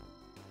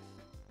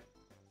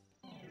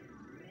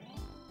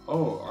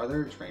 Oh, are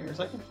there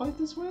trainers I can fight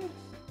this way?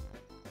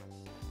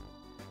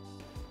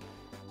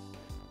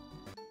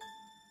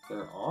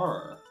 There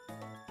are.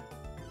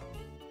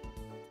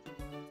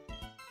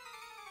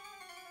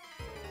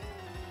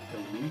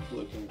 A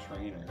weak-looking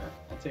trainer.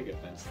 I take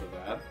offense to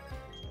that.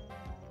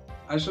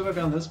 I should have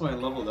gone this way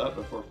and leveled up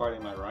before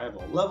fighting my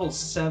rival. Level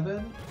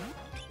 7?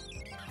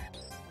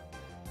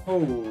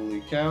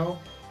 Holy cow.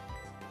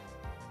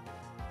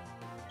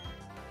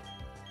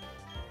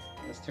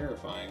 That's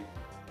terrifying.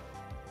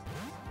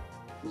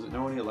 Does it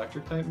know any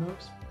electric type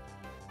moves?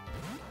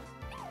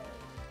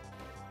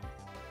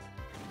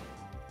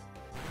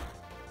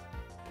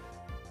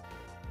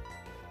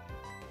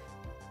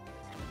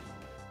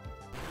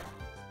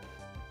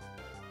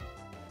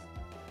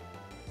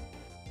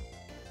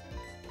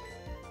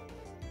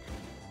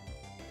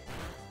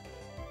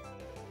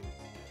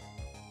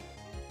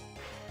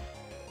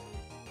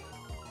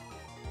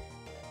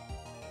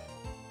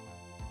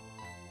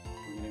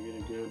 We're gonna get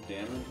a good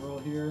damage roll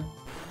here.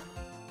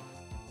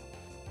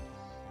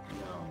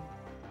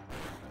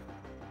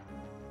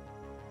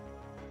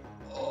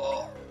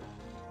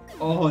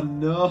 Oh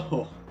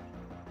no!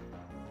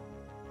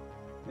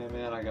 Yeah,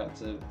 man, I got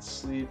to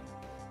sleep,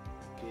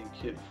 being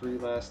kid free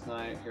last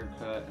night,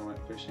 haircut, and went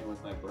fishing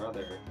with my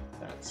brother.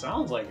 That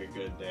sounds like a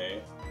good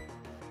day.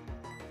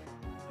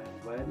 I'm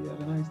glad you had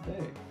a nice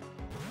day.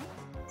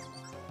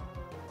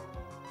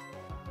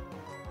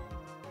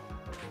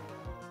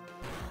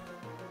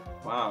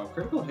 Wow,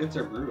 critical hits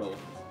are brutal.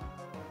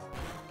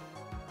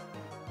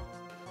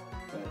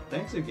 But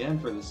thanks again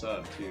for the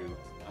sub, too.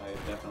 I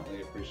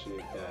definitely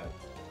appreciate that.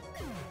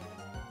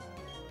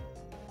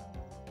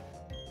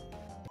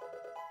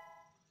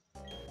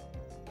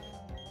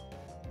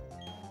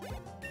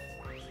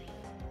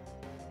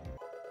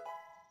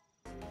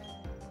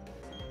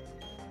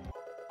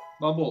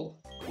 Bubble.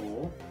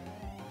 Cool.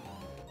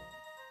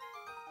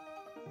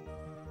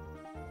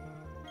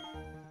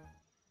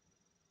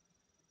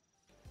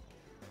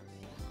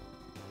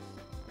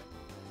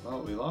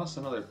 Well, we lost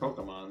another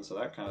Pokemon, so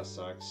that kind of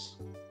sucks.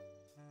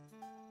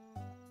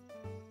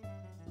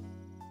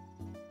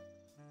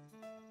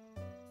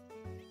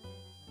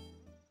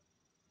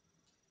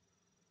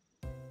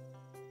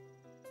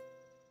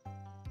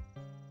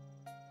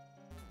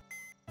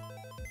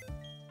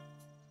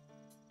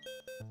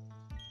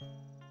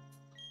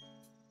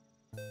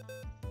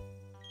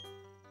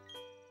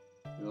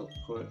 We'll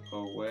put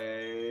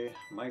away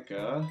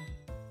Micah.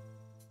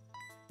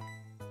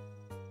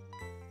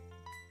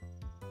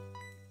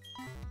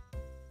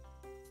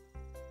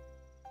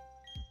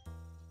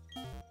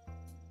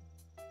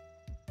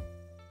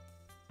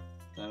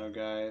 Dino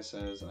Guy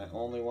says, I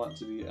only want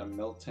to be a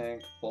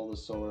Miltank,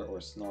 Bulbasaur, or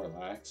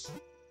Snorlax.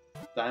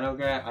 Dino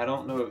Guy, I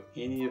don't know if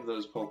any of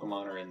those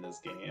Pokemon are in this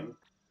game.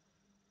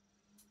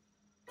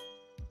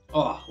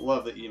 Oh,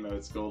 love the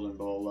emotes, Golden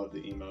Bull, love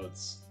the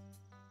emotes.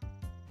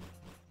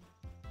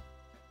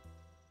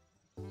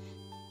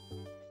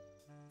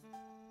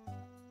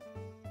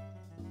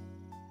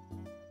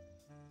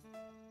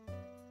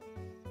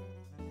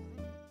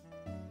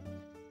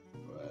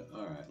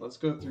 Let's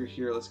go through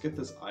here. Let's get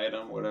this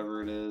item,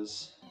 whatever it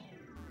is.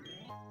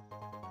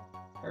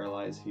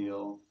 Paralyze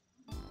heal.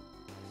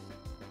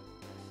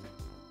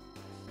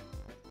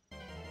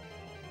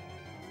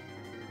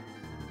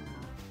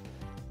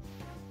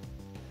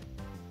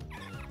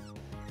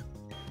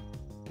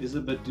 Is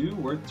a Badoo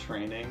worth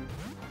training?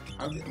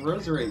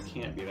 Roserade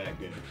can't be that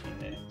good,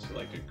 can it? It's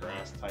like a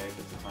grass type,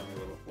 it's a tiny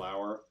little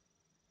flower.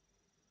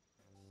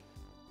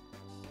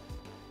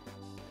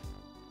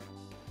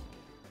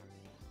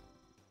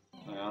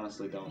 I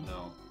honestly don't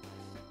know.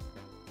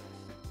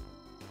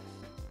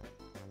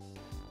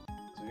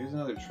 So here's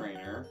another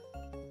trainer.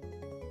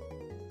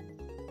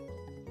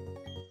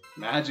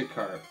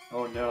 Magikarp!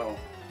 Oh no.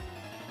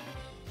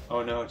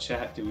 Oh no,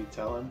 chat, do we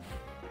tell him?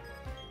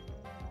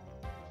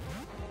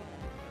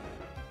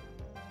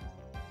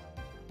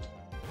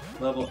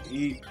 Level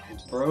 8,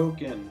 it's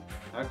broken.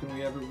 How can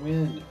we ever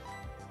win?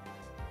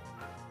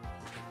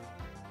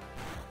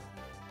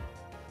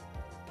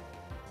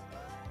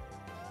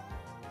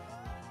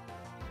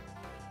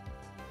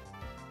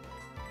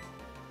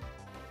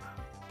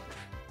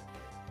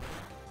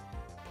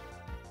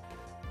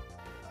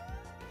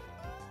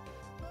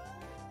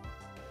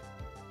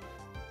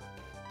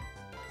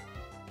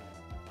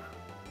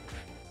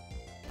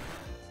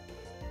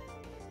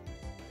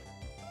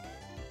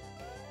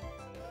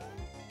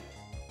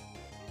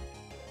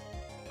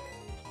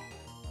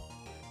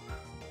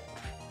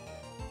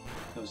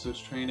 No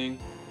switch training.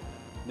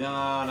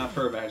 Nah, not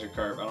for a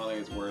Magikarp. I don't think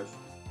it's worth.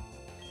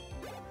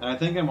 And I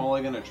think I'm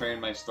only gonna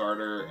train my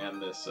starter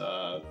and this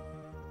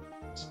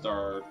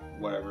star,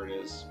 whatever it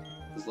is,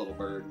 this little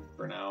bird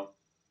for now.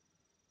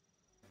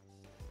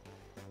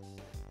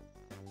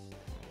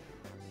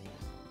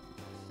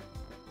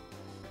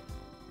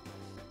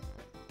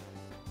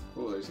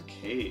 Oh, there's a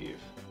cave.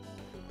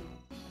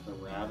 The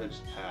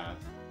Ravaged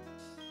Path.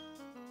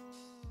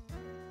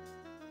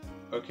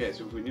 Okay,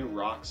 so if we knew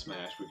Rock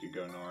Smash, we could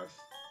go north.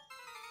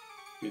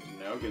 Good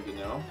to know, good to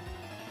know.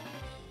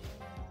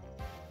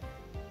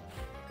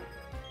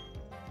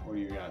 What do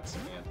you got,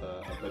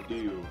 Samantha? A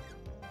Badoo.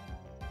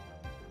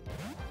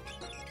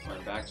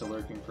 Run back to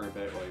lurking for a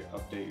bit while you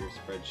update your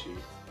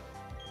spreadsheet.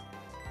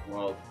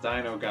 Well,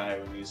 Dino Guy,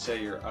 when you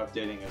say you're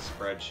updating a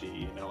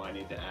spreadsheet, you know I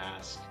need to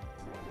ask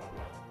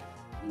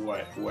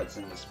what's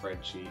in the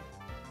spreadsheet.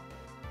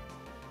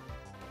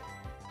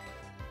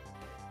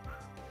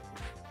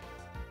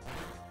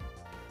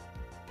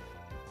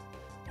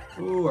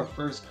 Ooh, our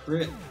first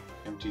crit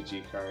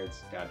MTG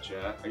cards.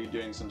 Gotcha. Are you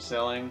doing some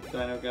selling,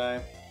 Dino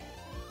Guy?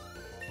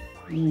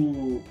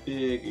 Ooh,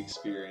 big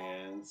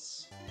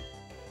experience.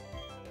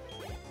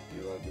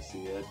 You love to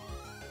see it.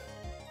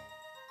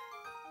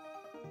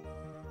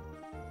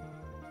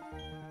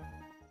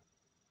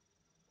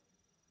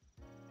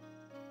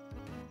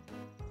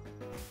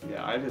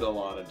 Yeah, I did a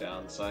lot of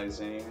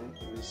downsizing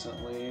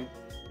recently,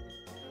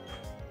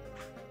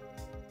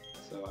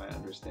 so I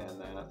understand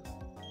that.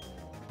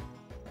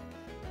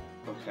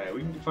 Okay, we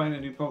can find a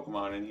new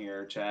Pokemon in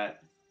here,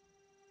 chat.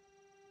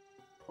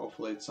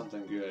 Hopefully it's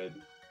something good.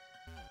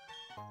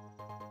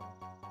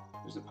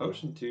 There's a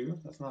potion too,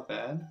 that's not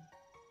bad.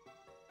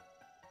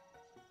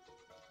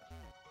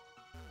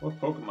 What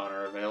Pokemon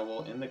are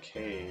available in the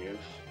cave?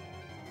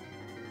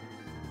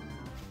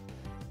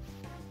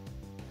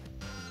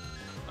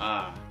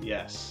 Ah,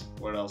 yes.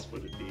 What else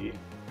would it be?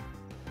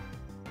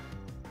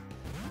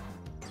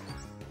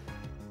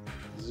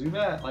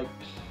 Zubat, like,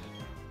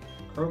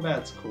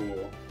 Crobat's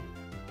cool.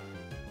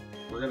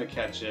 We're gonna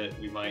catch it.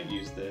 We might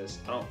use this.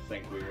 I don't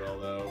think we will,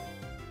 though.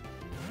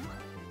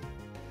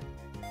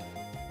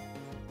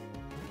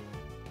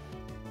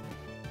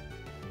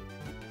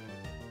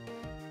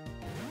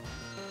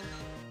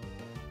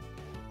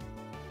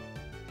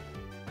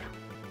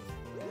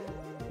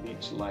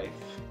 Leech Life.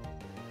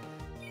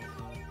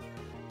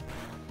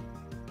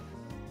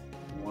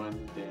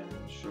 1 damage,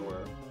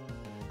 sure.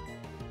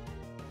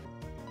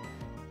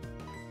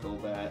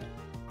 Golbat.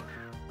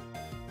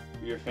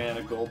 You're a fan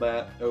of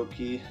Golbat,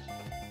 Oki?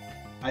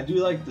 I do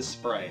like the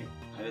sprite.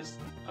 I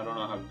don't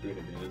know how good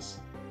it is.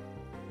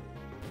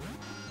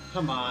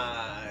 Come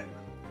on!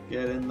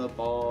 Get in the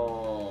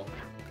ball!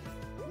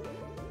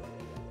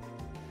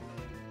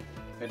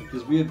 And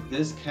because we have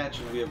this catch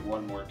and we have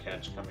one more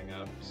catch coming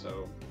up,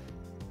 so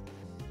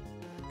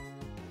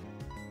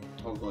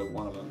hopefully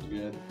one of them's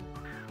good.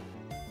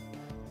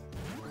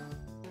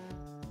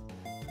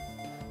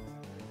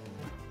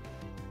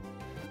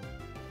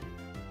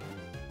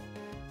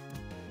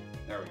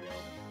 There we go.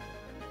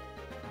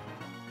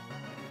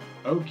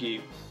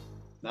 Oki,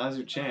 now's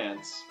your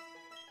chance.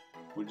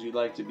 Would you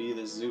like to be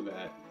this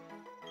Zubat?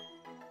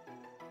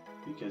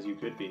 Because you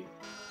could be.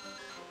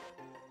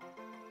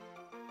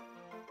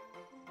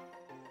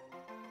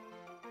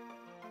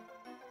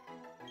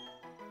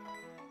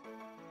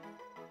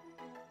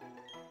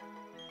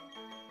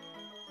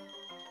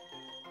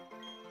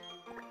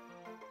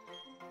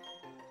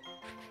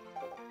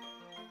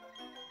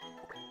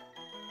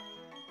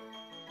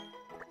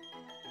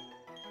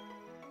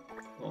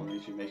 Only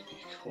if you make me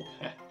a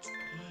Golbat.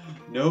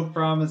 No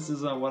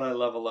promises on what I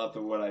level up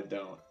and what I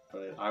don't,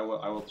 but I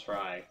will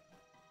try.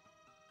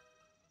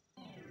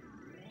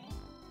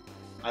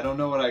 I don't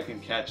know what I can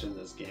catch in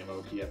this game,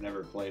 Oki. I've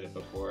never played it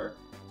before.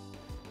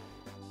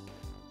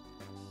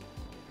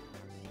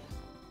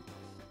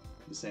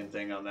 The same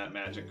thing on that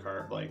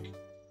Magikarp, like,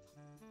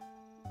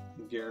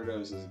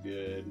 Gyarados is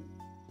good,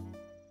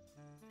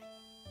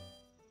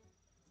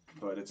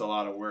 but it's a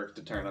lot of work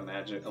to turn a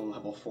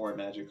level 4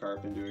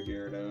 Magikarp into a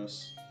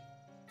Gyarados.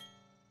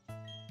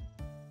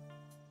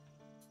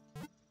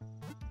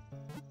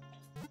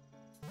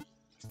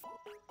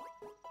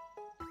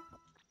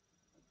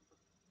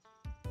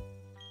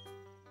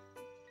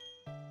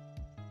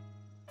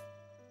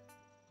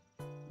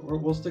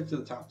 We'll stick to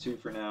the top 2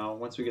 for now.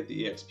 Once we get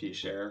the EXP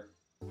share,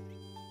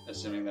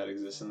 assuming that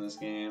exists in this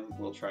game,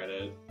 we'll try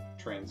to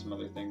train some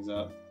other things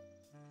up.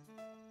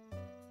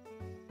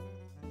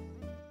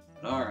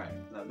 Alright,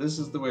 now this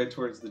is the way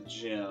towards the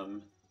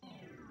gym.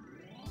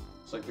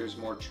 Looks like there's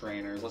more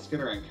trainers. Let's get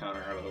our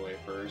encounter out of the way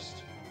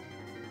first.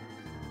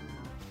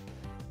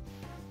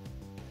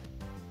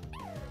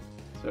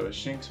 So a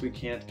Shinx we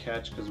can't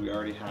catch because we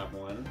already have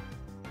one.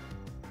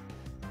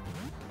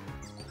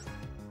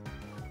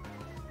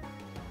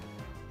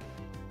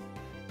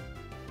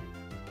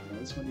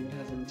 This one even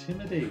has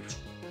Intimidate.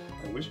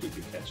 I wish we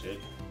could catch it.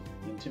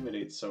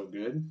 Intimidate's so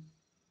good.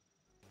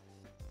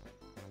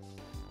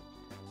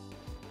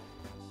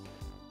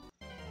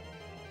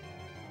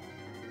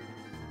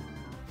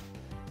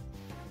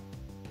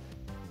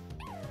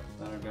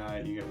 Another guy,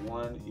 you get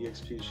 1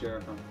 EXP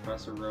share from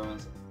Professor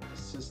Rowan's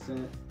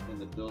assistant in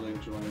the building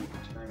joining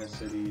Eterna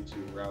City to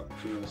Route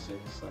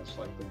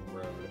 206/Lightning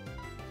Road.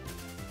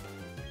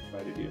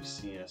 Provided you have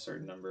seen a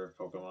certain number of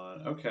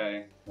Pokemon.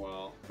 Okay,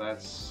 well,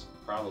 that's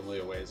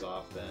probably a ways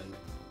off then.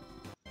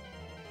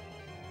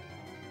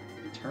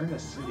 Eterna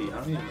City,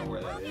 I don't even know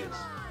where that is.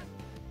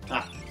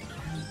 Ah!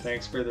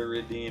 Thanks for the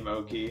redeem,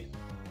 Oki.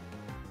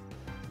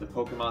 The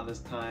Pokemon this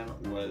time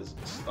was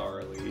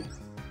Starly.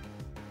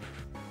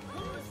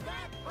 Who's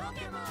that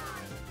Pokemon?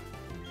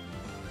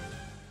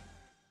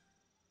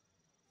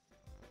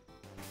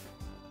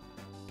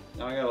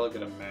 Now I gotta look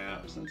at a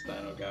map since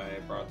Dino Guy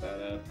brought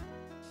that up.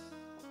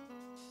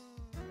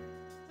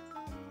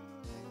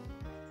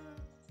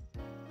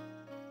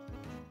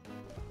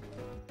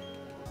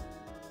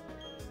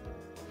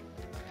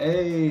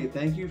 Hey,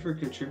 thank you for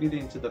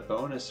contributing to the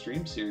bonus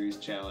stream series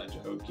challenge,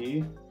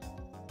 Oki.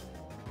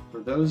 For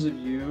those of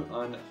you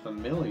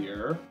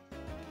unfamiliar,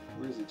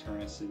 where's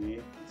Eterna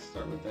City? Let's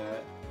start with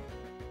that.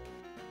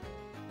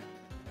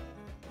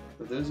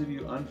 For those of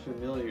you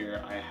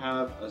unfamiliar, I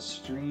have a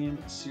stream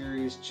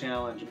series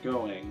challenge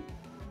going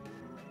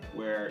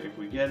where if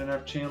we get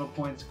enough channel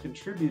points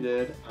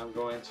contributed, I'm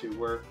going to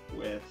work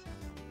with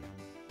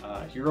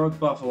Heroic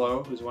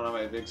Buffalo, who's one of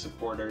my big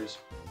supporters,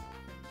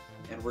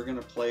 and we're going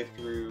to play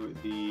through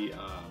the,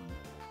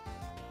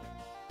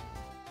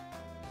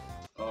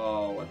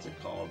 oh, what's it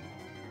called?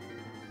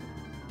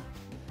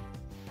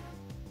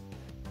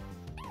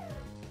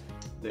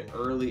 The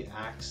early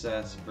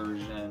access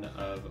version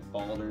of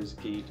Baldur's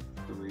Gate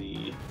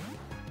 3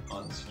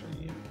 on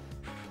stream,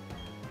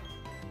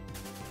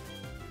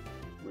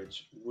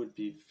 which would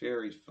be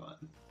very fun.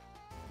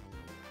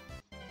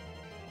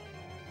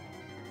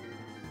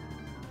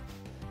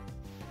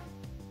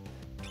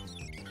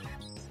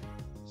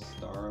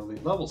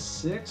 Starly, level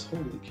 6?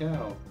 Holy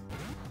cow.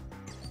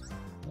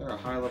 There are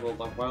high level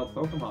wild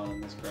Pokemon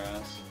in this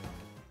grass.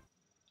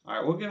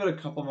 Alright, we'll give it a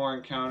couple more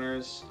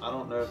encounters. I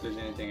don't know if there's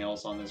anything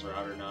else on this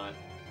route or not.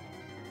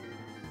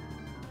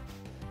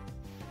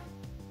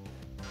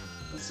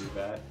 Let's see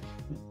that.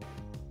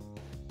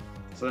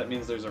 So that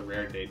means there's a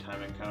rare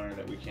daytime encounter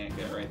that we can't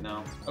get right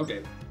now.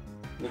 Okay,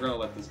 we're gonna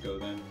let this go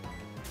then.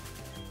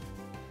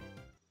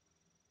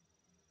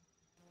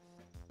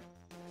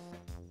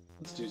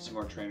 Let's do some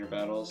more trainer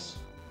battles.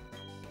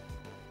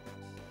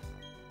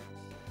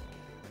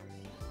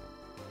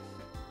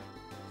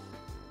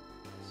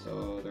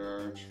 So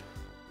there's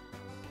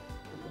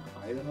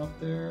an item up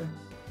there.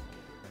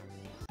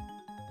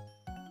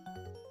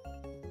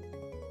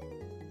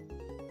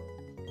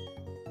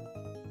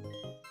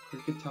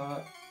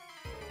 Kricketot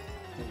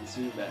and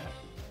Zubat.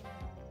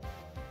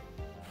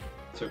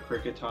 So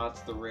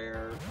Cricketot's the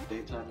rare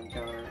daytime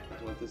encounter,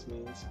 is what this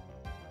means.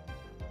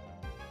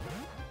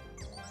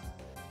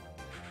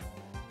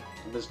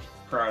 I'm just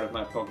proud of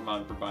my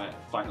Pokemon for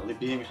finally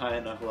being high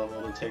enough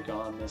level to take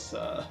on this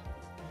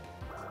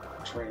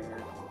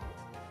trainer.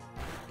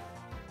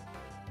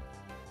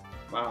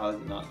 Wow, that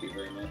did not do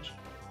very much.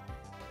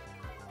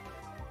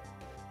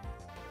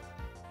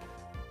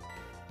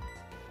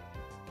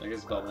 I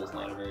guess Bubble's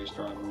not a very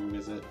strong move,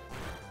 is it?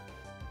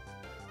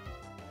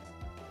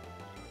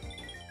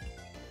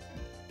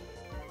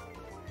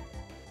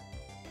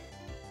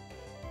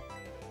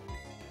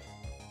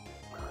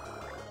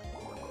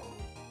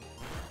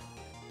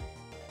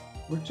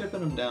 We're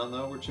chipping him down,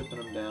 though. We're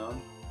chipping him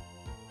down.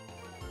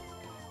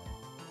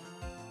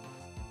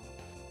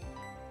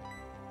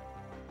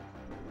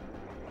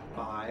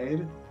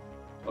 Bide.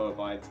 Oh,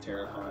 Bide's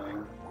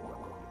terrifying.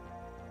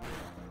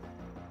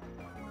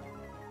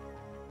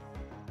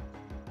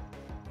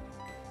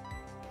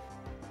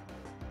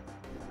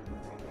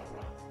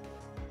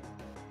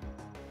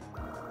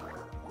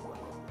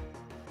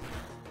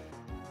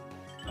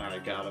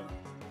 Alright, got him.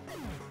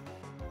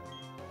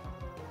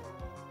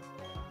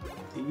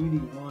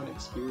 81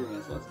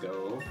 experience, let's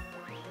go.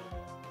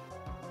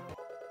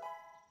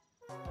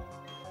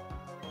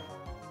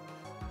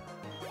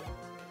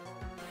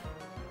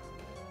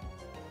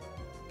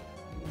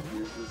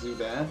 Here's the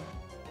Zubat,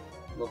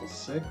 level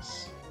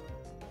 6.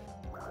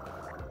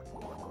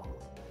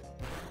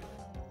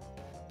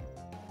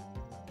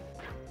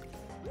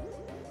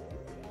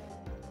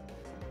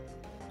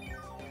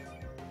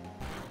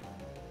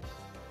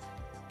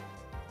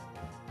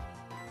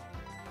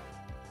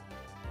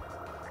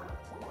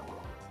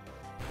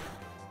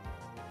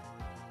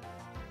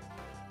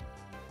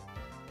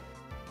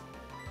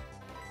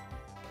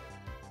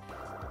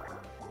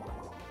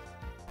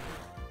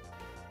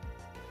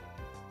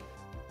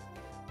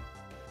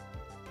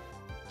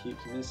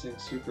 Keeps missing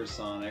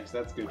Supersonics.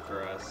 That's good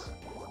for us.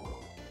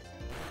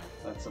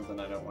 That's something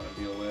I don't want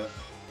to deal with.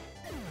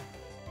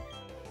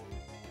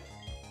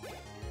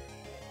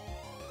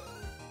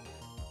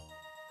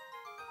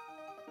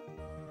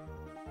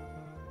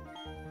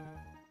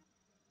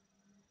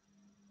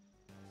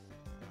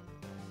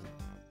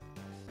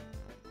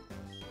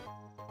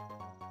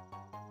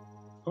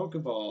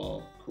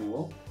 Pokeball.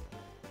 Cool.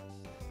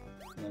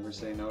 Never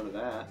say no to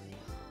that.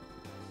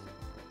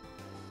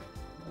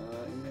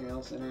 Anything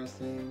else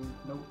interesting?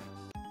 Nope.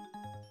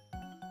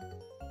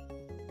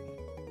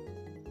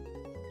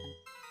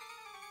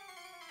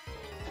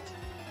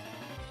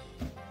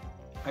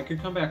 I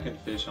could come back and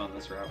fish on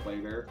this route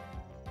later.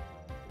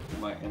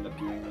 We might end up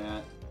doing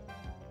that.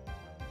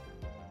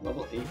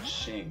 Level 8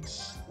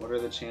 Shinx. What are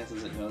the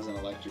chances it knows an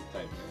electric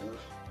type move?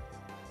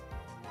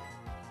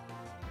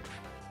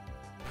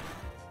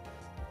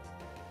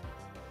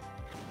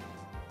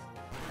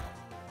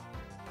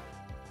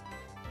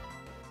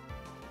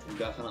 We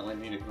definitely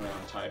need a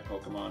ground type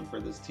Pokemon for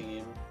this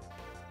team.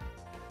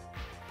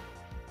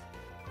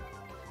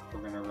 We're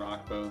gonna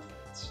rock both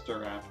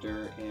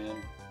Staraptor and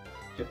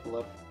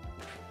Piplup.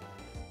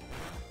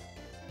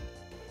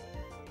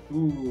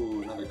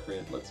 Ooh, another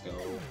crit. Let's go.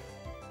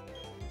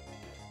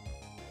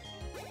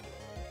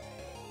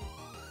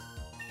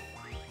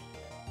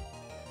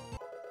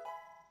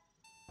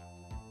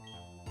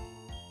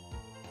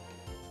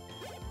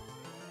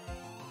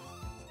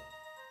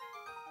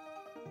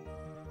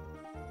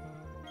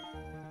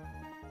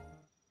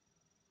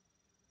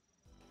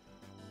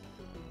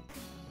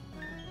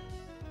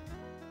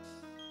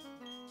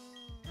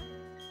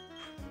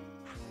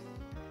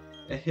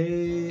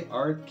 Hey,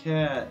 Art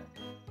Cat.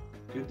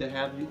 Good to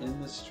have you in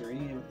the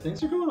stream.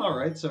 Things are going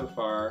alright so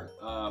far.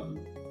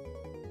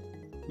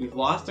 We've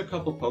lost a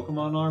couple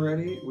Pokemon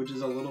already, which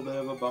is a little bit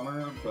of a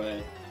bummer,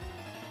 but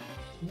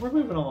we're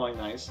moving along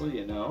nicely,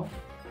 you know?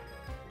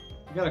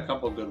 We got a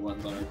couple good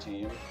ones on our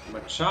team.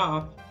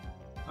 Machop?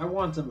 I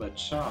want a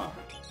Machop.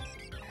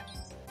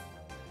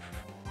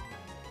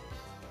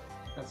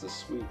 That's a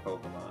sweet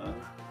Pokemon.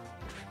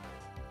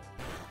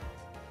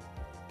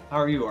 How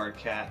are you, Art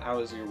Cat? How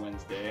was your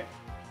Wednesday?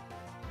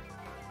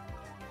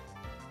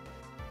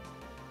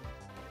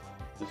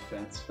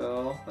 Defense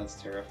fell. That's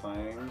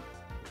terrifying.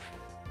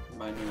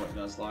 Remind me what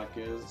Nuzlocke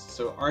is.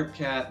 So, Art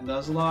Cat,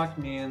 Nuzlocke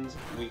means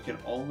we can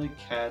only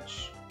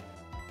catch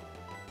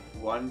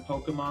one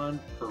Pokemon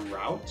per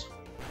route.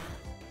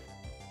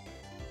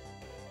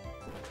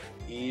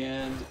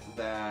 And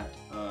that,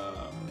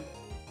 alright,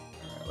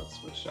 let's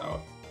switch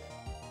out.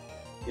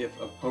 If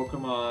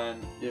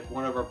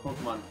one of our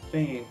Pokemon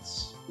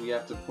faints, we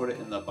have to put it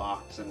in the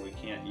box and we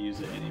can't use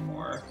it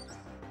anymore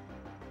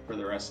for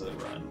the rest of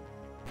the run.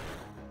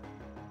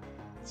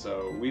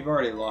 So we've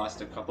already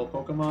lost a couple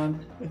Pokemon.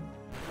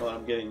 Well,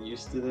 I'm getting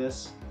used to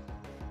this,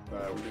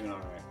 but we're doing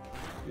alright.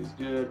 It was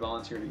good.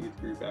 Volunteered a youth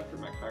group after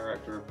my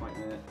chiropractor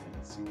appointment, and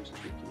it seems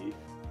tricky.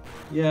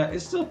 Yeah,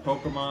 it's still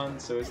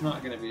Pokemon, so it's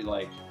not going to be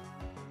like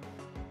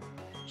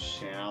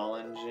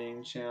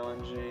challenging,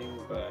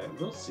 but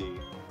we'll see.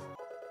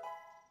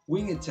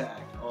 Wing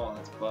attack. Oh,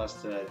 that's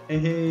busted.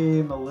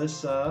 Hey,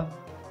 Melissa.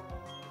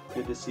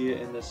 Good to see you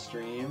in the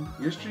stream.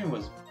 Your stream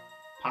was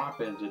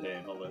popping today,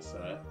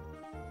 Melissa.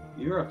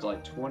 You were up to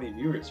like 20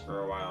 viewers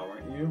for a while,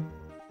 weren't you?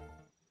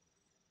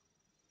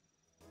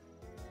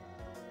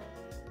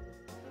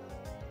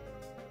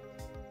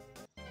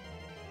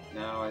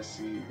 Now I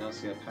see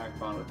a pack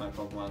bond with my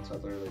Pokemon, so I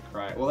literally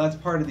cry. Well, that's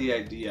part of the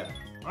idea.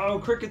 Oh,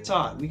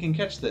 Kricketot! We can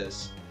catch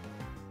this.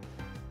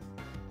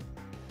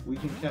 We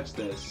can catch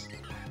this.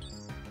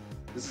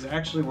 This is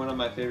actually one of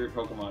my favorite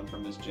Pokemon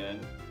from this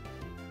gen.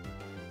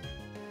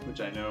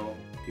 Which I know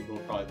people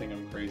will probably think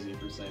I'm crazy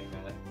for saying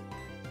that.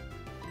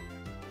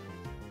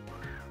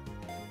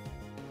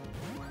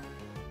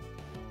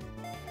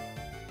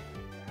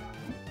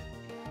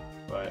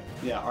 But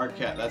yeah, Art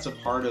Cat, that's a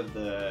part of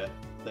the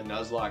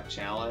Nuzlocke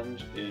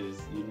challenge,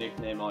 is you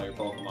nickname all your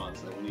Pokemon,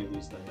 so that when you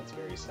lose them, it's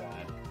very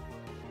sad.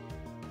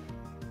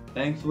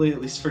 Thankfully,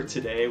 at least for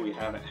today, we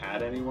haven't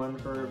had anyone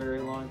for a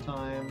very long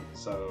time,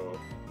 so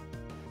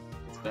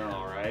it's been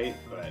alright,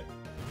 but...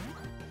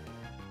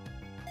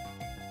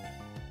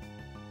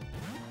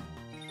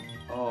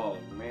 Oh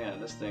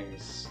man, this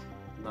thing's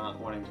not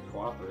wanting to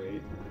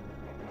cooperate.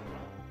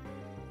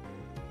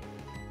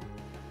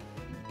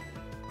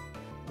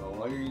 Well,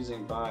 while you're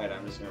using Bide,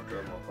 I'm just gonna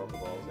throw more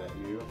Pokeballs at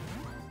you.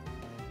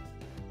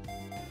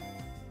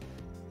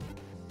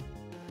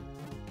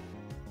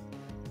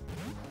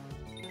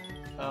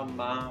 Come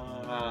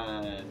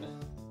on!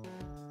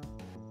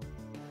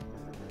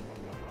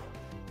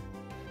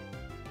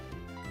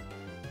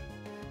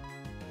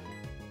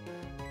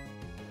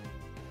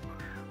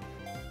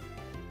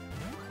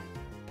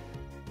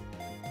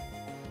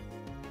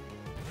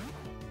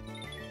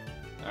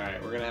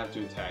 Alright, we're gonna have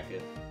to attack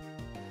it.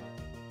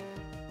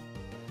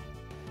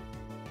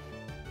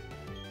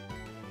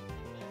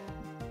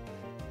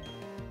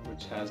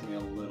 Which has me a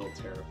little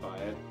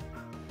terrified.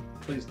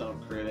 Please don't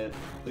crit it.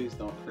 Please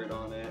don't crit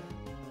on it.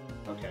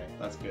 Okay,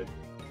 that's good.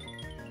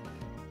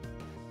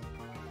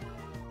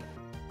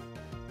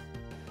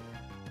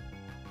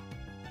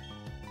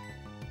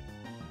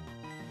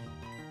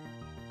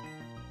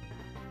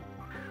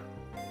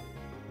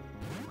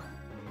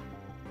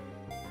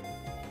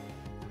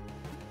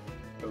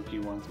 Oki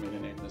wants me to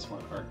name this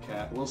one Art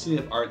Cat. We'll see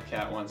if Art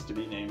Cat wants to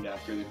be named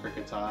after the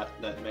Kricketot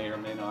that may or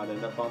may not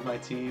end up on my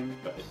team,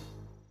 but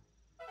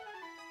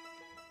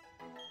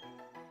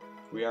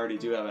we already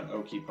do have an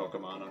Oki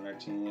Pokemon on our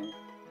team.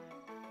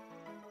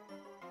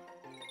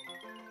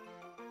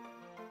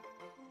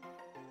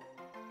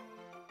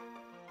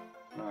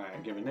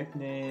 Alright, give a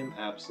nickname.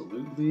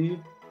 Absolutely.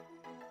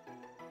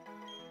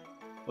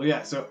 Well,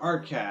 yeah, so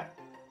Art Cat.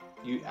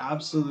 You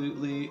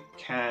absolutely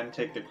can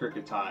take the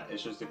Kricketot.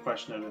 It's just a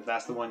question of if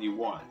that's the one you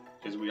want.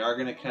 Because we are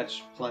going to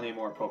catch plenty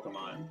more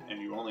Pokemon,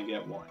 and you only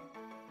get one.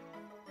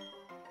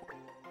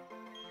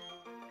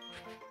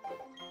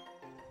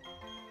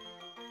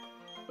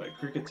 But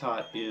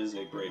Kricketot is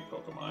a great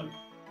Pokemon.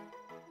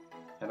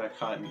 Have I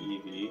caught an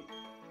Eevee?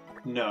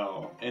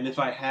 No. And if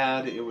I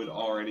had, it would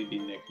already be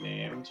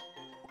nicknamed.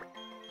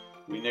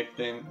 We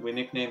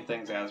nickname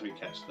things as we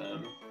catch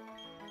them.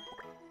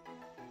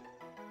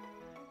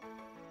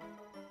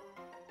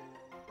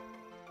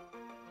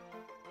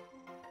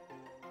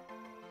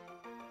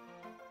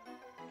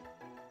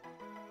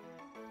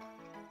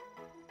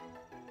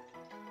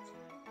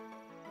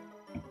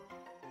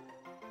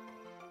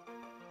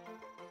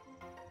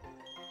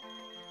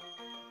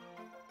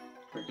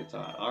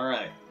 Kricketot.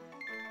 Alright.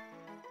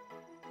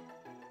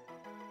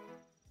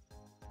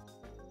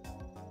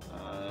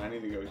 I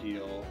need to go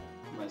heal.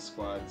 My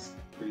squad's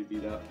pretty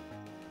beat up.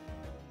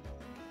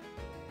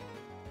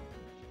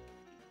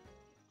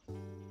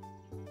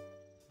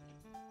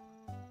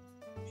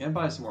 And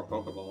buy some more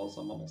Pokeballs.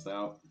 I'm almost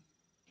out.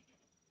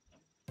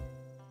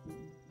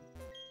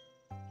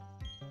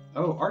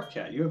 Oh, Art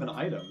Cat, you have an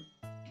item.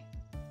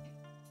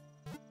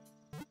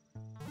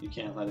 You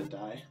can't let it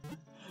die.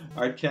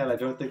 Art Cat, I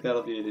don't think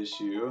that'll be an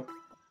issue.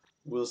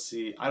 We'll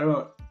see. I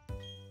don't...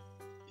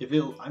 If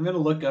it, I'm going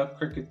to look up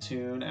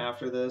Kricketune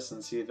after this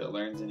and see if it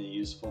learns any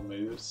useful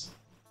moves.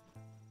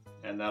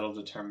 And that'll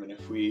determine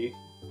if we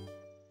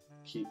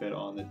keep it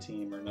on the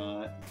team or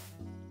not.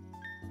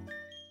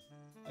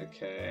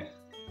 Okay.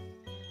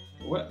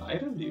 What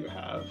item do you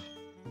have?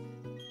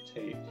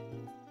 Take.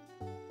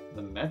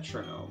 The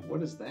Metronome.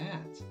 What is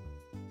that?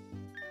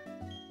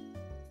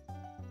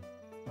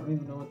 I don't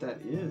even know what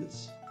that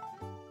is.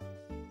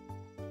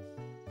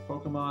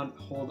 Pokemon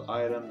hold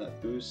item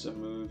that boosts a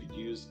move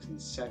used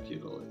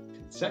consecutively.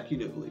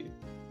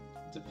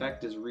 Its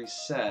effect is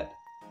reset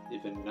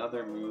if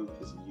another move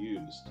is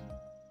used.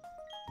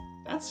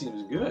 That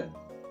seems good.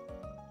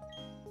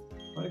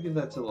 I'm gonna give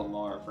that to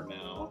Lamar for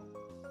now.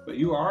 But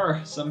you are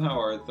somehow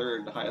our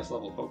third highest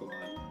level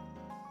Pokemon.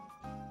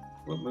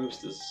 What moves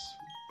does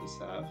this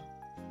have?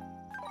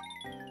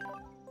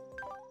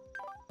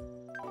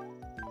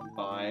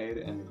 Bide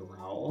and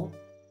Growl.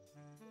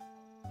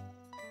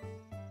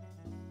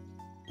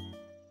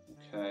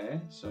 Okay,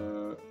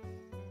 so...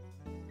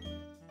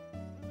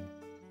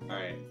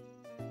 Alright,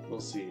 we'll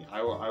see.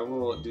 I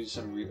will do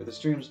some... The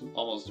stream's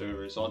almost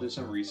over, so I'll do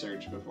some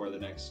research before the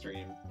next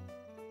stream.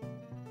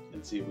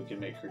 And see if we can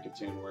make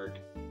Kricketune work.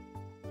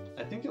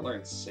 I think it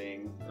learns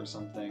Sing or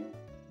something.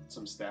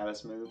 Some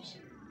status moves.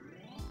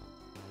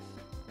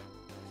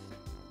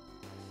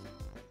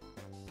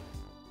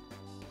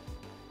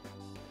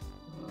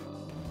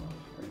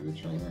 Are you a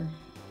trainer?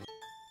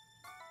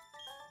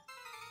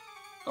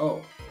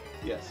 Oh,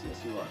 yes,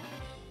 you are.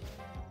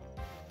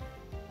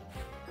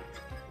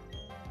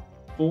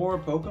 4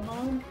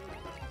 Pokemon?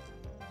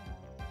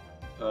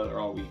 They're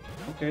all weak.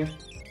 Okay.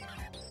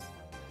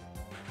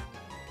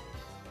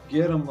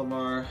 Get him,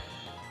 Lamar.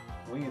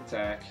 Wing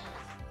attack.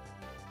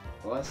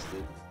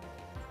 Blasted.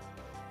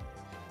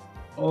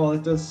 Oh,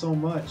 it does so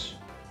much.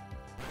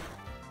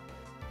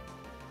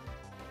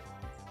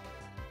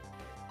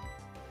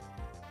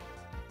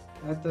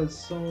 That does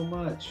so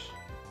much.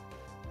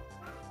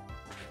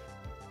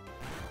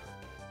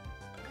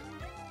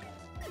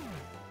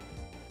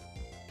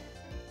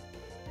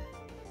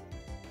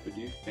 But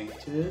you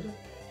fainted?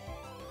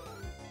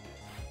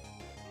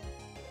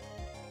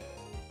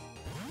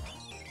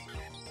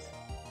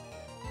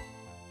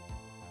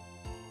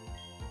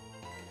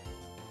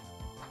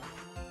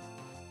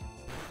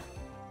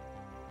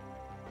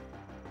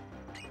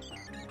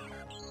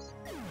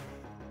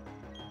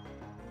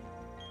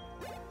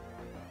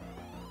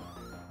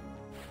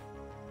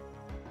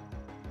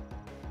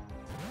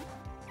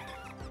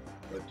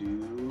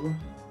 Do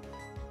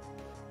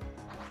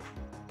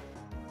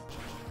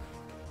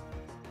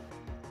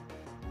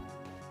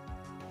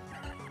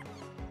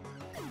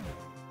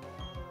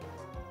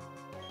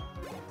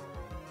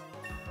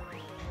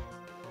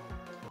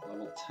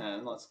level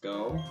 10, let's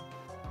go.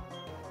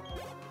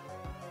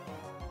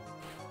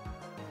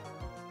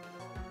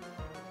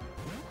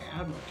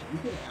 Abra, can you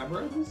get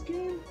Abra in this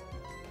game?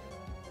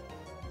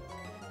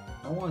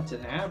 I want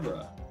an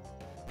Abra.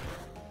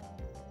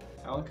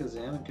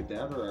 Alakazam and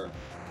Kadabra are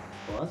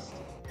bust.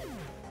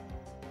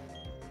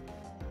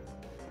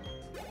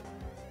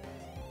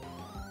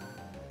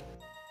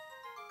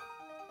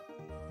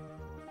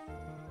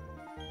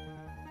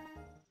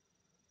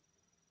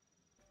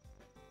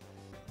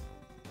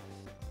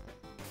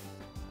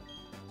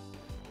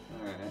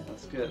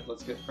 Alright,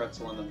 let's get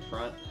Pretzel in the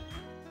front.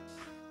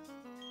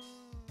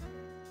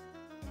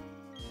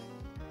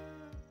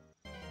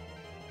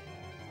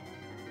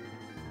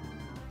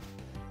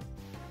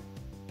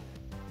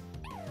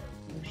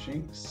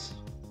 Shinx.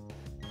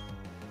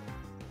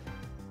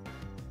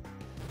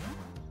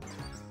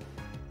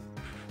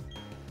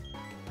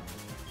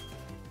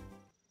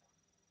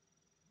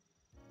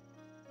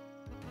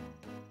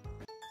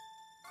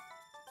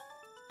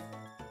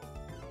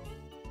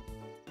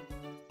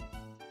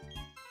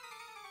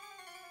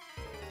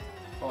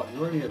 Oh,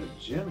 you already have a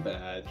gym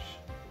badge.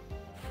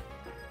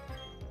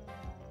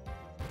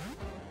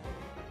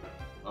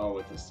 Oh,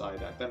 with the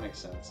Psyduck. That makes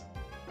sense.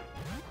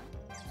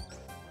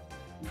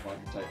 Water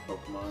type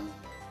Pokemon.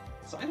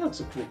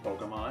 Psyduck's a cool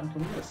Pokemon.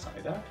 Can we get a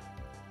Psyduck?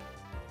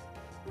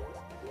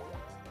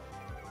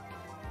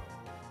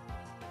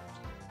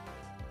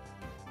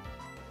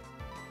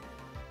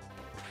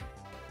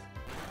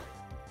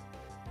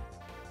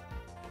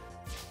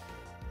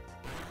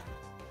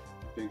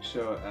 Big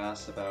Show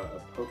asks about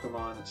a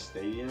Pokemon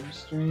Stadium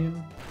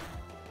stream.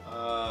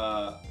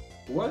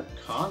 What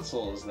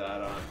console is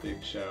that on,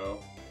 Big Show?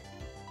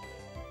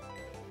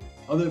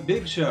 Oh, the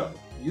Big Show,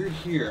 you're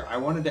here. I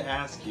wanted to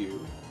ask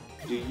you,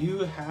 do you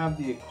have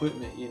the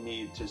equipment you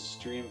need to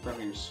stream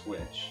from your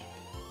Switch?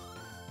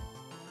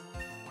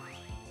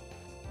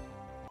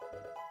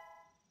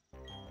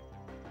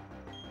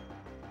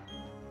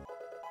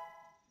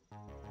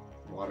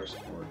 Water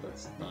sport,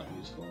 that's not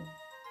useful.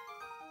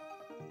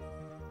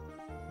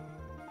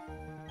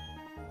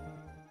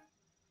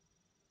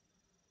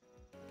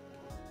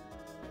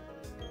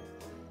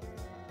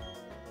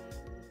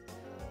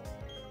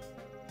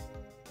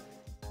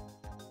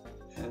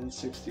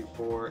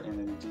 N64, and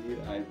indeed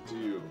I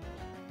do.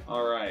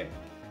 Alright.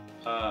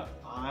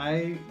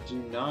 I do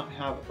not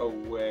have a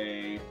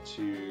way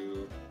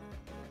to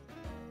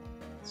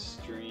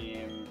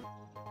stream.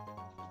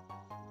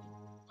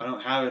 I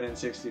don't have an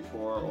N64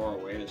 or a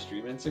way to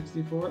stream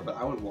N64, but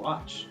I would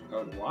watch. I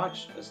would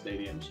watch a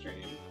stadium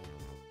stream.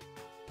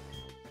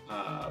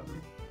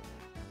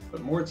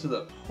 But more to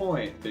the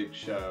point, Big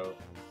Show,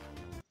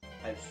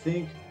 I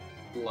think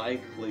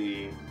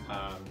likely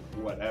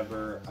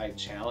whatever I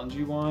challenge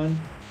you on.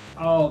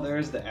 Oh,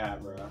 there's the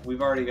Abra.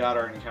 We've already got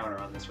our encounter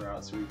on this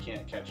route, so we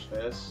can't catch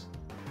this.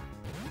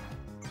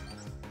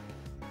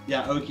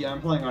 Yeah, Oki,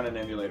 I'm playing on an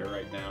emulator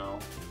right now.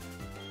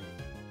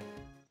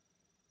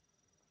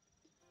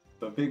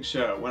 But Big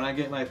Show, when I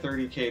get my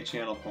 30k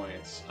channel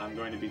points, I'm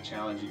going to be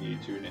challenging you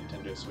to a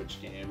Nintendo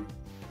Switch game.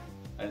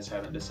 I just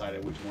haven't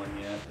decided which one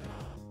yet.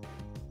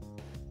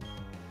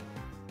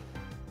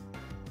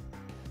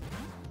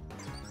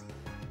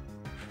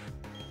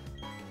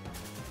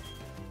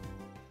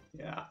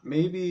 Yeah,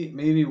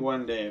 maybe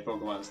one day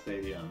Pokemon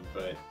Stadium,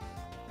 but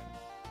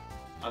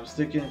I'm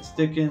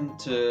sticking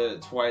to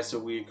twice a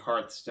week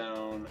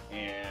Hearthstone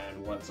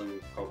and once a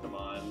week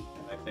Pokemon,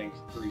 and I think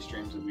 3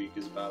 streams a week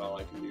is about all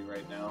I can do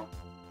right now.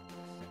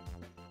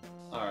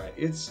 Alright,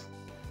 it's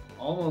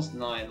almost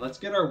 9. Let's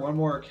get our one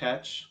more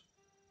catch.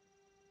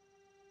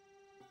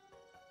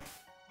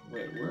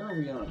 Wait, where are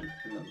we on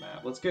in the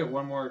map? Let's get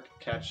one more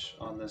catch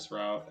on this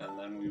route, and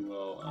then we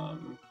will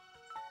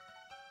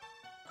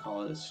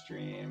call it a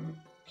stream.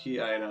 Key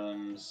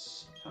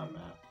items, town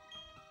map.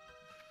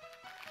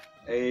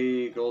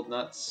 Hey, gold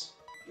nuts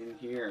in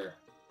here.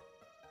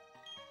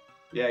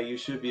 Yeah, you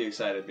should be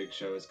excited, Big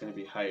Show. It's gonna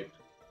be hype.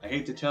 I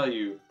hate to tell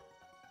you,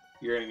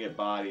 you're gonna get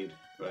bodied,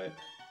 but...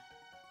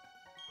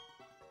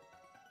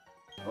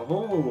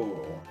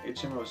 Oh,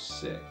 HMO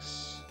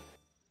 6.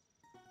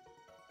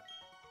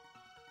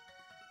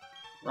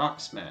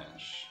 Rock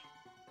Smash.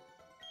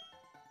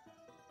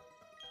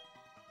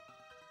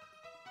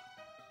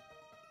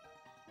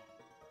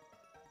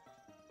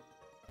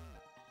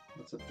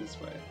 What's up this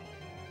way?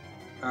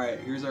 Alright,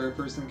 here's our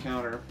first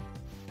encounter.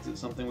 Is it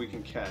something we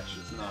can catch?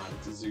 It's not.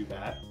 It's a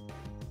Zubat.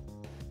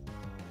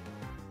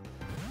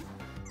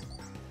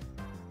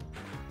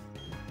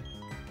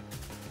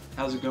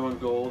 How's it going,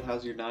 Gold?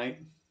 How's your night?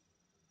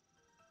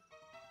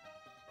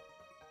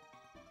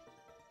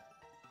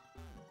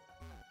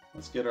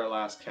 Let's get our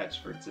last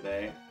catch for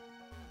today,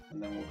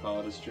 and then we'll call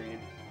it a stream.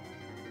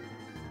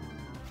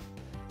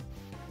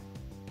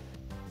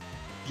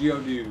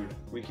 Geodude.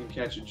 We can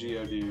catch a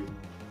Geodude.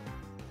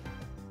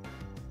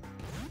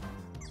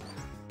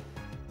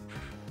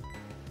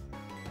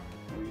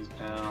 Please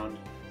pound.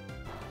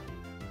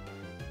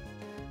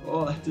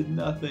 Oh, that did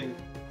nothing.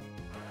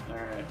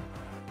 Alright.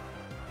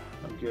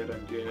 I'm good,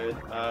 I'm good.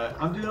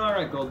 I'm doing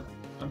alright, Gold.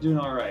 I'm doing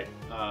alright.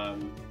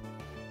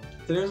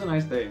 Today was a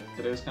nice day.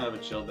 Today was kind of a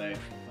chill day.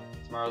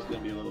 Tomorrow's gonna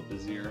be a little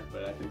busier,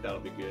 but I think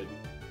that'll be good.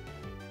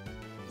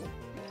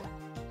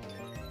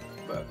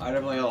 But I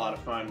definitely had a lot of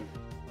fun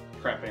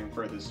prepping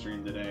for this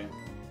stream today.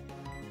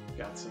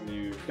 Got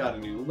a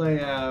new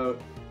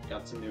layout,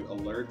 got some new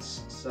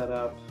alerts set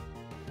up.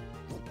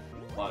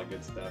 A lot of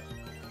good stuff.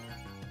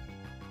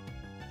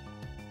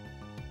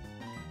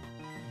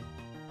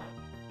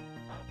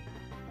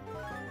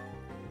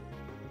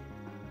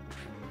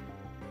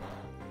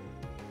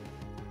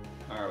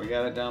 Alright, we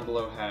got it down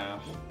below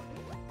half.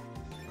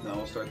 Now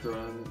we'll start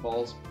throwing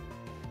balls.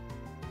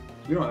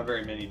 We don't have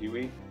very many, do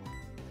we?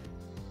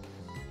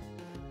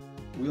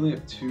 We only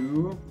have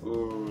 2?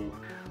 Ooh.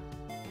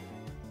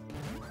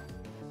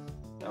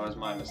 That was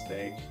my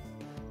mistake.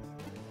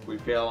 If we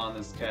fail on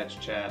this catch,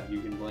 chat,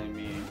 you can blame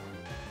me.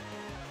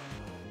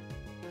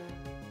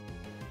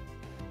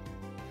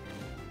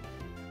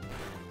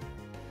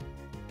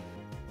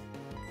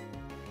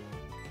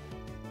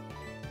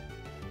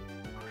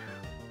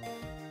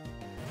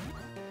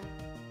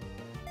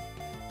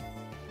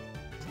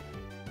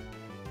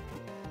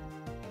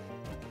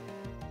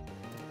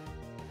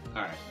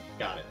 Alright,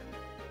 got it.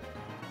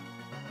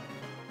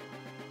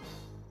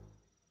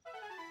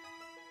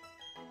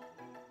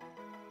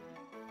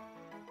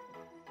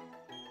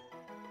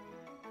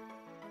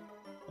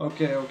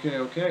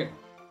 Okay.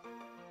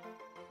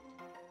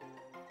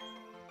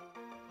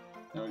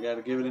 Now we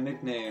gotta give it a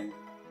nickname.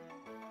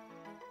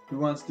 Who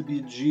wants to be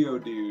a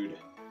Geodude?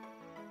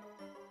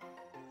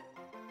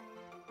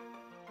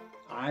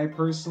 I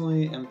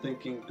personally am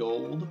thinking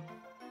gold.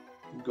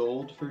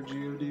 Gold for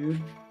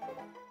Geodude.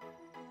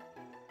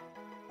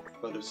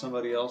 But if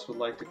somebody else would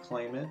like to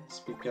claim it,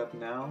 speak up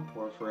now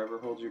or forever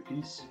hold your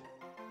peace.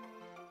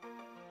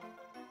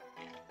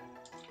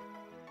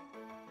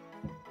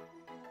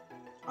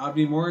 I'd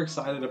be more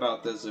excited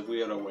about this if we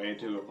had a way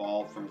to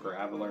evolve from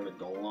Graveler to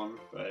Golem,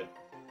 but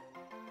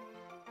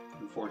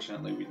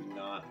unfortunately we do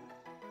not.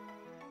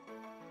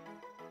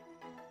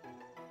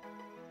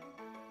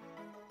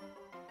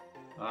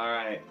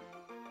 Alright,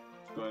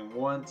 going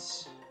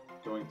once,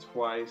 going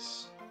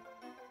twice,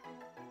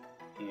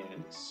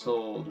 and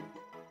sold.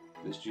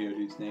 This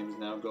Geodude's name is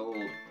now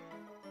Gold,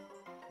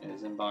 and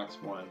is in box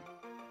 1.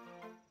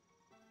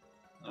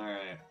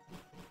 Alright,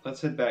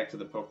 let's head back to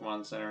the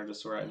Pokemon Center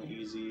just so we're at an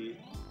easy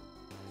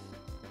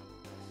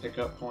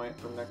pickup point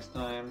from next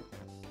time.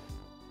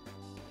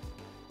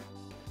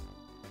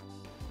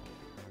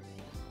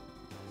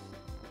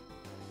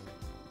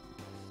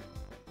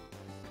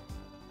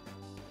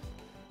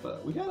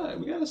 But we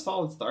got a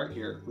solid start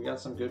here. We got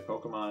some good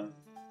Pokemon.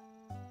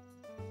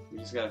 We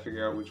just gotta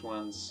figure out which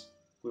ones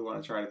we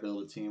want to try to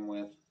build a team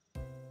with.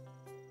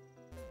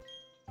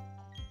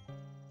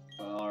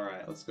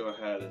 Alright, let's go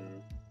ahead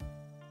and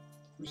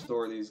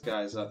restore these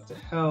guys up to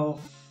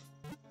health.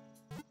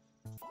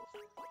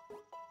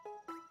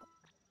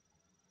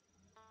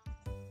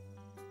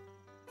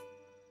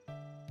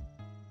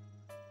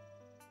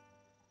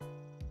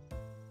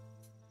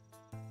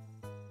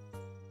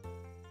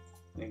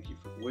 Thank you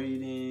for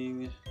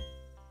waiting.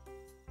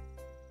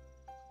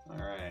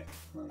 Alright,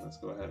 let's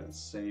go ahead and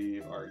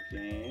save our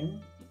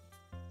game.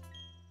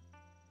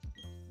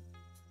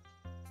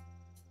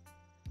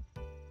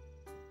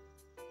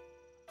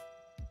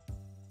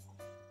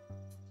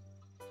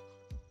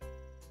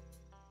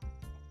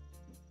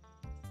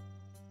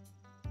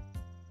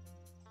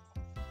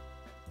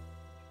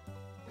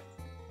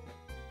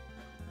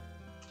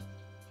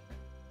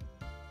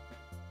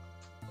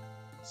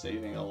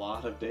 Saving a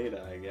lot of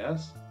data, I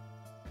guess.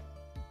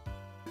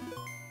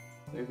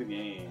 Save the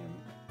game.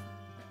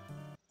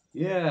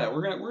 Yeah,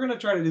 we're gonna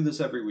try to do this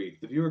every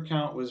week. The viewer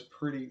count was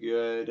pretty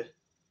good,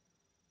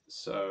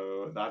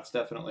 so that's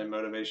definitely a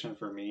motivation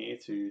for me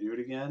to do it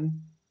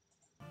again.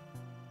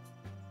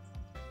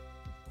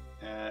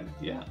 And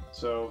yeah,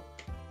 so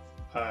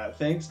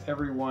thanks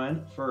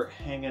everyone for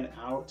hanging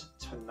out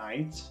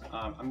tonight.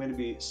 I'm going to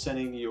be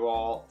sending you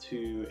all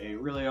to a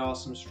really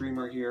awesome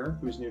streamer here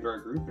who's new to our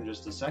group in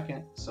just a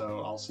second,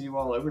 so I'll see you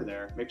all over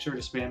there. Make sure to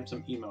spam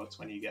some emotes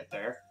when you get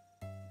there.